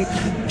long.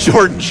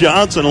 Jordan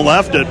Johnson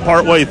left it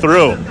partway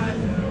through.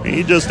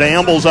 He just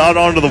ambles out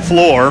onto the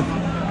floor.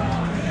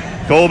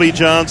 Colby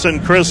Johnson,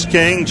 Chris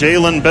King,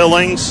 Jalen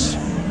Billings,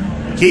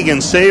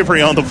 Keegan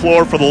Savory on the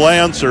floor for the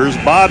Lancers.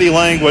 Body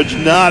language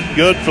not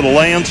good for the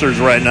Lancers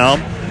right now.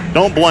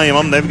 don't blame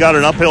them. They've got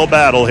an uphill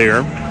battle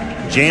here.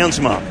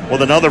 Jansma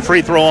with another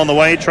free throw on the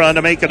way, trying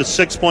to make it a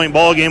 6-point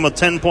ball game with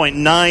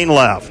 10.9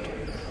 left.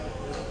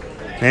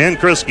 And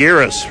Chris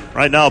Garris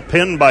right now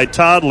pinned by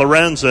Todd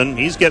Lorenzen.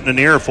 He's getting an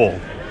earful.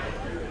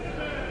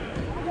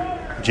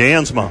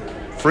 Jansma,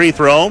 free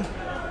throw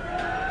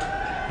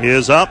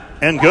is up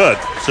and good.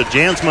 So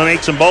Jansma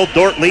makes them both.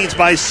 Dordt leads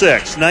by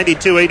 6,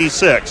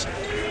 92-86.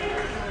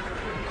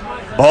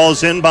 Ball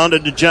is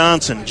inbounded to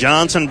Johnson.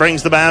 Johnson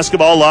brings the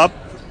basketball up.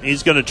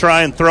 He's going to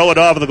try and throw it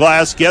off the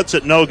glass. Gets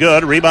it, no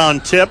good.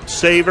 Rebound tipped.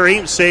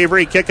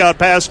 Savory kick out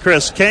pass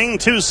Chris King.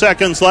 2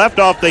 seconds left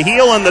off the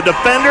heel, and the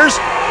defenders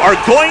are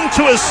going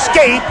to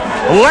escape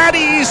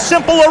Laddie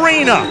Simple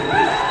Arena.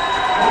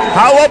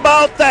 How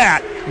about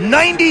that?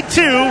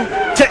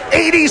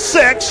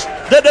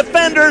 92-86. The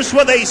defenders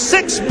with a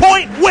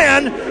 6-point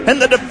win,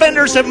 and the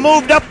defenders have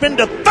moved up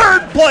into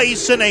 3rd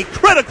place in a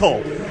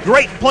critical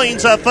Great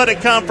Plains Athletic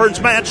Conference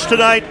match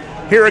tonight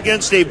here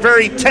against a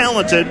very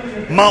talented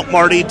Mount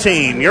Marty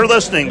team. You're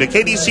listening to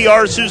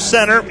KDCR Sioux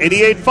Center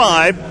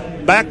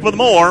 88.5. Back with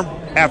more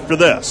after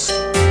this.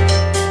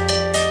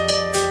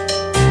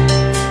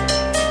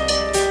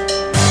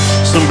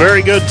 Some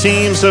very good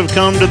teams have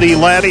come to the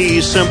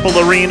Laddie Simple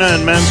Arena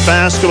in men's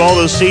basketball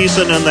this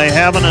season, and they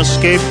haven't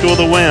escaped with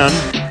a win.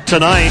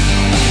 Tonight,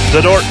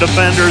 the Dordt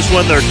defenders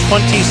win their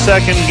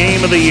 22nd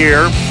game of the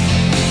year.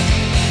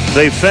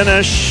 They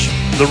finish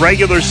the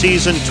regular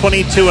season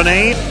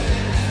 22-8,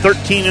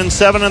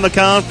 13-7 in the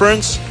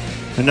conference.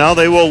 And now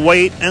they will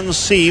wait and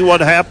see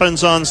what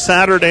happens on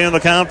Saturday in the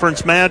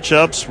conference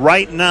matchups.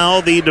 Right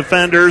now, the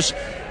defenders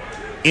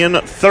in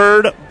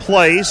 3rd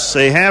place,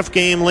 a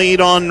half-game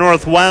lead on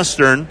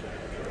Northwestern,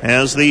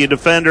 as the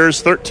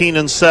defenders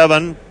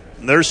 13-7,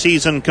 their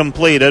season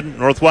completed.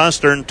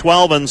 Northwestern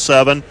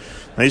 12-7.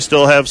 They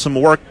still have some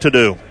work to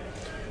do.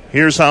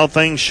 Here's how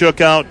things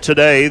shook out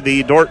today.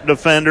 The Dordt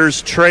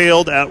defenders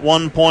trailed at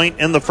 1 point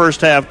in the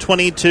first half,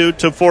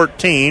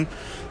 22-14.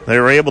 They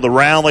were able to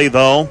rally,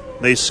 though.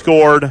 They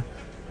scored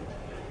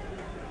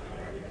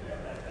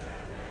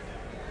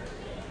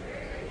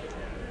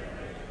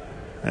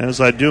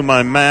as I do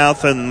my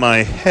math in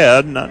my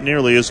head, not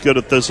nearly as good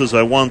at this as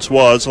I once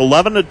was,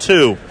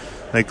 11-2.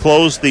 They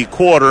closed the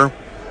quarter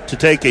to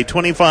take a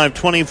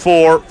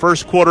 25-24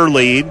 first quarter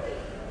lead.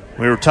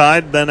 We were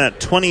tied then at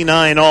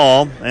 29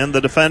 all, and the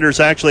defenders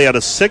actually had a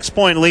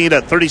 6-point lead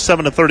at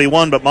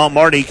 37-31, but Mount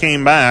Marty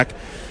came back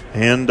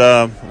and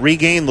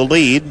regained the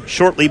lead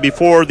shortly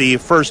before the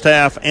first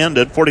half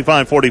ended,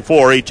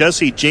 45-44. A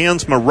Jesse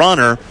Jansma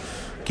runner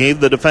gave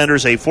the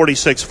defenders a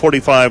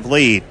 46-45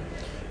 lead.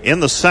 In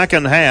the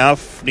second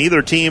half,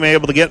 neither team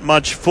able to get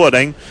much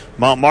footing.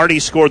 Mount Marty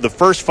scored the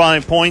first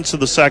 5 points of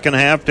the second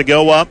half to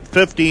go up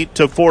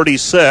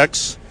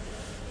 50-46.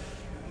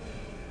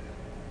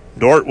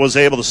 Dordt was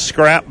able to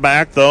scrap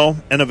back, though,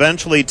 and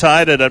eventually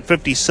tied it at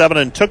 57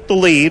 and took the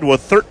lead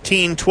with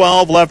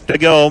 13-12 left to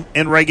go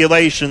in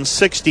regulation,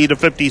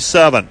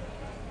 60-57.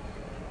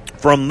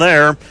 From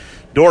there,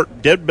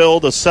 Dordt did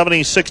build a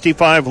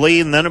 70-65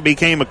 lead, and then it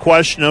became a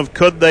question of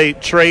could they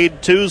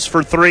trade 2s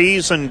for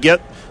 3s and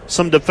get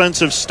some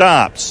defensive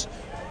stops.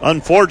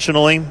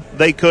 Unfortunately,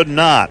 they could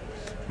not.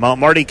 Mount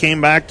Marty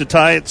came back to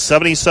tie it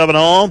 77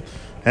 all.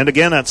 And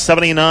again at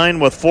 79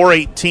 with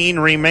 4:18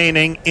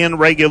 remaining in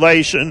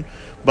regulation.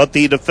 But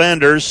the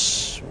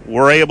defenders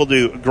were able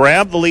to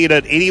grab the lead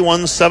at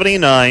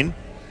 81-79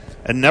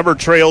 and never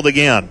trailed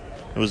again.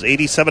 It was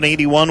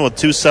 87-81 with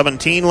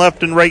 2:17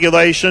 left in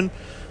regulation.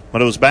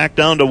 But it was back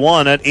down to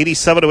 1 at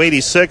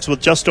 87-86 with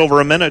just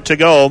over a minute to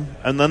go.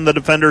 And then the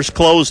defenders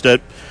closed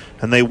it.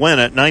 And they win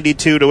at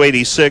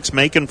 92-86,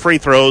 making free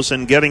throws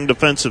and getting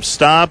defensive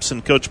stops.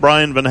 And Coach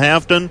Brian Van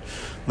Haften,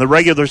 the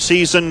regular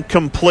season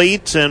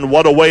complete, and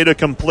what a way to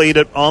complete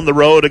it on the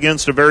road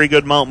against a very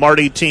good Mount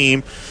Marty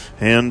team.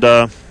 And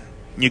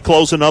you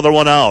close another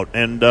one out.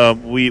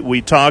 And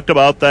we talked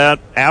about that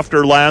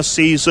after last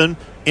season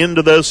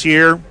into this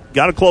year.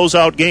 Got to close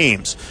out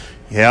games.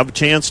 You have a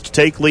chance to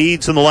take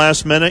leads in the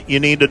last minute. You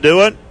need to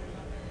do it.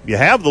 You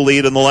have the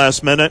lead in the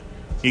last minute.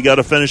 You got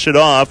to finish it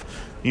off.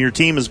 Your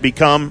team has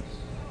become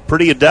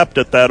pretty adept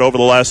at that over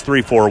the last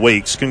 3-4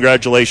 weeks.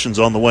 Congratulations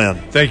on the win.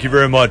 Thank you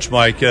very much,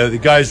 Mike. The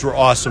guys were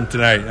awesome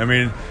tonight. I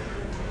mean,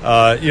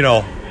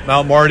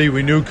 Mount Marty,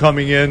 we knew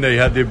coming in they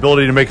had the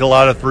ability to make a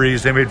lot of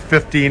threes. They made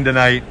 15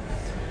 tonight.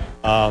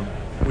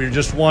 We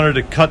just wanted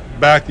to cut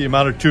back the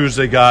amount of 2s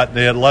they got.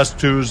 They had less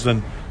 2s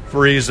than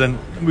 3s, and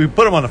we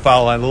put them on the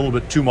foul line a little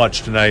bit too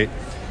much tonight.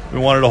 We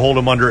wanted to hold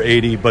them under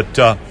 80, but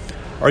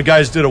our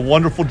guys did a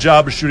wonderful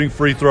job of shooting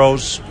free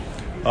throws.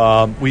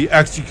 We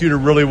executed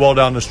really well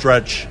down the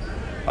stretch.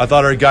 I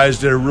thought our guys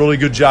did a really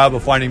good job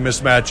of finding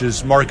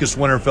mismatches. Marcus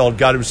Winterfeld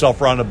got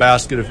himself around the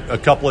basket a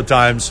couple of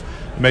times,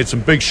 made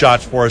some big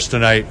shots for us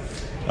tonight.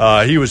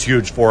 He was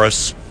huge for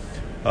us.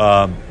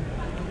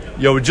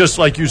 Just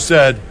like you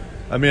said,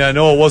 I mean, I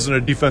know it wasn't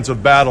a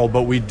defensive battle,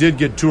 but we did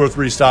get 2 or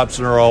 3 stops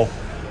in a row.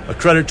 A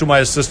credit to my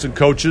assistant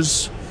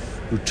coaches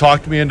who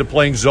talked me into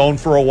playing zone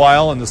for a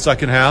while in the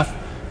second half,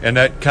 and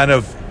that kind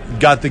of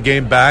got the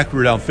game back. We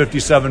were down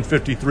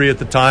 57-53 at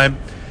the time,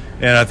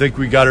 and I think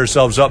we got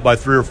ourselves up by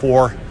 3 or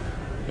 4.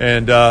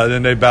 And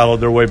then they battled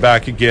their way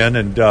back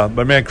again.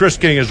 But, man, Chris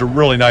King is a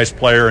really nice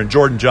player, and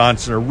Jordan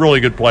Johnson are really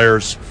good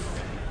players.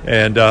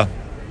 And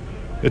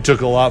it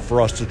took a lot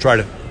for us to try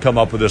to come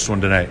up with this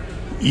one tonight.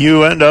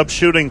 You end up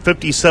shooting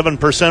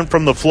 57%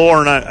 from the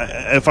floor, and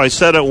if I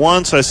said it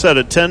once, I said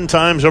it 10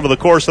 times over the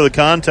course of the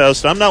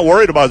contest. I'm not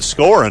worried about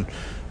scoring.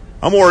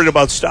 I'm worried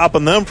about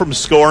stopping them from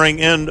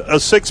scoring, and a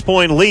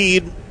 6-point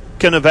lead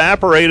can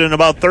evaporate in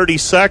about 30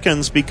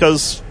 seconds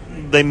because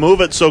they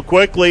move it so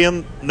quickly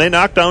and they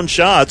knock down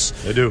shots.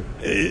 They do.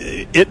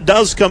 It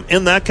does come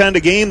in that kind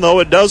of game, though.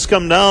 It does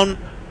come down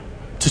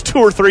to 2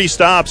 or 3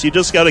 stops. You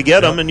just got to get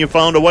them, and you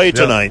found a way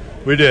tonight.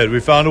 We did. We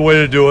found a way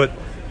to do it.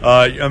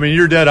 I mean,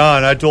 you're dead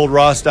on. I told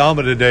Ross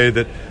Dalma today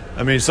that,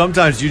 I mean,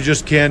 sometimes you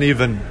just can't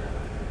even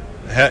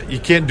you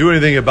can't do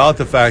anything about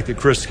the fact that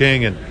Chris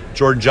King and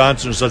Jordan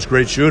Johnson are such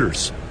great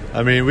shooters.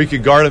 I mean, we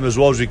can guard them as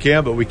well as we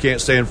can, but we can't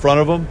stay in front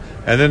of them,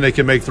 and then they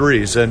can make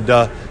threes. And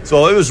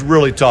so it was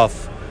really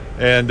tough.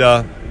 And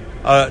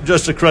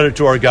just a credit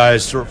to our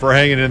guys for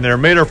hanging in there.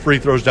 Made our free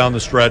throws down the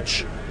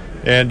stretch.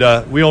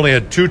 And we only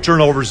had 2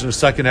 turnovers in the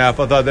second half.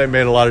 I thought that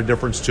made a lot of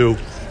difference, too.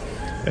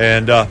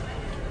 And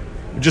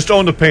just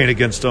owned the paint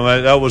against them.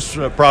 That was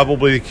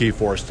probably the key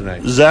for us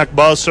tonight. Zach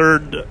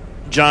Bussard,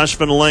 Josh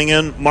Van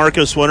Lingen,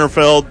 Marcus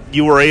Winterfeld,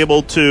 you were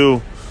able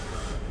to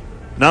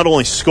not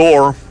only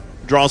score,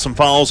 draw some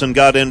fouls, and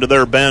got into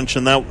their bench,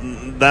 and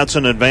that's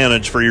an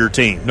advantage for your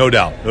team. No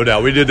doubt.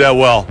 We did that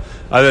well.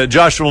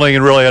 Josh Van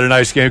Lingen really had a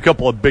nice game. A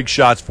couple of big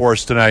shots for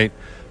us tonight,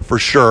 for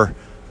sure.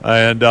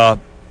 And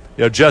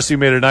Jesse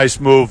made a nice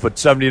move, but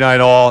 79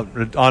 all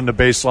on the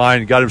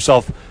baseline. Got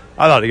himself,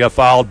 I thought he got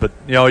fouled, but,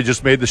 he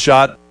just made the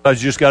shot. You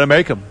just got to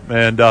make them.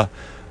 And,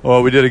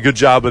 we did a good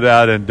job with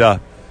that. And,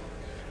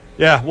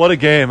 what a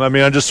game. I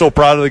mean, I'm just so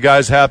proud of the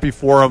guys, happy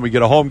for them. We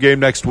get a home game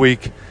next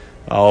week.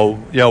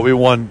 We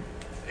won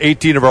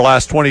 18 of our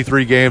last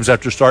 23 games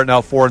after starting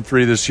out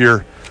 4-3 this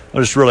year.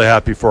 I'm just really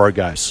happy for our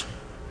guys.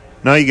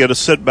 Now you got to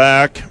sit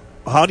back.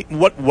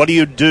 What do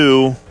you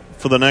do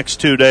for the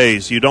next 2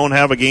 days? You don't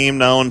have a game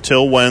now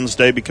until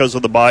Wednesday because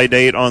of the bye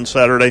date on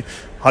Saturday.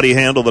 How do you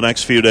handle the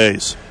next few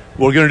days?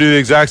 We're going to do the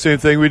exact same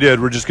thing we did.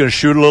 We're just going to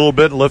shoot a little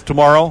bit and lift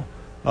tomorrow.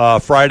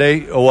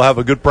 Friday, we'll have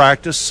a good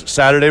practice.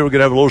 Saturday, we're going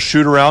to have a little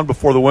shoot around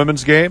before the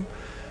women's game.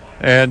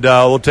 And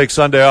we'll take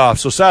Sunday off.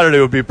 So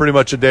Saturday would be pretty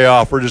much a day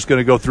off. We're just going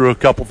to go through a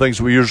couple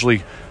things we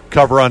usually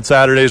cover on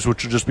Saturdays,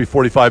 which will just be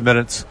 45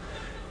 minutes.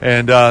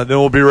 And then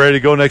we'll be ready to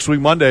go next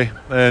week Monday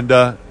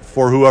and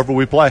for whoever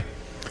we play.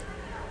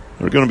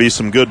 There are going to be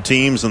some good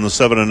teams in the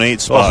 7 and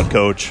 8 spot,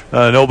 Coach.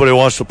 Nobody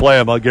wants to play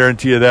them, I'll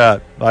guarantee you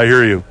that. I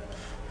hear you.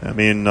 I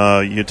mean,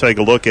 you take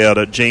a look at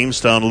it.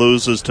 Jamestown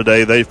loses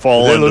today. They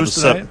fall into the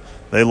 7.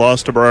 They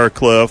lost to Briar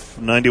Cliff,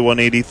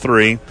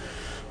 91-83.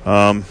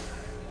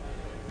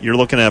 You're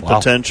looking at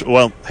potential.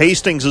 Well,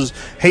 Hastings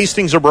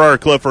or Briar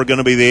Cliff are going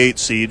to be the 8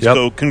 seeds. Yep.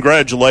 So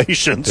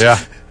congratulations. Yeah.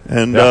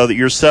 And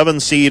your 7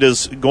 seed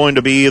is going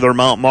to be either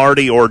Mount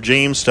Marty or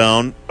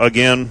Jamestown.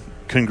 Again,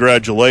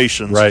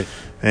 congratulations. Right.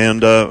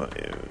 And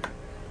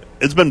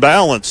it's been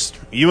balanced.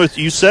 You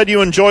said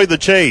you enjoyed the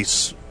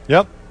chase.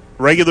 Yep.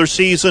 Regular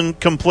season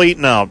complete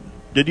now.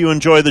 Did you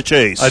enjoy the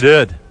chase? I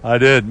did.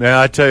 Man,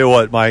 I tell you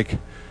what, Mike,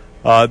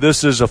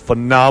 this is a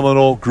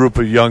phenomenal group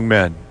of young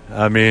men.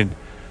 I mean,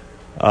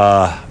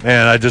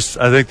 I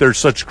think they're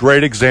such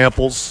great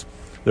examples.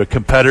 They're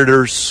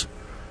competitors.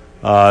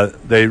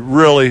 They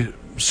really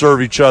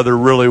serve each other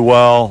really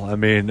well. I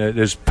mean, it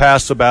is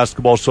pass the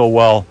basketball so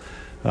well.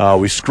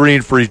 We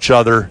screen for each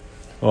other.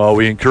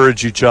 We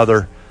encourage each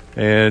other.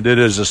 And it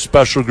is a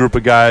special group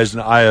of guys,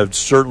 and I have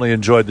certainly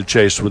enjoyed the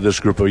chase with this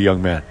group of young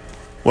men.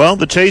 Well,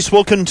 the chase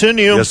will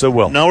continue. Yes, it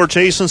will. Now we're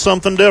chasing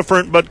something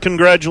different, but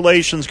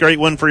congratulations. Great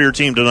win for your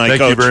team tonight, Coach.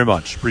 Thank you very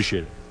much.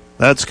 Appreciate it.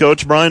 That's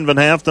Coach Brian Van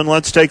Haften.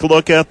 Let's take a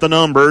look at the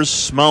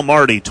numbers. Mount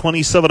Marty,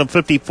 27 of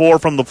 54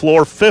 from the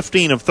floor,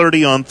 15 of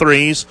 30 on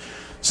threes,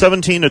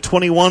 17 of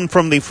 21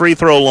 from the free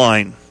throw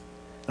line.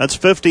 That's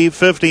 50,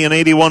 50, and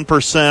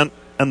 81%,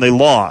 and they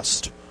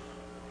lost.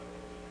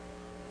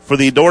 For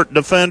the Dordt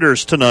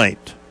Defenders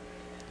tonight,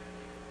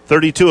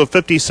 32 of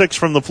 56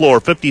 from the floor,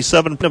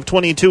 57 of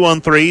 22 on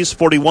threes,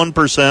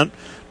 41%,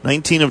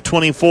 19 of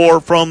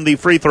 24 from the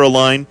free throw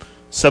line,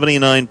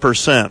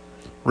 79%.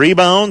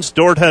 Rebounds,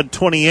 Dordt had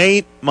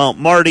 28, Mount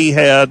Marty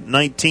had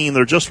 19.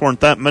 There just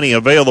weren't that many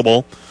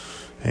available.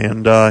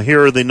 And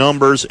here are the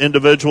numbers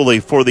individually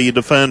for the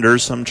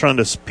defenders. I'm trying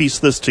to piece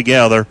this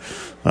together.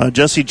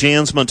 Jesse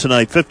Jansma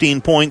tonight,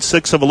 15 points,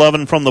 6 of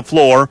 11 from the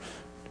floor,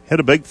 hit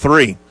a big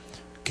 3.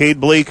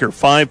 Cade Bleeker,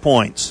 5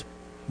 points.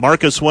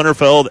 Marcus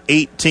Winterfeld,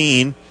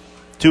 18,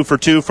 2 for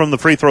 2 from the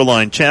free throw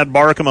line. Chad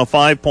Barkham,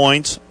 5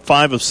 points,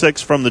 5 of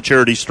 6 from the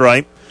charity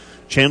stripe.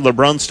 Chandler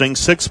Brunsting,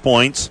 6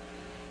 points.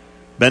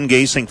 Ben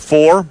Gasing,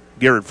 4.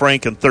 Garrett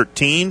Franken,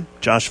 13.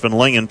 Josh Van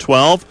Lingen,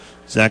 12.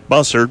 Zach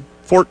Bussard,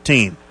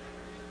 14.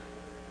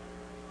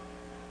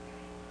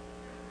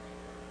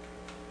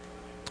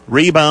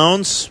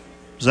 Rebounds,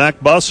 Zach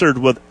Bussard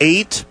with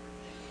 8.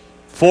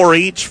 4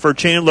 each for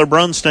Chandler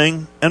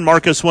Brunsting and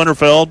Marcus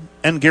Winterfeld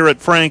and Garrett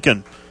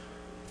Franken.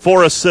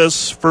 4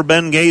 assists for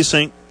Ben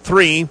Gasink,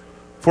 3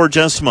 for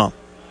Jesma.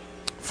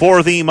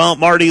 For the Mount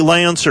Marty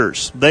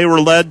Lancers, they were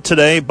led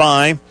today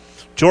by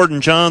Jordan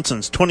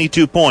Johnson's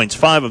 22 points,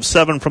 5 of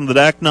 7 from the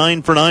deck,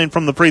 9 for 9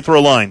 from the free throw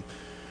line.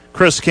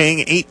 Chris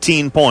King,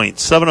 18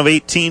 points, 7 of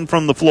 18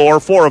 from the floor,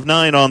 4 of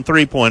 9 on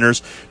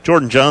three-pointers.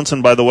 Jordan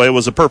Johnson, by the way,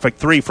 was a perfect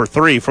 3 for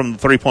 3 from the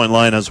three-point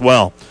line as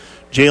well.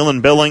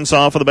 Jalen Billings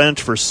off of the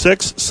bench for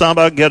 6,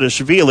 Saba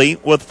Gedishvili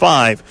with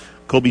 5.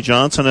 Colby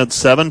Johnson had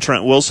 7,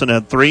 Trent Wilson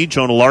had 3,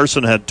 Jonah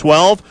Larson had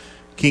 12.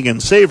 Keegan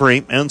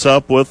Savory ends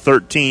up with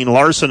 13.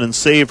 Larson and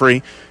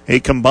Savory, a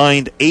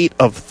combined 8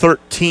 of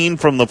 13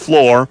 from the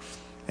floor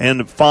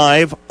and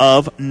 5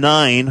 of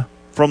 9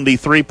 from the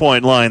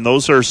three-point line.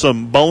 Those are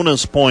some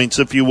bonus points,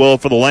 if you will,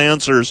 for the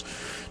Lancers.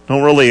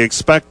 Don't really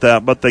expect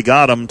that, but they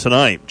got them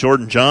tonight.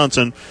 Jordan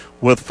Johnson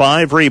with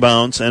 5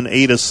 rebounds and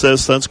 8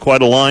 assists. That's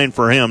quite a line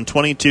for him.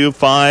 22,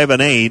 5,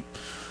 and 8.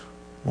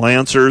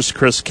 Lancers,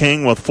 Chris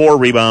King with 4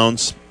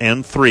 rebounds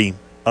and 3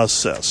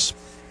 assists.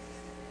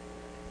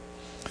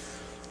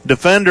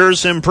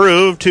 Defenders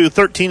improved to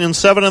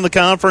 13-7 in the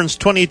conference,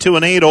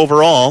 22-8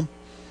 overall.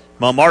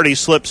 Mount Marty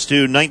slips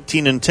to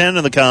 19-10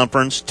 in the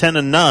conference,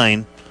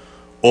 10-9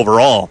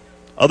 overall.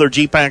 Other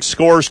GPAC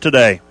scores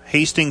today: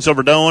 Hastings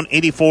over Doane,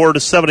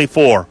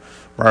 84-74.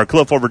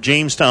 Briarcliff over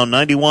Jamestown,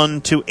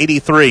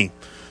 91-83.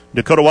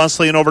 Dakota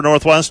Wesleyan over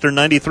Northwestern,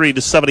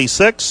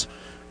 93-76.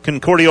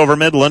 Concordia over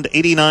Midland,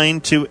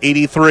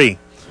 89-83.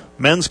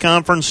 Men's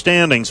conference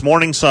standings: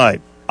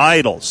 Morningside,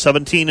 Idle,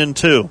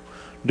 17-2.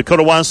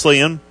 Dakota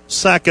Wesleyan,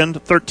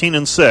 second,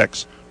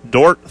 13-6.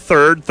 Dordt,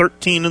 third,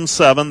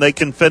 13-7. They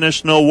can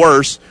finish no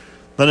worse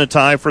than a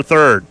tie for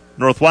third.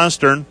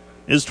 Northwestern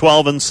is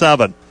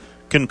 12-7.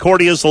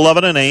 Concordia is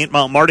 11-8.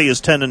 Mount Marty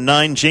is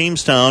 10-9.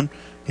 Jamestown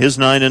is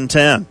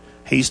 9-10.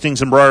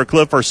 Hastings and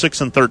Briarcliff are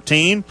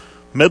 6-13.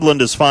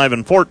 Midland is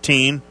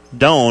 5-14.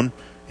 Doane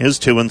is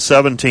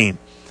 2-17.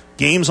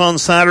 Games on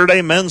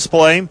Saturday: men's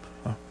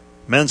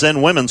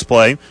and women's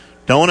play.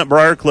 Doane at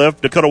Briarcliff,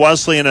 Dakota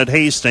Wesleyan at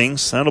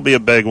Hastings. That'll be a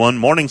big one.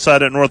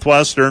 Morningside at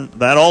Northwestern.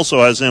 That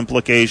also has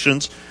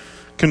implications.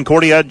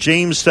 Concordia at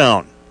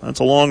Jamestown. That's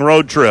a long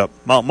road trip.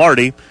 Mount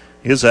Marty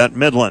is at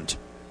Midland.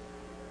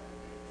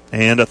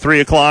 And at 3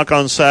 o'clock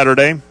on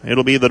Saturday,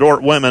 it'll be the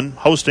Dordt women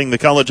hosting the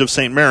College of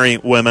St. Mary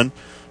women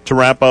to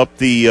wrap up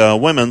the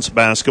women's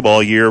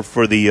basketball year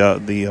for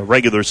the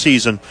regular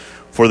season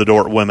for the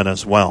Dordt women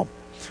as well.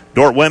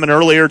 Dordt women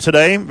earlier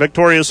today,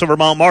 victorious over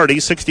Mount Marty,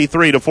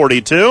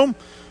 63-42.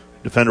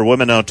 Defender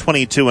women now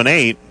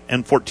 22-8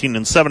 and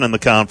 14-7 in the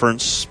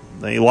conference.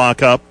 They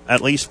lock up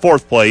at least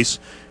 4th place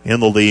in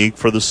the league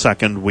for the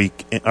second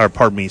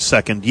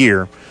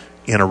year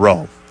in a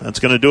row. That's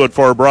going to do it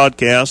for our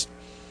broadcast.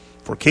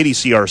 For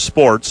KDCR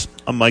Sports,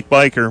 I'm Mike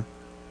Biker.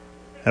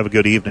 Have a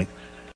good evening.